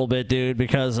out a little bit, dude,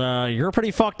 because you're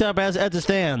pretty fucked up as it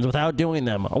stands without doing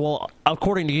them. Well,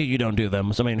 according to you, you don't do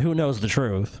them. So, I mean, who knows the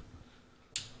truth?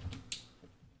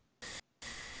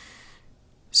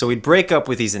 So we'd break up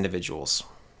with these individuals.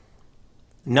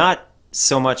 Not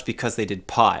so much because they did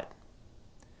pot,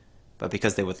 but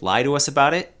because they would lie to us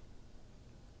about it,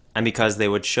 and because they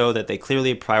would show that they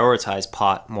clearly prioritize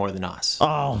pot more than us.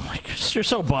 Oh my gosh, you're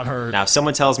so butthurt. Now, if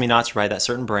someone tells me not to ride that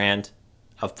certain brand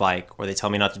of bike, or they tell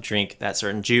me not to drink that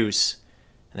certain juice,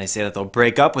 and they say that they'll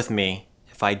break up with me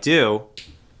if I do,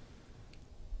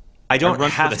 I don't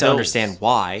have to understand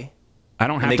why. I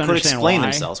don't have to understand why. They could explain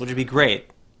themselves, which would be great.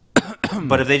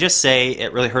 But if they just say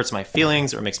it really hurts my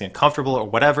feelings, or it makes me uncomfortable, or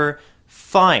whatever,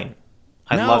 fine.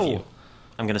 I love you.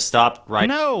 I'm going to stop riding.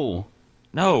 No.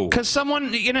 No. Because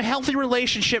someone in a healthy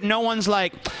relationship, no one's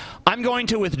like, I'm going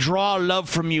to withdraw love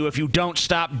from you if you don't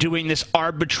stop doing this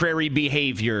arbitrary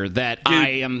behavior that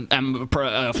I am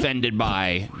offended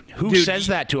by. Who says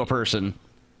that to a person?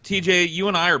 TJ, you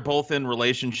and I are both in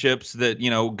relationships that,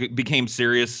 became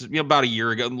serious about a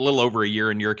year ago, a little over a year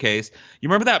in your case. You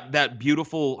remember that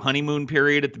beautiful honeymoon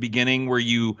period at the beginning where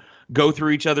you go through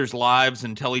each other's lives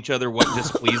and tell each other what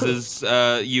displeases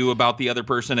you about the other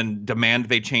person and demand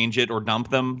they change it or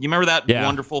dump them? You remember that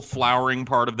wonderful flowering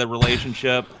part of the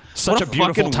relationship? Such a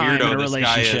beautiful time in a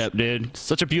relationship, dude.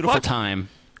 Such a beautiful time.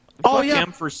 Oh, yeah.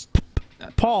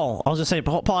 Paul, I was just saying,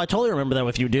 Paul, I totally remember that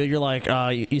with you, dude. You're like,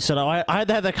 you said, I had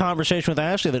to have that conversation with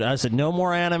Ashley. That I said, no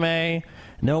more anime,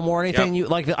 no more anything. You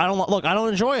like, I don't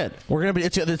enjoy it. We're gonna be,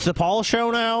 it's the Paul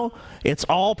show now. It's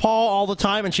all Paul all the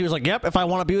time. And she was like, yep, if I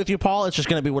want to be with you, Paul, it's just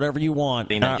gonna be whatever you want.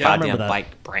 Goddamn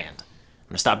bike brand. I'm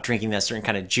gonna stop drinking that certain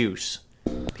kind of juice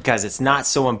because it's not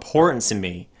so important to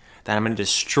me that I'm gonna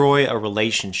destroy a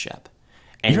relationship.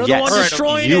 And you're the one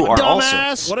destroying you it, are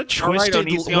dumbass. Also. What a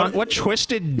twisted, what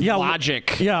twisted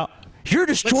logic. Yeah, you're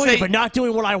destroying it, but not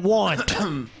doing what I want.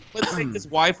 Let's say his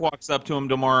wife walks up to him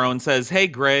tomorrow and says, hey,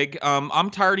 Greg,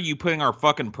 I'm tired of you putting our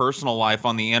fucking personal life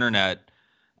on the internet.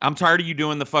 I'm tired of you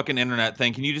doing the fucking internet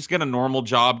thing. Can you just get a normal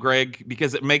job, Greg?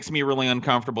 Because it makes me really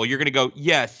uncomfortable. You're going to go,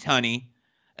 yes, honey.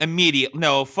 Immediate.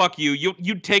 No, fuck you.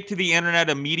 You'd take to the internet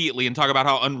immediately and talk about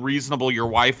how unreasonable your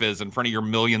wife is in front of your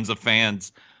millions of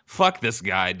fans. Fuck this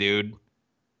guy, dude.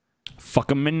 Fuck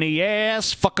him in the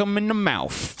ass, fuck him in the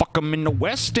mouth, fuck him in the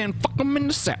west, and fuck him in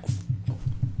the south.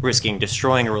 Risking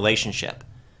destroying a relationship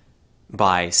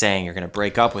by saying you're going to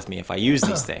break up with me if I use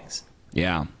these things.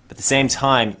 Yeah. But at the same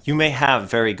time, you may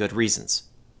have very good reasons.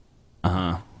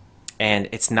 Uh-huh. And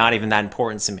it's not even that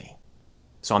important to me.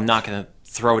 So I'm not going to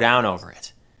throw down over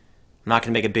it. I'm not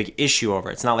going to make a big issue over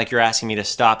it. It's not like you're asking me to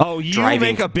stop driving.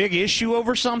 Make a big issue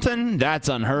over something? That's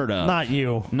unheard of. Not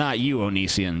you. Not you,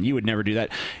 Onision. You would never do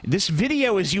that. This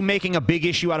video is you making a big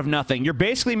issue out of nothing. You're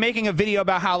basically making a video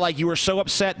about how, like, you were so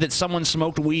upset that someone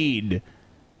smoked weed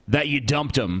that you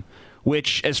dumped them.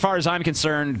 Which, as far as I'm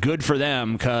concerned, good for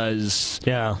them, because...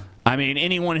 Yeah. I mean,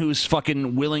 anyone who's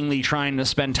fucking willingly trying to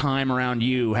spend time around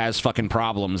you has fucking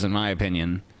problems, in my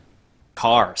opinion.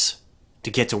 Cars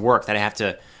to get to work that I have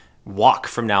to walk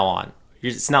from now on.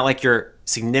 It's not like you're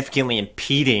significantly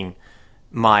impeding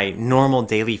my normal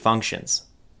daily functions.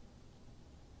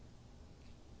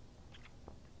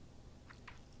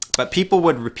 But people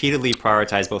would repeatedly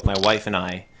prioritize both my wife and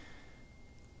I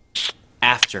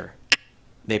after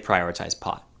they prioritize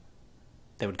pot.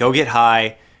 They would go get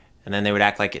high, and then they would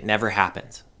act like it never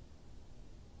happened.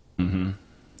 Mm-hmm.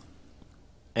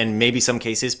 And maybe some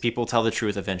cases, people tell the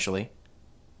truth eventually.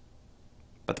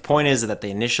 But the point is that they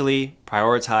initially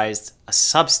prioritized a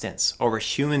substance over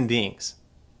human beings.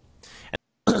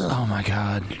 Oh my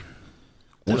god.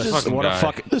 This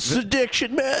is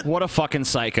addiction, man. What a fucking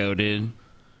psycho, dude.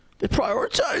 They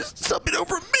prioritized something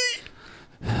over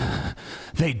me.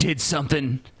 They did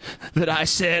something that I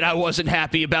said I wasn't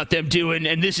happy about them doing,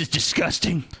 and this is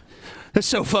disgusting. That's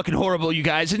so fucking horrible, you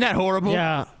guys. Isn't that horrible?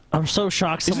 Yeah, I'm so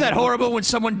shocked. Isn't that horrible when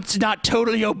someone's not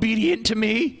totally obedient to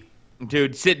me?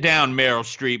 Dude, sit down, Meryl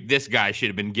Streep. This guy should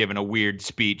have been given a weird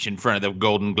speech in front of the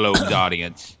Golden Globes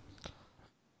audience.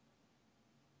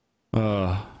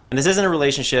 And this isn't a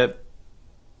relationship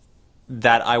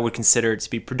that I would consider to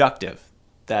be productive,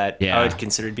 that I would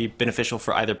consider to be beneficial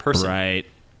for either person. Right.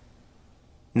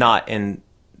 Not in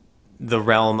the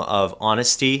realm of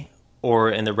honesty or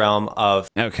in the realm of...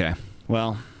 Okay,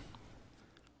 well,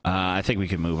 I think we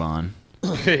can move on.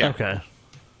 Okay.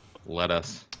 Let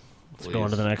us. Let's go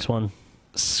on to the next one.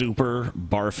 Super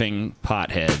barfing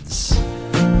potheads.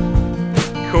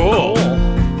 Cool.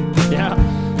 Yeah.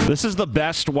 This is the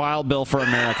best Wild Bill for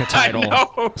America title. I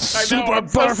know. Super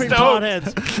barfing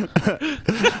potheads.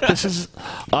 This is.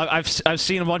 I've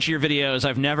seen a bunch of your videos.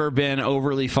 I've never been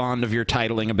overly fond of your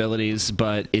titling abilities,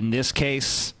 but in this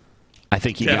case, I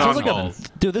think you got it all.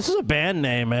 Dude, this is a band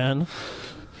name, man.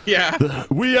 Yeah.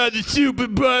 We are the Super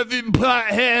Barfing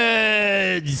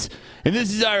Potheads. And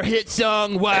this is our hit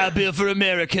song, Wild Bill for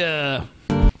America.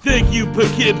 Thank you,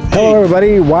 Poughkeepsie. Hello,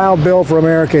 everybody. Wild Bill for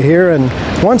America here. And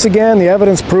once again, the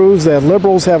evidence proves that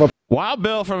liberals have a... Wild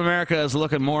Bill from America is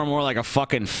looking more and more like a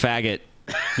fucking faggot.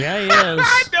 Yeah, he is.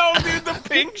 I know, dude. The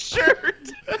pink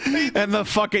shirt. And the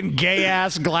fucking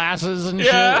gay-ass glasses and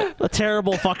shit. A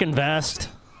terrible fucking vest.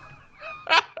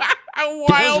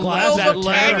 Wild Bill, that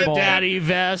Leatherdaddy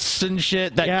vests and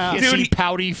shit. That kissy,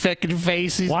 pouty, fucking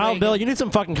face. Wild Bill, you need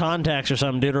some fucking contacts or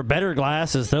something, dude, or better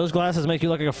glasses. Those glasses make you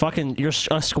look like a fucking... You're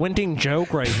a squinting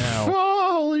joke right now.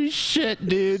 Holy shit,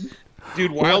 dude.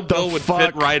 Dude, Wild Bill would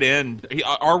fit right in. He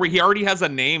already has a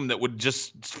name that would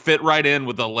just fit right in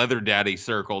with the Leatherdaddy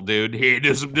circle, dude. Hey,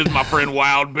 this is my friend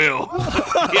Wild Bill.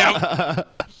 Yeah.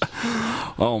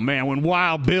 Oh man, when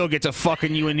Wild Bill gets a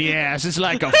fucking you in the ass, it's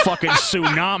like a fucking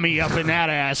tsunami up in that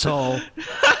asshole.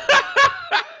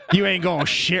 You ain't gonna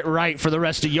shit right for the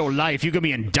rest of your life. You're gonna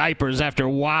be in diapers after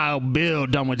Wild Bill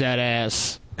done with that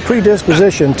ass.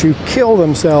 Predisposition to kill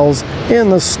themselves in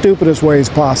the stupidest ways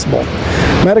possible.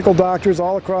 Medical doctors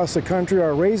all across the country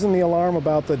are raising the alarm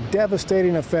about the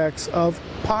devastating effects of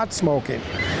pot smoking.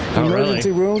 Emergency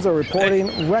rooms are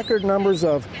reporting record numbers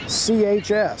of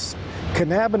CHS,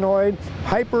 cannabinoid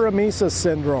hyperemesis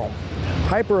syndrome.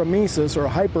 Hyperemesis or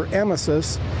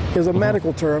hyperemesis is a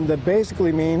medical term that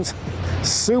basically means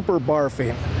super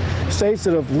barfing. States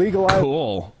that have legalized.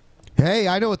 Cool. Hey,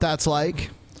 I know what that's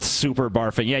like. Super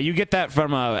barfing. Yeah, you get that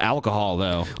from alcohol,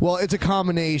 though. Well, it's a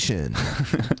combination.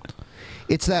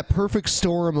 It's that perfect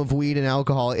storm of weed and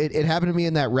alcohol. It happened to me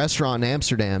in that restaurant in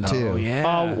Amsterdam, too. Oh,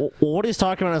 yeah. What he's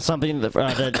talking about is something that,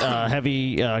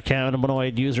 heavy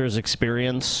cannabinoid users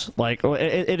experience. Like,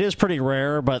 it is pretty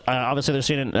rare, but obviously they're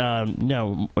seeing it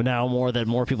now more that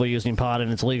more people are using pot,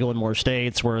 and it's legal in more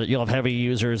states where you'll have heavy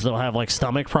users. They'll have, like,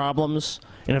 stomach problems.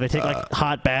 And if they take, like,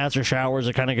 hot baths or showers,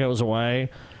 it kind of goes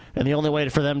away. And the only way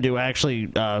for them to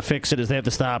actually fix it is they have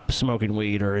to stop smoking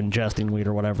weed or ingesting weed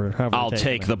or whatever. I'll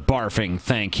take the barfing,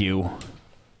 thank you.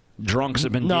 Drunks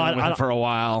have been dealing with it for a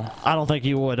while. I don't think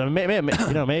you would. I mean,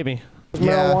 maybe.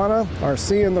 Marijuana are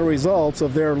seeing the results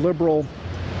of their liberal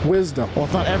wisdom. Well,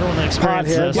 it's not everyone that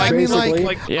experiences this. I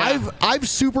mean, I've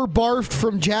super barfed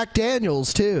from Jack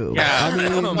Daniels, too. Yeah,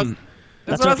 I mean...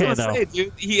 That's what I was gonna say,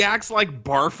 dude. He acts like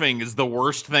barfing is the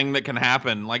worst thing that can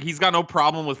happen. Like, he's got no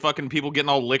problem with fucking people getting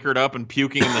all liquored up and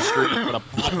puking in the street, but a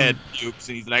pothead pukes,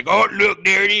 and he's like, "Oh, look,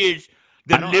 there it is."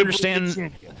 I don't understand.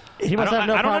 He must have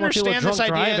no I don't problem with people understand this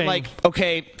drunk idea. driving. Like,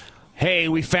 okay, hey,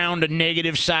 we found a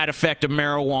negative side effect of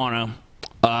marijuana.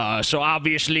 So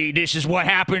obviously this is what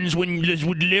happens when with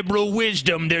liberal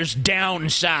wisdom there's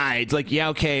downsides. Like, yeah,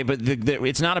 okay, but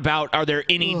it's not about are there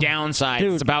any downsides.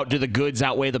 Dude. It's about do the goods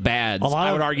outweigh the bads.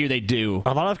 I would argue they do.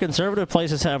 A lot of conservative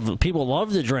places have people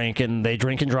love to drink, and they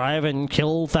drink and drive and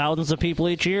kill thousands of people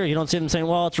each year. You don't see them saying,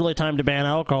 well, it's really time to ban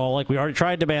alcohol. Like, we already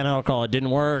tried to ban alcohol. It didn't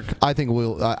work. I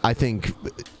think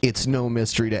it's no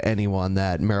mystery to anyone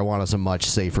that marijuana is a much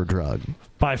safer drug.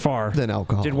 By far. Than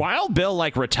alcohol. Did Wild Bill,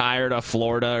 like, retire to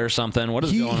Florida or something? What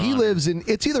is going on? He lives in,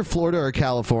 it's either Florida or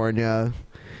California.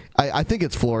 I think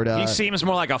it's Florida. He seems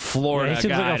more like a Florida he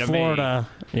seems guy like a to Florida.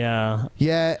 me. Yeah.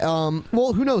 Yeah,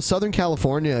 well, who knows? Southern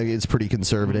California is pretty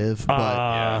conservative.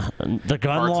 But the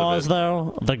gun laws,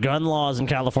 though, the gun laws in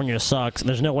California sucks.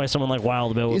 There's no way someone like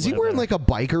Wild Bill would Is he wearing, like, a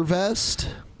biker vest?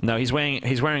 No, he's wearing a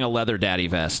Leatherdaddy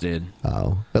vest, dude.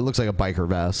 Oh, it looks like a biker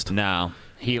vest. No.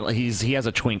 He has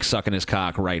a twink sucking his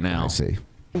cock right now. I see.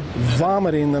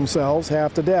 Vomiting themselves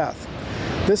half to death.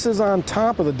 This is on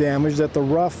top of the damage that the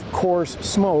rough, coarse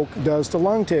smoke does to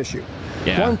lung tissue.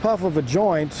 Yeah. One puff of a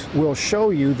joint will show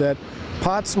you that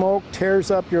pot smoke tears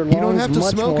up your lungs don't have to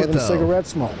much smoke more it, than though. cigarette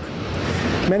smoke.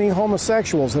 Many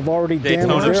homosexuals have already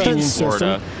damaged their immune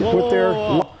system with their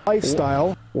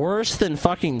lifestyle. Worse than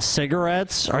fucking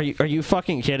cigarettes? Are you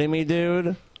fucking kidding me,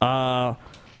 dude?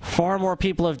 Far more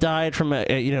people have died from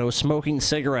smoking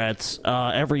cigarettes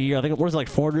every year. I think it was like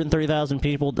 430,000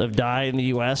 people have died in the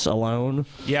U.S. alone.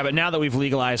 Yeah, but now that we've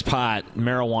legalized pot,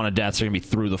 marijuana deaths are gonna be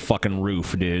through the fucking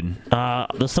roof, dude.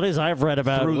 The studies I've read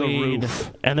about Through the weed,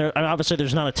 roof. and obviously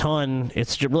there's not a ton.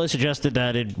 It's really suggested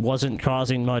that it wasn't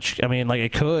causing much. I mean, like,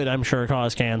 it could, I'm sure,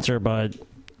 cause cancer, but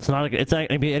it's not going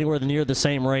to be anywhere near the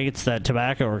same rates that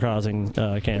tobacco are causing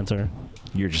cancer.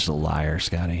 You're just a liar,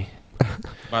 Scotty.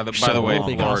 By the way,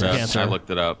 Florida, I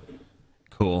looked it up.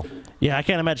 Cool. Yeah, I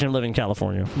can't imagine living in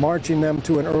California. Marching them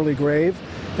to an early grave,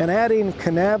 and adding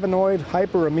cannabinoid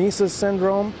hyperemesis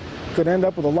syndrome could end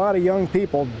up with a lot of young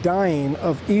people dying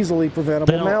of easily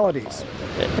preventable maladies.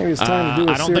 Maybe it's time to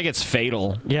do I don't think it's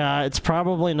fatal. Yeah, it's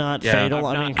probably not fatal.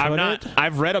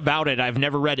 I've read about it. I've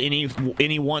never read any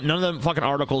one. None of the fucking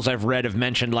articles I've read have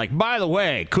mentioned, like, by the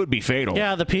way, could be fatal.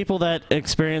 Yeah, the people that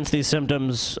experience these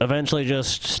symptoms eventually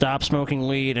just stop smoking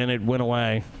weed and it went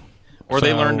away. Or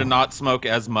they learn to not smoke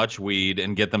as much weed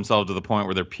and get themselves to the point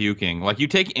where they're puking. Like, you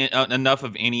take enough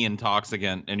of any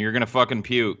intoxicant and you're gonna fucking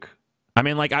puke. I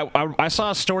mean, like, I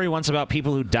saw a story once about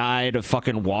people who died of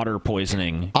fucking water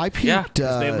poisoning. I puked.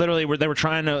 They literally were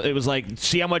trying to. It was like,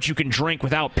 see how much you can drink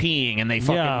without peeing, and they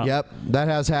fucking. Yeah. Yep, that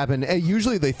has happened. And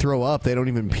usually they throw up. They don't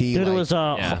even pee. Dude, it was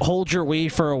hold your wee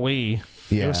for a wee.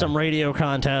 It was some radio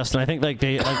contest, and I think like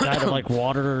they died of like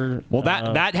water. Well,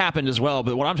 that happened as well.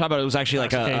 But what I'm talking about, it was actually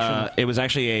like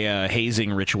a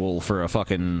hazing ritual for a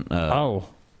fucking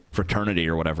fraternity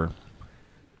or whatever.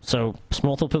 So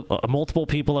multiple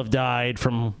people have died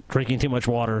from drinking too much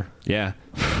water. Yeah,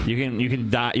 you can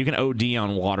die. You can OD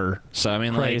on water. So I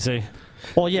mean, crazy. Like,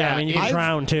 well, yeah, I mean, you can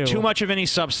drown too. Too much of any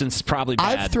substance is probably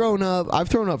bad. I've thrown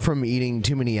up from eating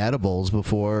too many edibles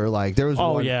before. Like there was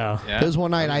there was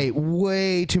one night I ate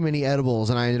way too many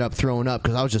edibles and I ended up throwing up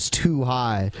because I was just too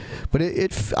high. But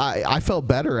I felt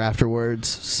better afterwards.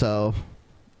 So,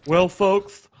 well,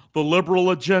 folks, the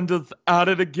liberal agenda's at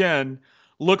it again.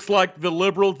 Looks like the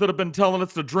liberals that have been telling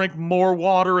us to drink more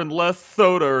water and less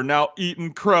soda are now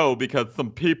eating crow because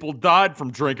some people died from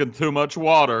drinking too much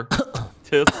water.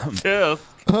 Tisk,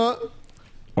 tisk.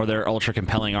 Or their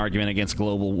ultra-compelling argument against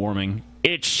global warming.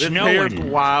 It's snowing.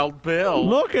 Here's Wild Bill.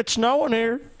 Look, it's snowing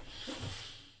here.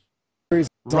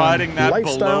 Riding that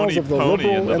lifestyles baloney of the pony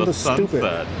liberal into and the sunset.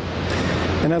 stupid.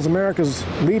 And as America's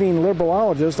leading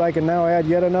liberalologist, I can now add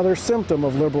yet another symptom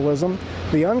of liberalism,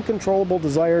 the uncontrollable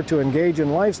desire to engage in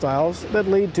lifestyles that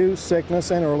lead to sickness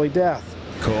and early death.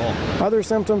 Cool. Other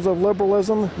symptoms of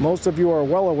liberalism, most of you are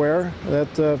well aware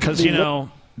that... Because, you know,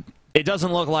 it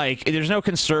doesn't look like... There's no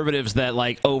conservatives that,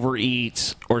 like,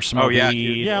 overeat or smoke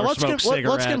weed or smoke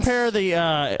cigarettes. Let's compare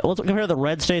the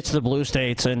red states to the blue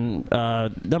states and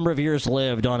number of years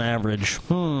lived on average.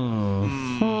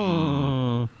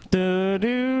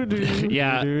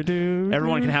 Yeah,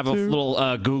 everyone can have a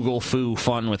little Google foo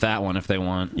fun with that one if they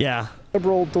want. Yeah.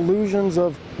 Liberal delusions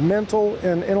of mental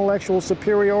and intellectual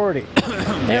superiority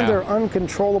and their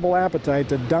uncontrollable appetite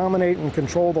to dominate and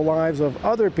control the lives of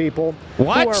other people who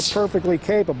are perfectly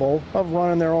capable of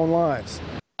running their own lives.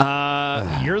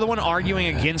 You're the one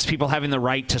arguing against people having the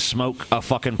right to smoke a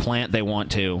fucking plant they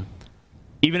want to.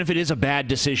 Even if it is a bad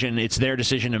decision, it's their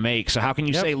decision to make. So how can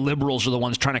you say liberals are the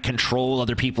ones trying to control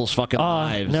other people's fucking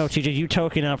lives? No, TJ, you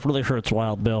toking up really hurts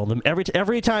Wild Bill.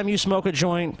 Every time you smoke a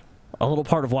joint, a little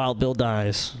part of Wild Bill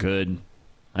dies. Good.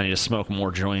 I need to smoke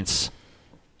more joints.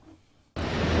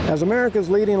 As America's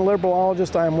leading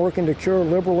liberalologist, I am working to cure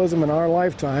liberalism in our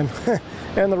lifetime.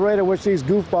 And the rate at which these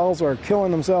goofballs are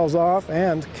killing themselves off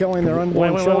and killing their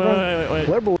unborn children.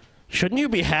 Wait. Shouldn't you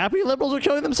be happy liberals are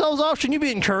killing themselves off? Shouldn't you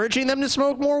be encouraging them to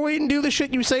smoke more weed and do the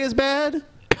shit you say is bad?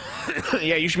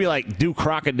 Yeah, you should be like, do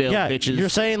crocodile, bitches. You're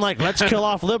saying, like, let's kill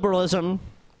off liberalism.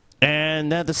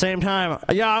 And at the same time,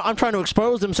 I'm trying to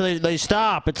expose them so they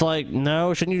stop. It's like,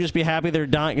 no, shouldn't you just be happy they're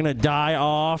going to die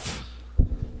off?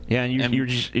 Yeah, and you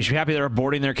should be happy they're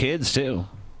aborting their kids, too.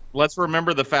 Let's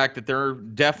remember the fact that there are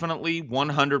definitely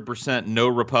 100% no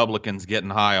Republicans getting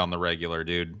high on the regular,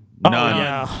 dude. None. Oh,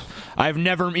 yeah. I've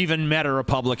never even met a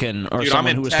Republican or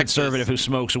someone who is conservative who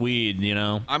smokes weed, you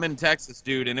know? I'm in Texas,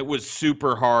 dude, and it was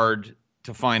super hard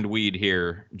to find weed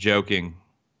here. Joking.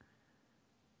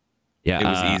 Yeah. It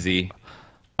was easy.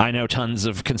 I know tons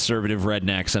of conservative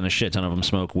rednecks and a shit ton of them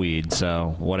smoke weed,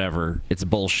 so whatever. It's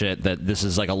bullshit that this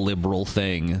is like a liberal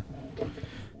thing.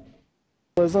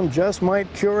 Liberalism just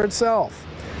might cure itself.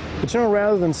 But, you know,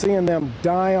 rather than seeing them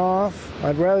die off,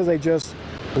 I'd rather they just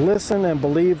listen and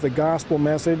believe the gospel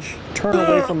message, turn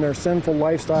away from their sinful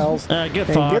lifestyles, and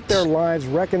get their lives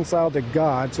reconciled to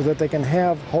God so that they can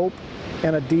have hope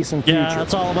and a decent future. Yeah,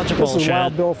 that's all a bunch of bullshit. This is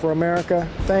Wild Bill for America.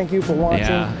 Thank you for watching,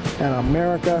 and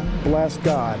America bless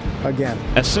God again.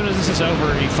 As soon as this is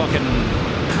over, he fucking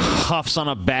huffs on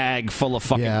a bag full of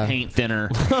fucking paint thinner.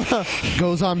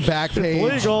 Goes on Backpage.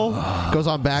 Legal. Goes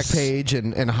on Backpage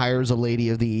and hires a lady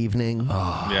of the evening.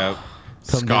 Yeah.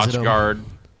 Come Scotch visit 'em. Guard.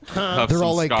 They're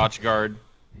all like Scotch Guard.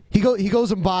 He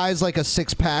goes and buys like a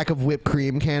 6-pack of whipped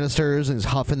cream canisters and is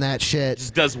huffing that shit.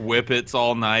 Just does whippets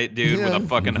all night, dude, with a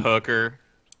fucking hooker.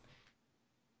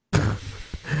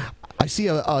 I see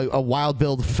a Wild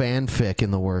Bill fanfic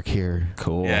in the work here.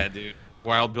 Cool. Yeah, dude.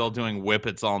 Wild Bill doing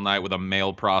whippets all night with a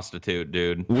male prostitute,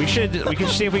 dude. We could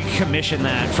see if we can commission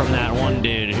that from that one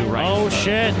dude who writes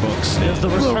books. There's the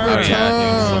return. Oh,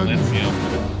 yeah, dude. So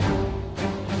that's,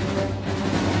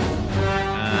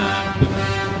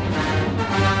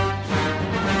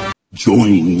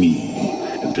 Join me,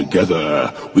 and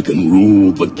together we can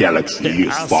rule the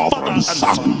galaxy's father and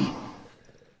son.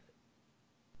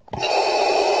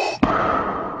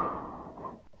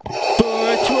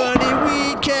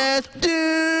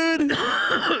 Dude.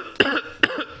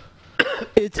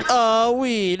 It's all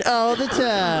weed all the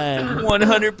time.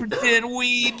 100%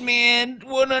 weed, man.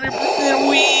 100%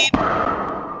 weed.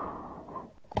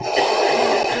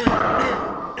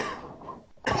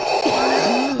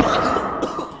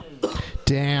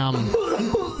 Damn.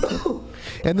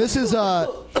 And this is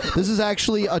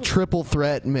actually a triple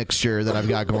threat mixture that I've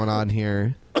got going on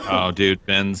here. Oh, dude,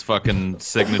 Ben's fucking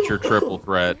signature triple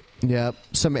threat. Yep,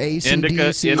 some AC,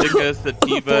 indica, sativa, Force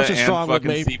is and strong with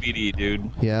fucking me. CBD, dude.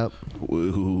 Yep.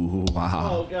 Ooh, wow.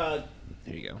 Oh God.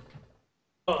 There you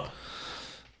go.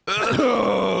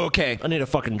 Okay. I need a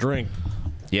fucking drink.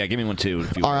 Yeah, give me one too.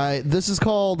 If you All right, this is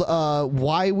called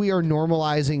 "Why We Are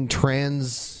Normalizing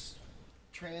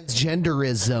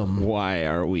Transgenderism." Why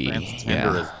are we?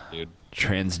 Transgenderism, dude.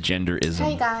 Transgenderism.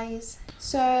 Hey guys,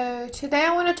 so today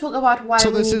I want to talk about why So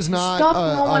we this need is to not stop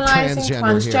a normalizing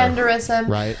transgender transgenderism here,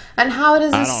 right? and how it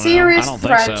is I a don't know. I serious don't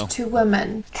think threat so. to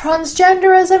women.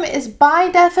 Transgenderism is by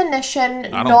definition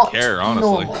I don't not care,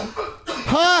 honestly. normal.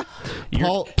 Huh?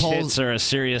 Your tits are a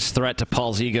serious threat to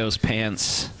Paul's ego's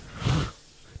pants.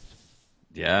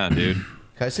 Yeah, dude.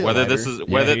 Can I say Whether lighter? this is Yeah,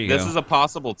 whether here you this go. is a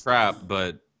possible trap,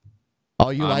 but Oh,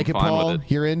 you I'm like it, fine Paul? with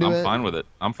it. You're into it? I'm fine with it.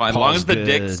 I'm fine. As Paul's long as the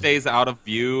dick good. stays out of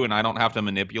view and I don't have to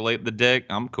manipulate the dick,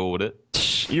 I'm cool with it.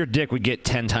 Your dick would get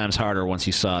 10 times harder once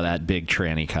you saw that big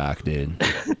tranny cock, dude.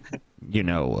 You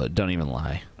know, don't even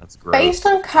lie. That's gross. Based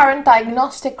on current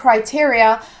diagnostic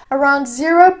criteria, around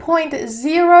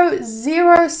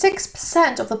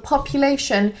 0.006% of the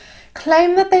population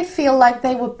claim that they feel like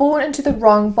they were born into the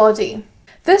wrong body.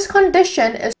 This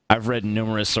condition is I've read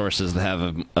numerous sources that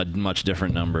have a much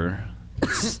different number.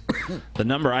 The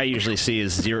number I usually see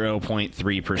is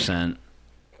 0.3%.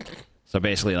 So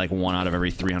basically like 1 out of every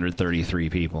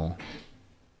 333 people.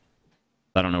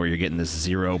 I don't know where you're getting this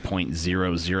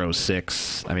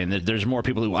 0.006. I mean, there's more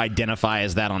people who identify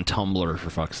as that on Tumblr, for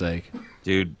fuck's sake.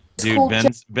 Dude, cool.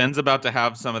 Ben's about to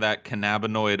have some of that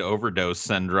cannabinoid overdose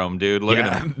syndrome, dude. Look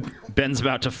at him. Ben's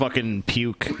about to fucking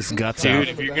puke his guts Dude, out.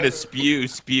 if you're gonna spew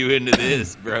into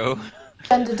this, bro.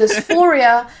 gender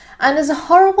dysphoria and is a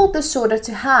horrible disorder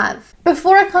to have.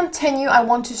 Before I continue, I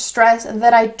want to stress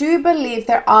that I do believe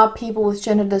there are people with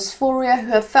gender dysphoria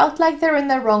who have felt like they're in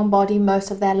their wrong body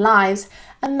most of their lives,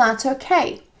 and that's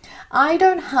okay. I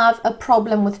don't have a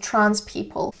problem with trans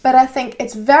people, but I think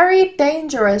it's very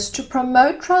dangerous to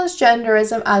promote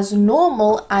transgenderism as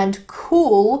normal and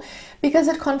cool because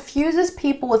it confuses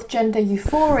people with gender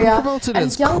euphoria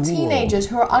and young teenagers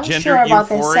who are unsure about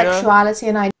their sexuality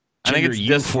and identity. I think it's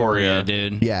dysphoria,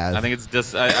 dude. Yeah. I think it's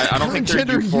I don't think they're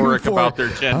euphoric about their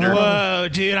gender. Whoa,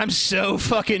 dude, I'm so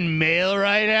fucking male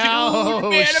right now. Dude, Oh,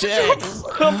 man, shit.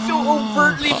 I'm so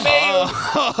overtly male.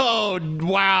 Oh,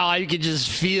 wow. I can just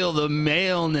feel the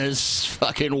maleness.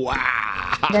 Fucking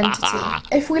wow. Identity.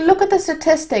 If we look at the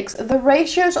statistics, the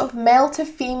ratios of male to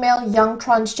female young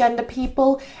transgender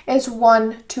people is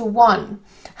 1:1.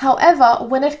 However,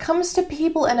 when it comes to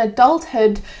people in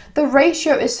adulthood, the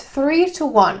ratio is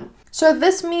 3:1. So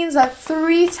this means that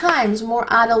 3 times more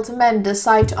adult men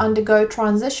decide to undergo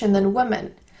transition than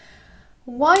women.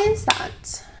 Why is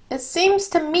that? It seems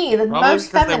to me that Probably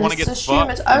most because they want to feminists get assume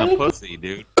fucked it's in only the pussy,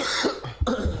 dude.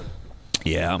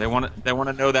 Yeah. They want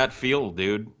to know that feel,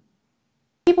 dude.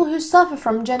 people who suffer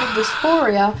from gender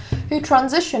dysphoria who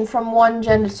transition from one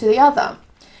gender to the other.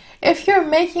 If you're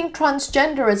making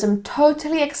transgenderism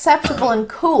totally acceptable and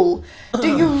cool,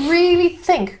 do you really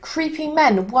think creepy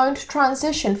men won't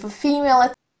transition for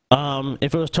female?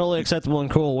 If it was totally acceptable and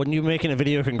cool, wouldn't you be making a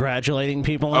video congratulating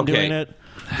people on doing it?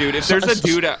 Dude, if there's a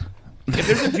dude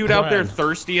out there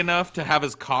thirsty enough to have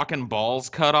his cock and balls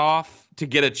cut off to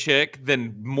get a chick,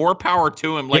 then more power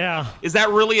to him. Like, is that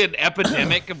really an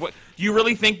epidemic of what? Do you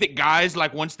really think that guys,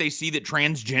 like, once they see that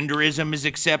transgenderism is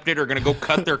accepted, are gonna go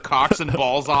cut their cocks and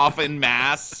balls off in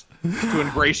mass to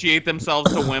ingratiate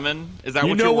themselves to women? Is that You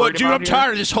what know you're what, worried dude? about I'm here?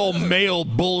 tired of this whole male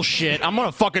bullshit. I'm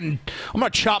gonna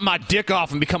chop my dick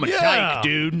off and become a dyke,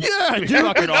 dude. Yeah, It's dude,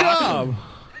 fucking good awesome. job.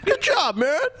 Good job,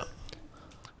 man.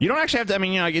 You don't actually have to. I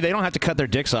mean, you know, they don't have to cut their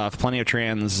dicks off. Plenty of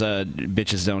trans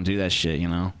bitches don't do that shit, you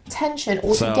know. Attention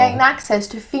or So, to gain access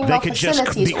to female they could just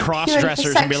facilities be or purely for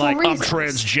cross-dressers and be sexual like, I'm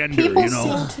reasons. transgender, People you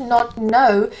know. seem to not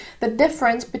know the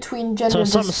difference between gender So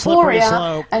some slippery dysphoria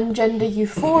slope. and gender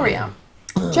euphoria.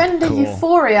 Gender Cool.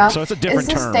 euphoria So it's a different is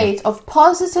a term. state of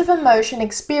positive emotion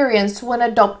experienced when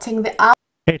adopting the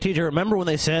Hey, TJ, remember when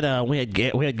they said we had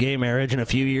gay marriage in a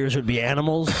few years would be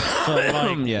animals? So,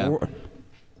 like, Yeah.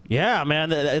 Yeah,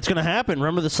 man, it's going to happen.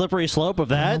 Remember the slippery slope of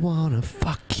that? I wanna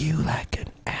fuck you like an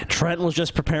animal. Trent was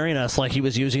just preparing us like he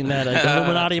was using that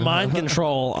Illuminati mind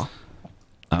control.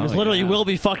 Because literally, you will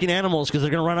be fucking animals because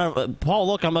they're going to run out of... Paul,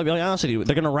 look, I'm going to be honest with you.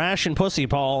 They're going to ration pussy,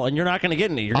 Paul, and you're not going to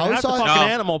get any. You're going to have to fuck an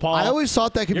animal, Paul. I always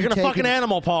thought that could You're be gonna fuck taken... an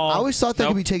animal, Paul. I always thought that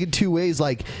could be taken two ways.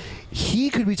 Like, he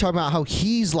could be talking about how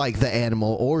he's like the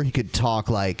animal, or he could talk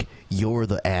like, you're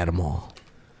the animal.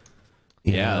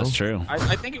 Yeah, that's true.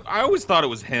 I think I always thought it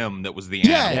was him that was the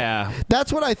animal. Yeah.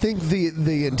 That's what I think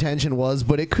the intention was,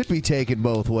 but it could be taken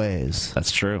both ways.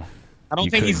 That's true. I don't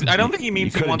think he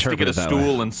means he wants to get a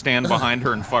stool and stand behind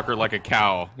her and fuck her like a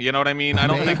cow. You know what I mean? I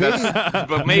don't think that's.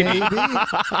 But maybe.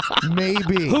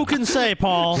 Maybe. Who can say,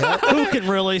 Paul? Who can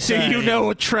really say? Do you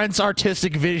know Trent's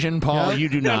artistic vision, Paul? You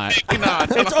do not.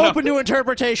 It's open to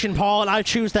interpretation, Paul, and I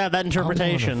choose to have that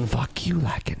interpretation. Fuck you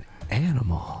like an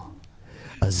animal.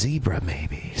 A zebra,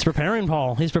 maybe. He's preparing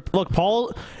Paul. Look,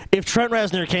 Paul. If Trent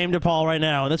Reznor came to Paul right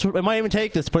now, and that's what it might even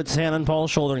take this, put his hand on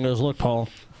Paul's shoulder and goes, "Look, Paul.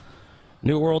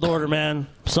 New World Order, man.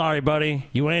 Sorry, buddy.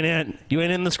 You ain't in. You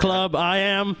ain't in this club. I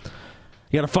am.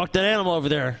 You gotta fuck that animal over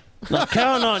there. I'm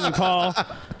counting on you, Paul.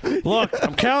 Look,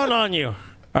 I'm counting on you. All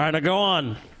right, now go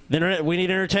on. The internet, we need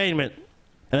entertainment.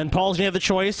 And then Paul's gonna have the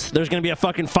choice. There's gonna be a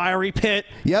fucking fiery pit.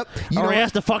 Yep. Or he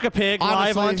has to fuck a pig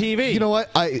live on TV. You know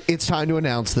what? It's time to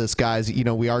announce this, guys. You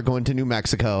know, we are going to New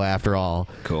Mexico after all.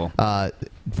 Cool.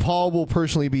 Paul will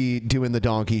personally be doing the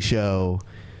donkey show.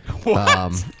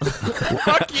 What?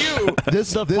 Fuck you.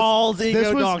 Paul's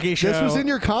Ego Donkey Show. This was in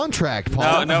your contract,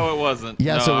 Paul. No, it wasn't.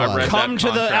 Yes, no, it was. I read Come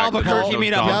to the Albuquerque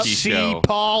meetup. See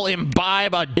Paul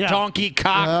imbibe a donkey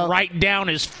cock right down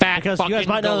his fat because fucking you guys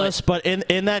might know gullet. this, but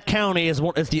in that county is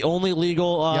the only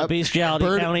legal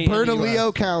bestiality county.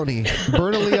 Bernalillo County.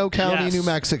 Bernalillo County, Yes. New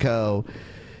Mexico.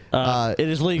 It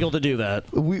is legal to do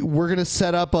that. We're going to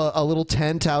set up a little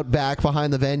tent out back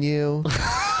behind the venue.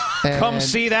 Come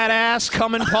see that ass.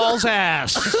 Come in Paul's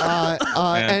ass.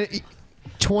 And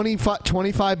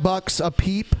 $25 a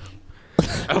peep.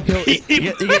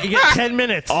 You get 10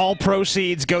 minutes. All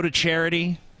proceeds go to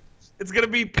charity. It's gonna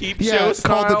be peep show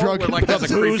style. Called the Drunken like there's a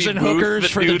Booze creepy and booth hookers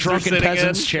that for the dudes are Drunken sitting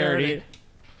Peasants in. charity.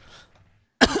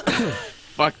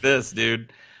 Fuck this,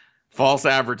 dude. False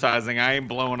advertising. I ain't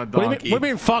blowing a donkey. What do you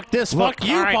mean fuck this? Look, Fuck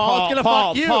you, all right, Paul. It's gonna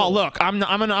fuck you. Paul, look,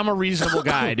 I'm a reasonable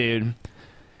guy, dude.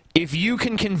 If you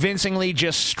can convincingly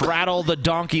just straddle the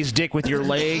donkey's dick with your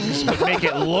legs, but make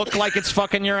it look like it's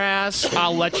fucking your ass,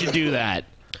 I'll let you do that.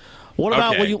 What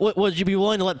about would you be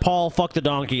willing to let Paul fuck the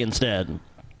donkey instead?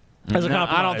 As a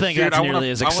compromise? I don't think that's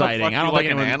nearly as exciting. I don't think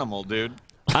an animal, dude.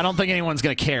 I don't think anyone's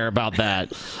gonna care about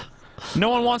that. No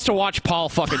one wants to watch Paul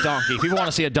fuck a donkey. People want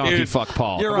to see a donkey fuck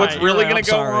Paul. What's really going to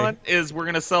go on is we're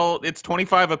going to sell. It's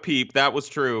 $25 a peep. That was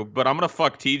true, but I'm going to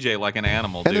fuck TJ like an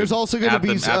animal. And there's also going to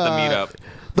be at the meetup.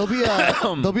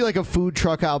 There'll be like a food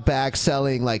truck out back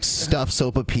selling like stuffed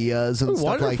sopapillas and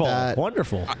stuff like that.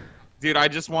 Wonderful. Dude, I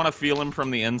just want to feel him from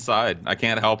the inside. I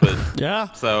can't help it.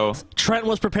 Yeah. So Trent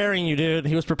was preparing you, dude.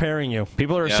 He was preparing you.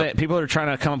 People are people are trying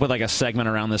to come up with like a segment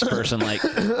around this person, like.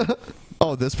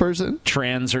 Oh, this person?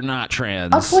 Trans or not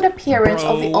trans? Outward appearance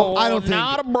of the I don't think.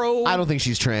 Not a bro. I don't think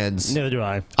she's trans. Neither do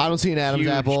I. I don't see an Adam's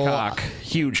Huge apple. Cock.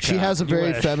 Huge. She cock. has a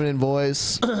very feminine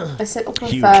voice. I said or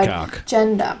Huge preferred cock.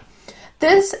 gender.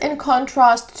 This in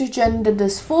contrast to gender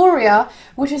dysphoria,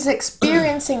 which is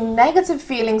experiencing negative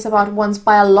feelings about one's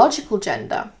biological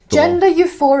gender. Gender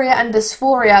euphoria and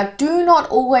dysphoria do not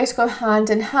always go hand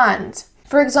in hand.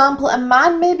 For example, a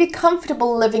man may be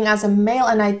comfortable living as a male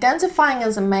and identifying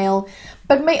as a male,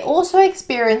 but may also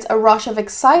experience a rush of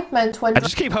excitement when... I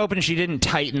just keep hoping she didn't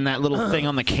tighten that little thing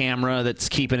on the camera that's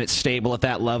keeping it stable at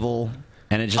that level,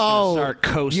 and it just gonna start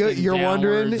coasting you're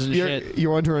wondering downwards and shit.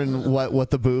 you're wondering what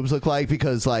the boobs look like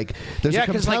because like there's a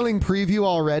compelling preview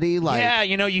already. Like yeah,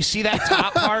 you know, you see that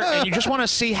top part, and you just want to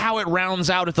see how it rounds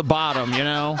out at the bottom. You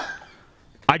know,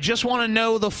 I just want to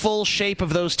know the full shape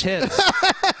of those tits.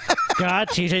 God,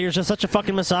 TJ, you're just such a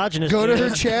fucking misogynist. Go to dude.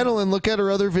 her channel and look at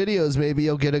her other videos. Maybe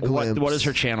you'll get a glimpse. What is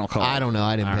her channel called? I don't know.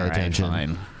 I didn't pay attention.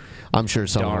 Fine. I'm sure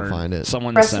someone will find it.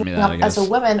 Someone dressing send me that, I up guess. as a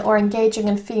woman or engaging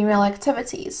in female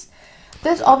activities.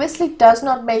 This obviously does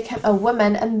not make him a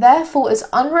woman and therefore is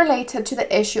unrelated to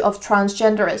the issue of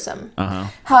transgenderism.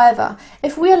 However,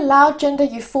 if we allow gender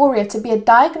euphoria to be a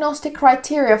diagnostic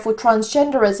criteria for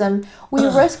transgenderism, we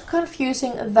risk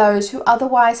confusing those who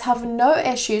otherwise have no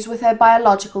issues with their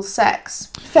biological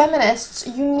sex. Feminists,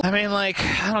 I mean, like,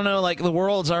 I don't know, like, the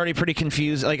world's already pretty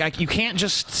confused. Like, you can't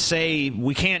just say,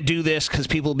 we can't do this because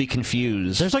people will be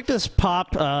confused. There's like this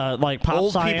pop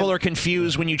Old science. people are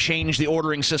confused when you change the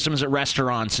ordering systems at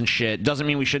restaurants and shit. Doesn't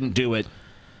mean we shouldn't do it.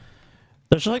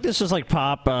 There's like this is like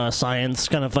pop science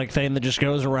kind of like thing that just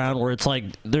goes around where it's like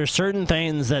there's certain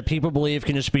things that people believe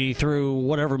can just be through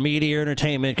whatever media or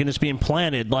entertainment can just be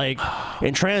implanted. Like,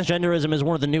 and transgenderism is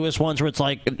one of the newest ones where it's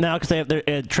like now because they have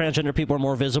transgender people are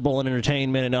more visible in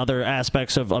entertainment and other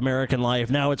aspects of American life.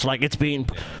 Now it's like it's being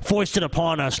foisted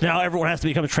upon us. Now everyone has to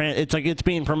become trans. It's like it's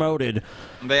being promoted.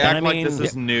 They act like this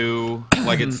is new,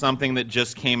 like it's something that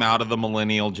just came out of the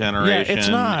millennial generation. Yeah, it's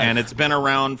not. And it's been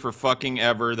around for fucking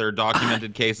ever. There are documented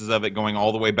cases of it going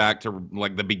all the way back to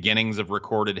like the beginnings of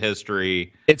recorded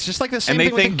history. It's just like the same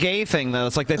thing with the gay thing, though.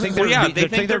 It's like they think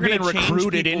they're being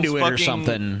recruited into it or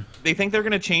something. They think they're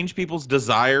going to change people's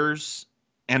desires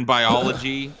and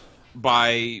biology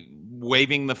by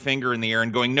waving the finger in the air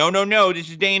and going, no, no, no, this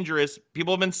is dangerous.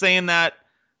 People have been saying that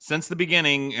since the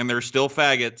beginning, and they're still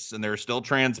faggots, and they're still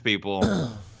trans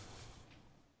people.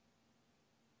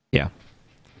 Yeah.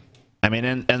 I mean,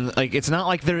 and like it's not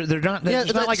like they're not. Yeah,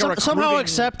 it's not like somehow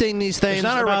accepting these things.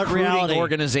 There's not about a recruiting reality.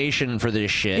 organization for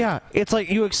this shit. Yeah, it's like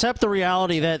you accept the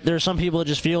reality that there's some people that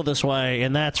just feel this way,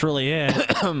 and that's really it.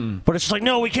 But it's just like,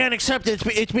 no, we can't accept it.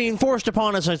 It's being forced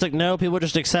upon us. And it's like, no, people are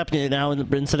just accepting it now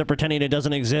instead of pretending it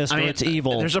doesn't exist or it's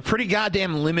evil. There's a pretty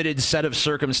goddamn limited set of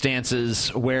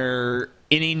circumstances where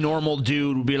any normal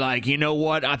dude would be like, you know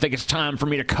what? I think it's time for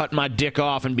me to cut my dick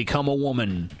off and become a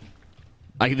woman.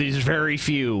 Like, there's very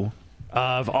few.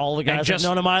 Of all the guys just I've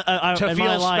known in my to in feel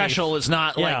my life. special is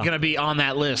not like going to be on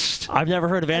that list. I've never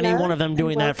heard of any one of them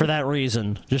doing that for that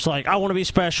reason. Just like, I want to be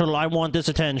special. I want this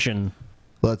attention.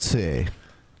 Let's see.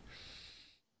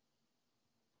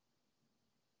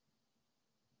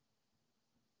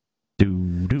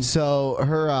 So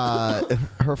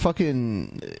her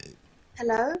fucking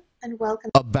Hello and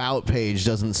welcome. about page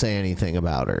doesn't say anything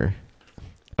about her.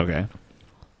 Okay.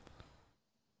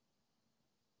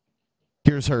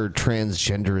 Here's her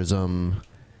transgenderism.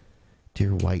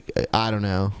 Dear white, I don't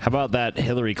know. How about that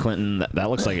Hillary Clinton? That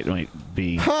looks like it might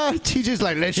be. TJ's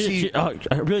like, let's see.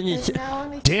 There's now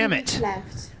only 2 Damn weeks it!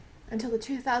 left until the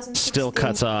 2016. Still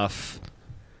cuts off.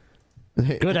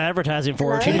 Good advertising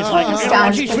for her. Hello? She's like, I'm gonna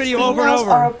watch each video over and Females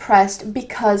over. are oppressed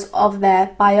because of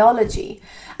their biology.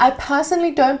 I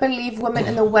personally don't believe women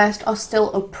in the West are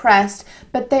still oppressed,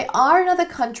 but they are in other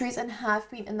countries and have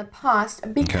been in the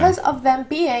past because of them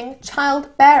being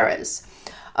child bearers.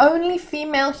 Only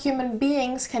female human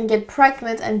beings can get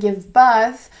pregnant and give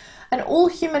birth, and all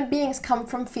human beings come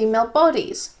from female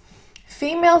bodies.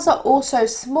 Females are also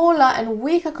smaller and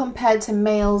weaker compared to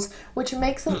males, which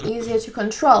makes them easier to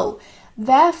control.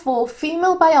 Therefore,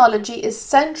 female biology is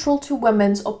central to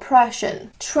women's oppression.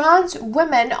 Trans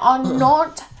women are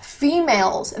not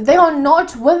females. They are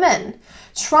not women.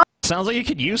 Sounds like you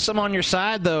could use some on your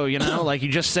side, though. You know, like you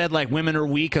just said, like women are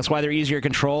weak. That's why they're easier to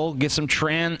control. Get some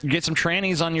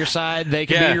trannies on your side. They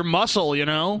can be your muscle. You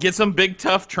know, get some big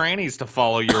tough trannies to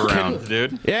follow you around,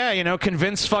 dude. Yeah, you know,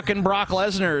 convince fucking Brock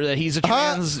Lesnar that he's a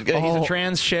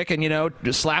trans chick, and you know,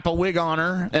 just slap a wig on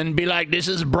her and be like, "This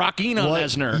is Brockina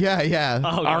Lesnar." Yeah, yeah.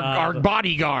 Our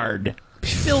bodyguard.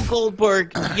 Bill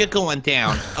Goldberg, you're going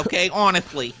down. Okay,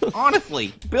 honestly,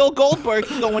 Bill Goldberg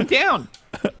is going down.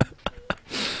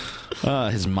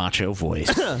 His macho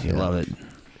voice. You love it.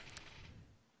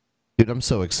 Dude, I'm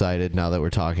so excited now that we're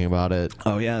talking about it.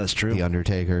 Oh, yeah, that's true. The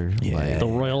Undertaker. Yeah. The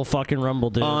Royal fucking Rumble,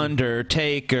 dude.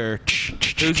 Undertaker.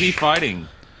 Who's he fighting?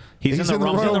 He's in the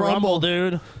Royal Rumble,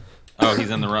 dude. Oh, he's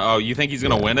in the Oh, you think he's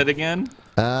going to win it again?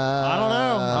 I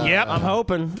don't know. I'm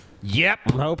hoping. Yep.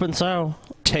 I'm hoping so.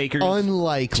 Taker's.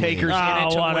 Unlikely. Taker's in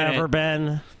it to whatever, win it.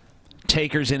 Ben.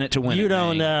 Taker's in it to win You it.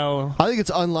 don't know. I think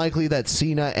it's unlikely that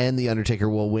Cena and The Undertaker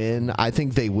will win. I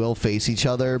think they will face each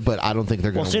other, but I don't think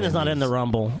they're going to Well, Cena's not in the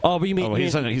Rumble. Oh, but you mean,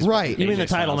 he's right? You mean the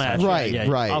title match? Right, Yeah,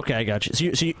 yeah. right. Okay, I got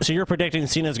you. So you're predicting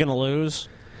Cena's going to lose?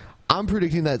 I'm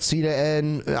predicting that Cena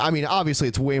and I mean, obviously,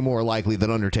 it's way more likely that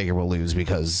Undertaker will lose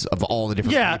because of all the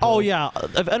different. Yeah. people. Oh, yeah.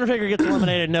 If Undertaker gets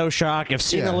eliminated, no shock. If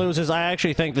Cena loses, I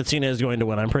actually think that Cena is going to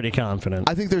win. I'm pretty confident.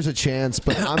 I think there's a chance,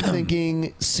 but I'm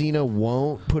thinking Cena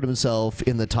won't put himself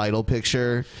in the title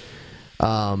picture,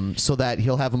 so that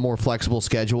he'll have a more flexible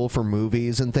schedule for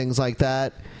movies and things like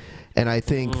that. And I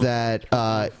think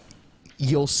that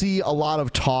you'll see a lot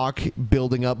of talk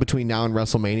building up between now and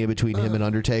WrestleMania between him and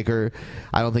Undertaker.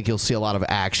 I don't think you'll see a lot of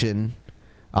action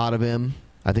out of him.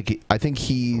 I think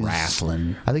he's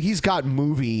wrestling. I think he's got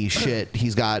movie shit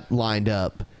he's got lined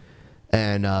up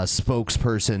and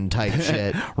spokesperson type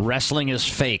shit. Wrestling is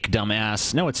fake,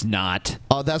 dumbass. No, it's not.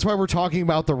 That's why we're talking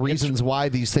about the reasons why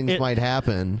these things might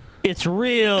happen. It's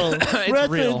real.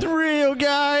 Wrestling's real,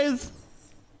 guys.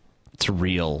 It's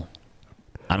real.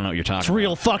 I don't know what you're talking It's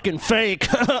real fucking fake.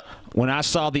 When I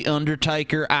saw The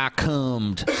Undertaker, I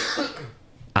cummed.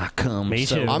 I come. Me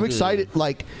so too. I'm good. excited,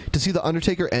 like, to see the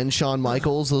Undertaker and Shawn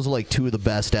Michaels. Those are like two of the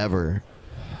best ever.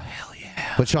 Hell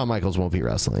yeah! But Shawn Michaels won't be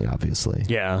wrestling, obviously.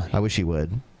 Yeah, I wish he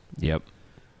would. Yep.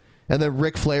 And then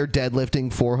Ric Flair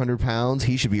deadlifting 400 pounds.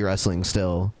 He should be wrestling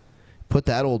still. Put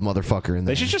that old motherfucker in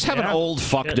there. They should just have an old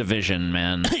fuck division,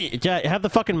 man. Yeah, have the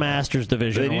fucking Masters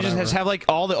division. They just have like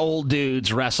all the old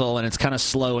dudes wrestle, and it's kind of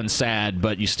slow and sad,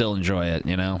 but you still enjoy it,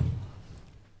 you know?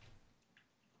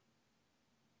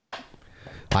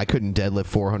 I couldn't deadlift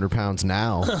 400 pounds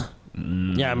now.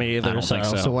 Yeah, me either. I don't think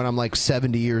so. So when I'm like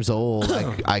 70 years old,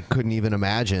 I couldn't even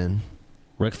imagine.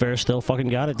 Ric Flair still fucking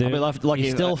got it, dude. I'll be lucky.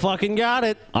 He still fucking got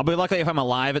it. I'll be lucky if I'm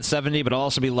alive at 70, but I'll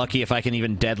also be lucky if I can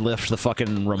even deadlift the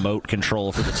fucking remote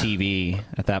control for the TV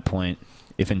at that point,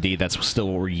 if indeed that's still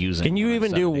what we're using. Can you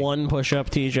even do one push-up,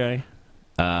 TJ?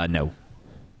 No.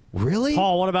 Really?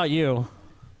 Paul, what about you?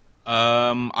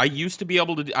 I used to be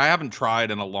able to. I haven't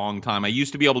tried in a long time. I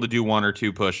used to be able to do 1 or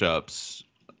 2 push-ups,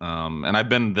 and I've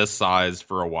been this size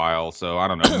for a while, so I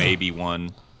don't know, maybe one.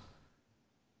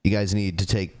 You guys need to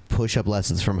take push-up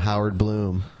lessons from Howard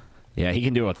Bloom. Yeah, he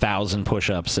can do 1,000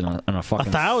 push-ups in a fucking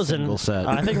 1,000 single set.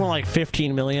 I think more like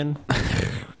 15 million.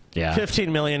 Yeah,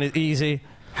 15 million is easy.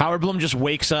 Howard Bloom just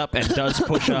wakes up and does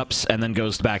push-ups and then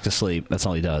goes back to sleep. That's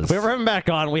all he does. If we ever have him back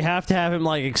on, we have to have him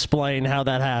like explain how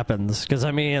that happens. Because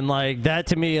I mean, like that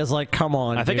to me is like, come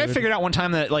on. I think dude. I figured out one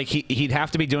time that like he'd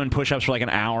have to be doing push-ups for like an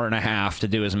hour and a half to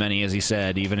do as many as he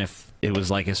said, even if it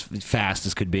was like as fast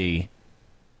as could be.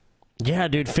 Yeah,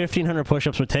 dude, 1,500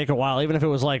 push-ups would take a while, even if it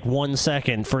was like 1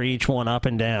 second for each one up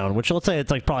and down. Which let's say it's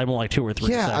like probably more like 2 or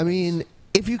 3. Yeah, seconds. I mean,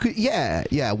 if you could,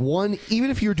 one. Even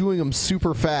if you're doing them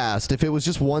super fast, if it was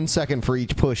just 1 second for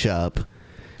each push-up,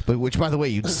 but which by the way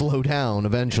you'd slow down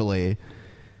eventually.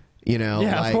 You know,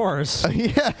 yeah, like, of course.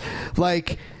 Yeah,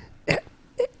 like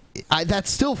that's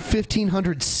still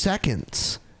 1,500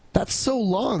 seconds. That's so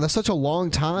long. That's such a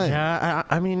long time. Yeah,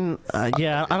 I mean,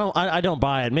 yeah, I don't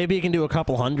buy it. Maybe you can do a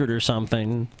couple hundred or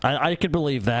something. I could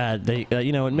believe that. They,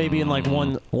 you know, and maybe in like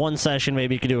one session,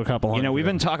 maybe you could do a couple hundred. You know, we've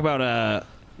been talking about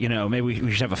you know, maybe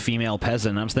we should have a female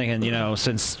peasant. I'm thinking, you know,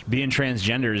 since being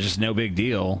transgender is just no big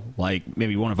deal, like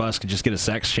maybe one of us could just get a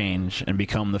sex change and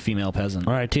become the female peasant.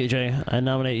 All right, TJ, I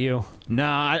nominate you. No,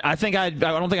 I don't think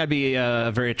I'd be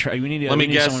very attractive. We need Let me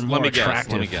guess. someone more Let me guess.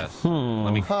 attractive. Let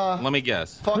me guess. Let me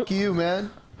guess. Fuck you, man.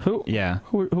 Who? Yeah.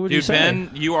 Who would Dude, you say? Ben,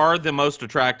 you are the most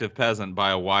attractive peasant by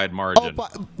a wide margin.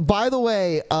 Oh, by the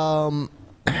way,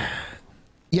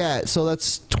 yeah, so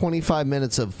that's 25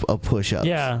 minutes of push-ups.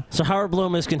 Yeah, so Howard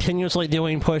Bloom is continuously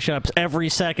doing push-ups every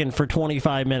second for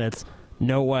 25 minutes.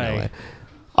 No way.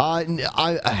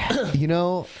 You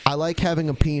know, I like having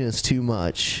a penis too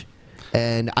much,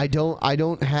 and I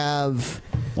don't have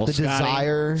the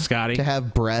desire to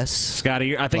have breasts.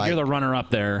 Scotty, I think you're the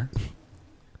runner-up there.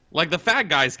 Like the fat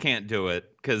guys can't do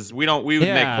it because we would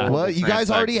make horrible Well, you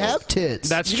guys already transsexuals. have tits.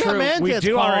 That's You got true. man We tits,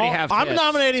 do Paul. already have I'm tits.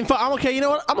 nominating. I'm okay. You know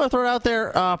what? I'm gonna throw it out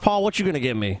there, Paul. What you gonna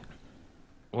give me?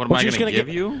 What am I going to give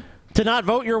you? To not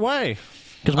vote your way,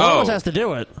 because one of us has to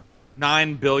do it.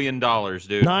 $9 billion, dude.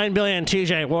 $9 billion,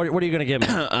 TJ. What are you gonna give me?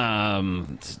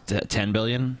 10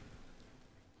 billion.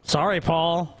 Sorry,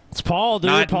 Paul. It's Paul,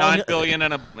 dude. $9 Paul.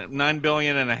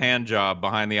 billion and a hand job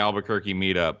behind the Albuquerque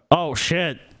meetup. Oh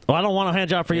shit. Well, I don't want a hand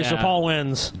job for you, so Yeah. Paul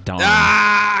wins.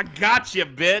 Ah, gotcha,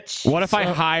 bitch. What if I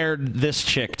hired this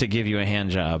chick to give you a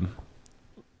hand job?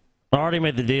 I already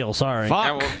made the deal. Sorry.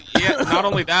 Fuck. Yeah, not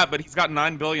only that, but he's got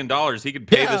 $9 billion. He could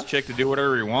pay this chick to do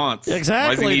whatever he wants.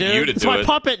 Exactly, Why does he need dude. you to It's do my it?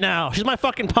 puppet now. She's my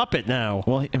fucking puppet now.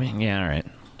 Well, I mean, yeah, all right.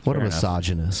 What Fair a enough.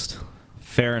 misogynist.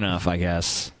 Fair enough, I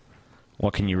guess.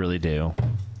 What can you really do?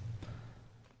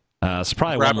 So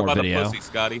probably Grab one her more by video. the pussy,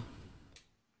 Scotty.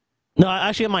 No,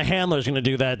 actually, my handler's going to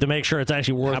do that to make sure it's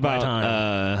actually worth my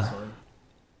time.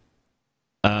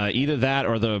 Either that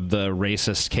or the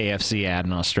racist KFC ad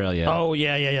in Australia. Oh,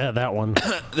 yeah, that one.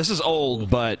 This is old,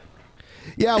 but...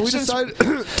 Yeah, we decided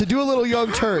to do a little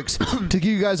Young Turks to give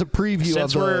you guys a preview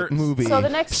of the movie. So the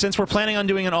next, Since we're planning on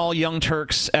doing an all Young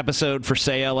Turks episode for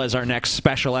sale as our next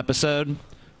special episode,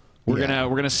 we're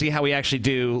gonna see how we actually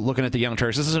do looking at the Young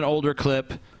Turks. This is an older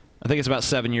clip. I think it's about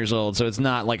 7 years old, so it's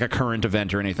not like a current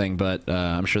event or anything, but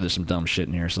I'm sure there's some dumb shit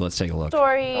in here, so let's take a look.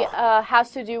 Story has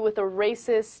to do with a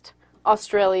racist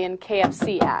Australian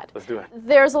KFC ad. Let's do it.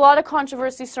 There's a lot of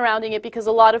controversy surrounding it because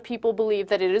a lot of people believe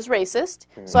that it is racist.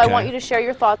 So I want you to share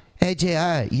your thoughts. Hey,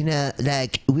 JR, you know,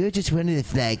 like, we were just wondering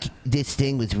if, like, this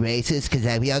thing was racist, because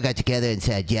like, we all got together and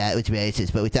said, yeah, it was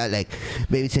racist, but we thought, like,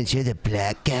 maybe since you're the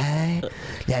black guy,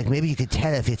 like, maybe you could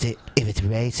tell if it's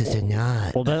racist or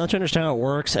not. Well, don't you understand how it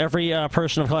works? Every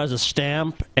person of color has a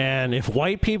stamp, and if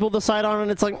white people decide on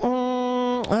it, it's like,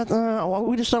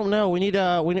 We just don't know. We're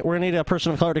gonna need a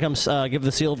person of color to come give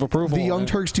the seal of approval. The Young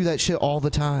Turks do that shit all the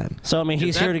time. So I mean,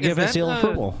 he's here to give his seal of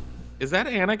approval. Is that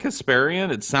Anna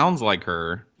Kasparian? It sounds like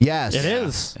her. Yes, it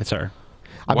is. It's her.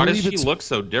 Why does she look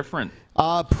so different?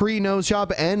 Pre-nose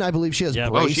job, and I believe she has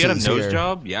braces. Oh, she had a nose here.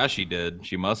 job? Yeah, she did.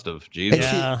 She must have. Jesus.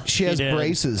 And she has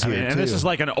braces here, and too. this is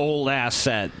like an old-ass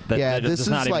set that does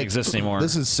not even exist anymore.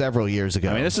 This is several years ago.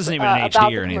 I mean, this isn't even an about HD or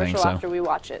the anything. commercial So after we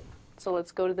watch it. So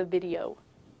let's go to the video.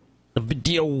 The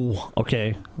video.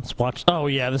 Okay, let's watch. Oh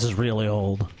yeah, this is really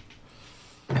old.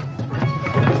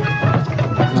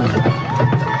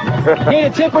 Need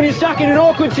a tip when you're stuck in an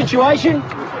awkward situation?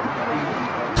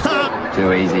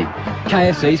 Too easy.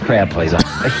 KFC's crowd pleaser.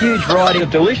 A huge variety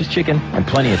of delicious chicken and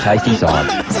plenty of tasty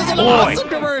sides. This is an awesome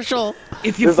commercial.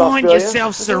 If you find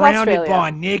yourself surrounded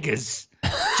by niggers,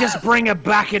 just bring a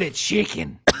bucket of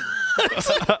chicken.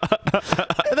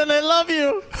 And then they love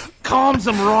you. Calms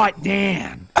them right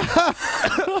down.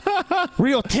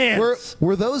 Real tense.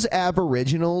 Were those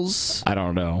Aboriginals? I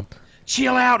don't know.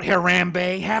 Chill out,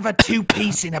 Harambe. Have a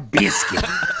 2-piece and a biscuit.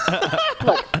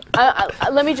 Look,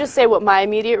 let me just say what my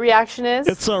immediate reaction is.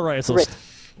 It's so racist.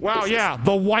 Wow, yeah,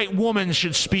 the white woman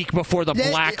should speak before the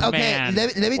black man.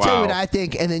 Let me tell you what I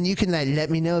think, and then you can let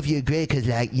me know if you agree, because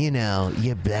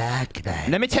you're black.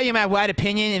 Let me tell you my white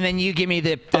opinion, and then you give me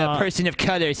the person of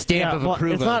color stamp of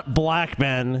approval. It's not black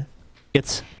men.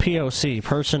 It's POC,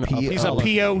 person of color. He's a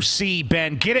POC,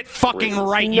 Ben. Get it fucking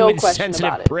right, no you question insensitive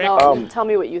about it. prick. No, tell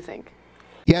me what you think.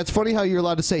 Yeah, it's funny how you're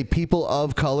allowed to say people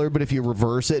of color, but if you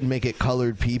reverse it and make it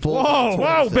colored people.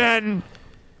 Whoa, Ben.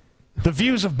 The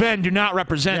views of Ben do not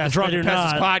represent the Drunken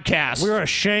Peasants podcast. We're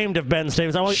ashamed of Ben's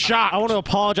statements. Shocked. I want to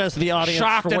apologize to the audience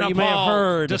Shocked for what and you may have appalled,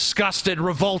 heard. disgusted,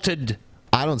 revolted.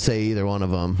 I don't say either one of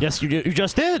them. Yes, you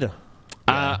just did.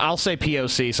 I'll say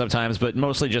POC sometimes, but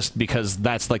mostly just because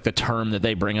that's like the term that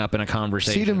they bring up in a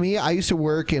conversation. See, to me, I used to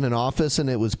work in an office, and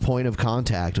it was point of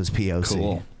contact was POC.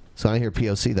 Cool. So when I hear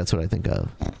POC, that's what I think of.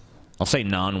 I'll say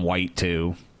non-white,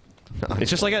 too. It's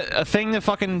just like a thing to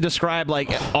fucking describe like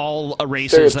all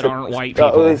races that aren't white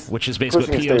people, which is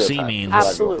basically what POC means.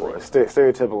 Absolutely.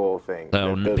 Stereotypical thing.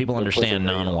 So people understand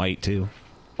non-white, too.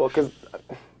 Well, because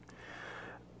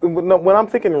when I'm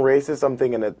thinking racist, I'm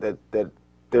thinking that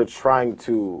they're trying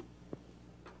to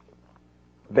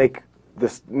make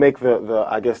the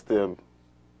I guess the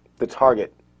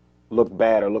target look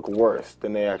bad or look worse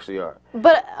than they actually are.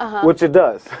 But which it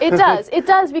does. It does. It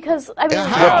does because I mean,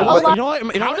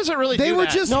 How does it really? They do were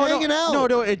that? just hanging out.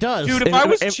 No, it does. Dude, if I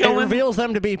was it chilling, reveals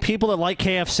them to be people that like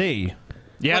KFC.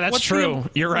 Yeah, that's true.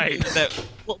 You're right.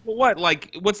 What?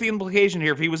 Like, what's the implication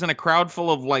here? If he was in a crowd full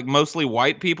of like mostly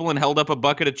white people and held up a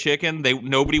bucket of chicken,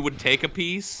 nobody would take a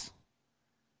piece.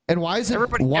 And why is it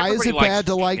everybody bad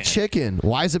to like chicken?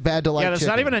 Why is it bad to like chicken? Yeah, that's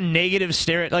not even a negative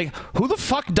stereotype. Like, who the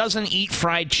fuck doesn't eat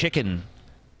fried chicken?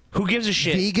 Who gives a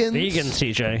shit? Vegans?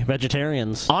 Vegans, TJ.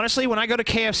 Vegetarians. Honestly, when I go to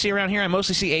KFC around here, I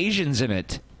mostly see Asians in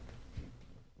it.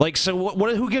 Like, so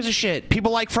what? Who gives a shit?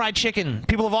 People like fried chicken.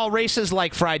 People of all races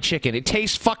like fried chicken. It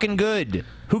tastes fucking good.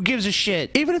 Who gives a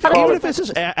shit? Even if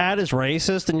this ad is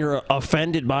racist and you're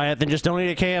offended by it, then just don't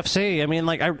eat at KFC. I mean,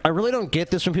 like, I really don't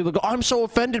get this when people go, I'm so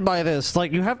offended by this.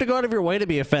 Like, you have to go out of your way to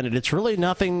be offended. It's really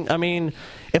nothing. I mean,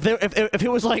 if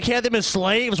it was like, had them as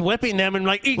slaves whipping them and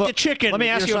like, eat the chicken. Let me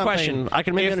ask you a question. I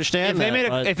can maybe understand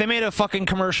if they made a fucking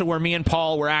commercial where me and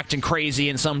Paul were acting crazy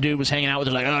and some dude was hanging out with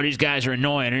us like, oh, these guys are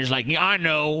annoying. And he's like, yeah, I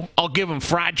know. I'll give them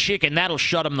fried chicken. That'll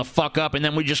shut them the fuck up. And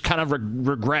then we just kind of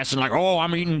regress and like, oh,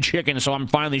 I'm eating chicken, so I'm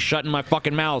finally shutting my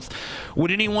fucking mouth.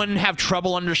 Would anyone have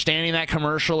trouble understanding that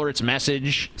commercial or its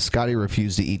message? Scotty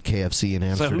refused to eat KFC in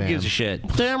Amsterdam. So who gives a shit?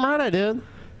 Damn right I did.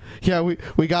 Yeah,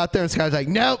 we got there and Scotty's like,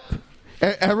 nope.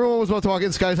 Everyone was about to walk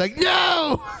in. Scotty's like,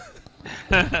 no.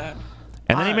 And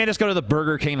then he made us go to the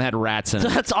Burger King that had rats in it.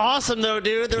 That's awesome, though,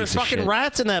 dude. There was fucking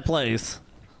rats in that place.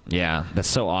 Yeah, that's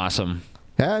so awesome.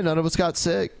 Yeah, none of us got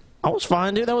sick. I was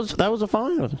fine, dude. That was a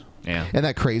fine one. Yeah. And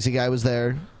that crazy guy was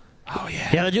there. Oh, yeah.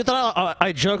 Yeah, the dude thought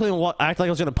I jokingly acted like I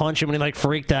was going to punch him, and he, like,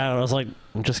 freaked out. I was like,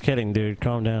 I'm just kidding, dude.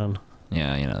 Calm down.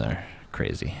 Yeah, you know, they're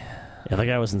crazy. Yeah, that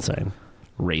guy was insane.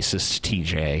 Racist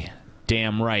TJ.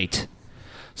 Damn right.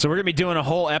 So we're going to be doing a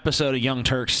whole episode of Young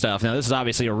Turks stuff. Now, this is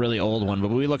obviously a really old one, but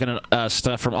we'll be looking at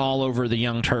stuff from all over the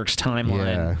Young Turks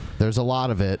timeline. Yeah, there's a lot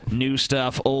of it. New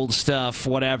stuff, old stuff,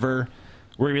 whatever.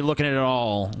 We're going to be looking at it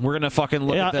all. We're going to fucking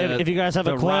look at the, if you guys have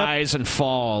the a clip, rise and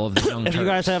fall of the Young Turks. If you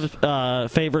guys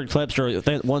have favorite clips or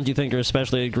ones you think are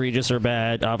especially egregious or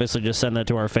bad, obviously just send that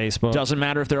to our Facebook. Doesn't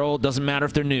matter if they're old, doesn't matter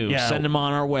if they're new. Yeah. Send them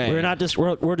on our way. We're not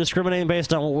we're discriminating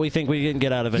based on what we think we can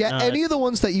get out of it. Yeah, any of the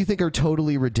ones that you think are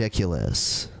totally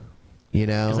ridiculous. You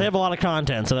know? Because they have a lot of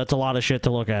content, so that's a lot of shit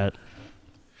to look at.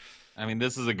 I mean,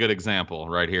 this is a good example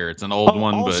right here. It's an old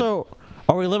one, also,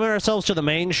 are we limiting ourselves to the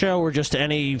main show or just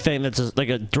anything that's like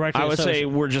a direct? I would say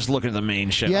we're just looking at the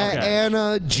main show. Yeah,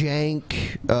 Anna,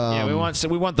 Jank. Yeah,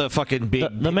 we want the fucking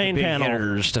big the main big panel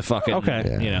hitters to fucking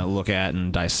look at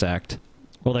and dissect.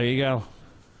 Well, there you go.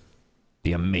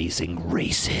 The amazing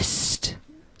racist.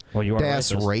 Well, you are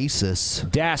Das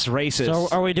racist. Das racist. So,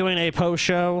 are we doing a post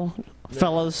show,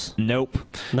 fellas? Nope.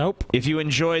 Nope. If you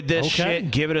enjoyed this Okay.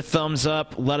 shit, give it a thumbs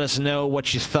up. Let us know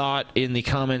what you thought in the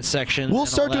comment section. We'll and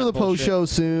start all doing that the post bullshit. show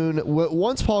soon.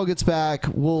 Once Paul gets back,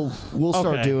 we'll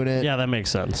start Okay. doing it. Yeah, that makes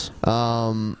sense.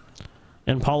 Um,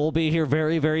 and Paul will be here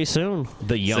very, very soon.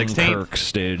 The young 16th.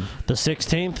 Kirks, dude. The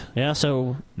 16th? Yeah,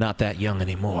 so... Not that young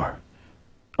anymore.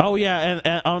 Oh, yeah,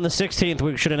 and on the 16th,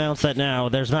 we should announce that now.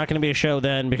 There's not going to be a show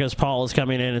then because Paul is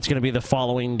coming in. It's going to be the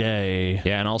following day.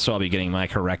 Yeah, and also I'll be getting my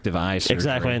corrective eye surgery.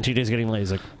 Exactly, and TJ's getting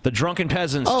LASIK. The Drunken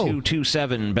Peasants,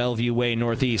 227 Bellevue Way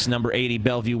Northeast, number 80,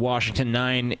 Bellevue, Washington,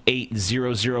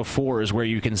 98004 is where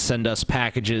you can send us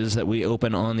packages that we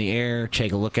open on the air.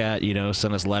 Take a look at,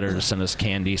 send us letters, send us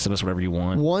candy, send us whatever you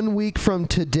want. 1 week from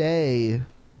today,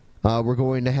 we're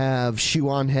going to have Shoe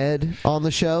on Head on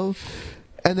the show.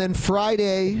 And then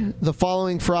Friday, the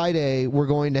following Friday, we're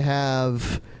going to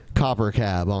have Copper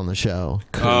Cab on the show.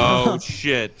 Oh,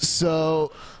 shit.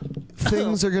 So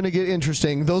things are going to get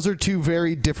interesting. Those are two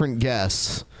very different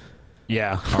guests.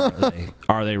 Yeah.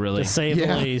 Are they really? To say the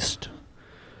least.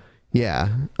 Yeah.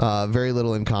 Very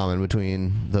little in common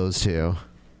between those two.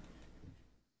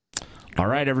 All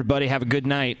right, everybody. Have a good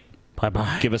night.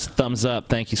 Bye-bye. Give us a thumbs up.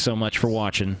 Thank you so much for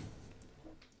watching.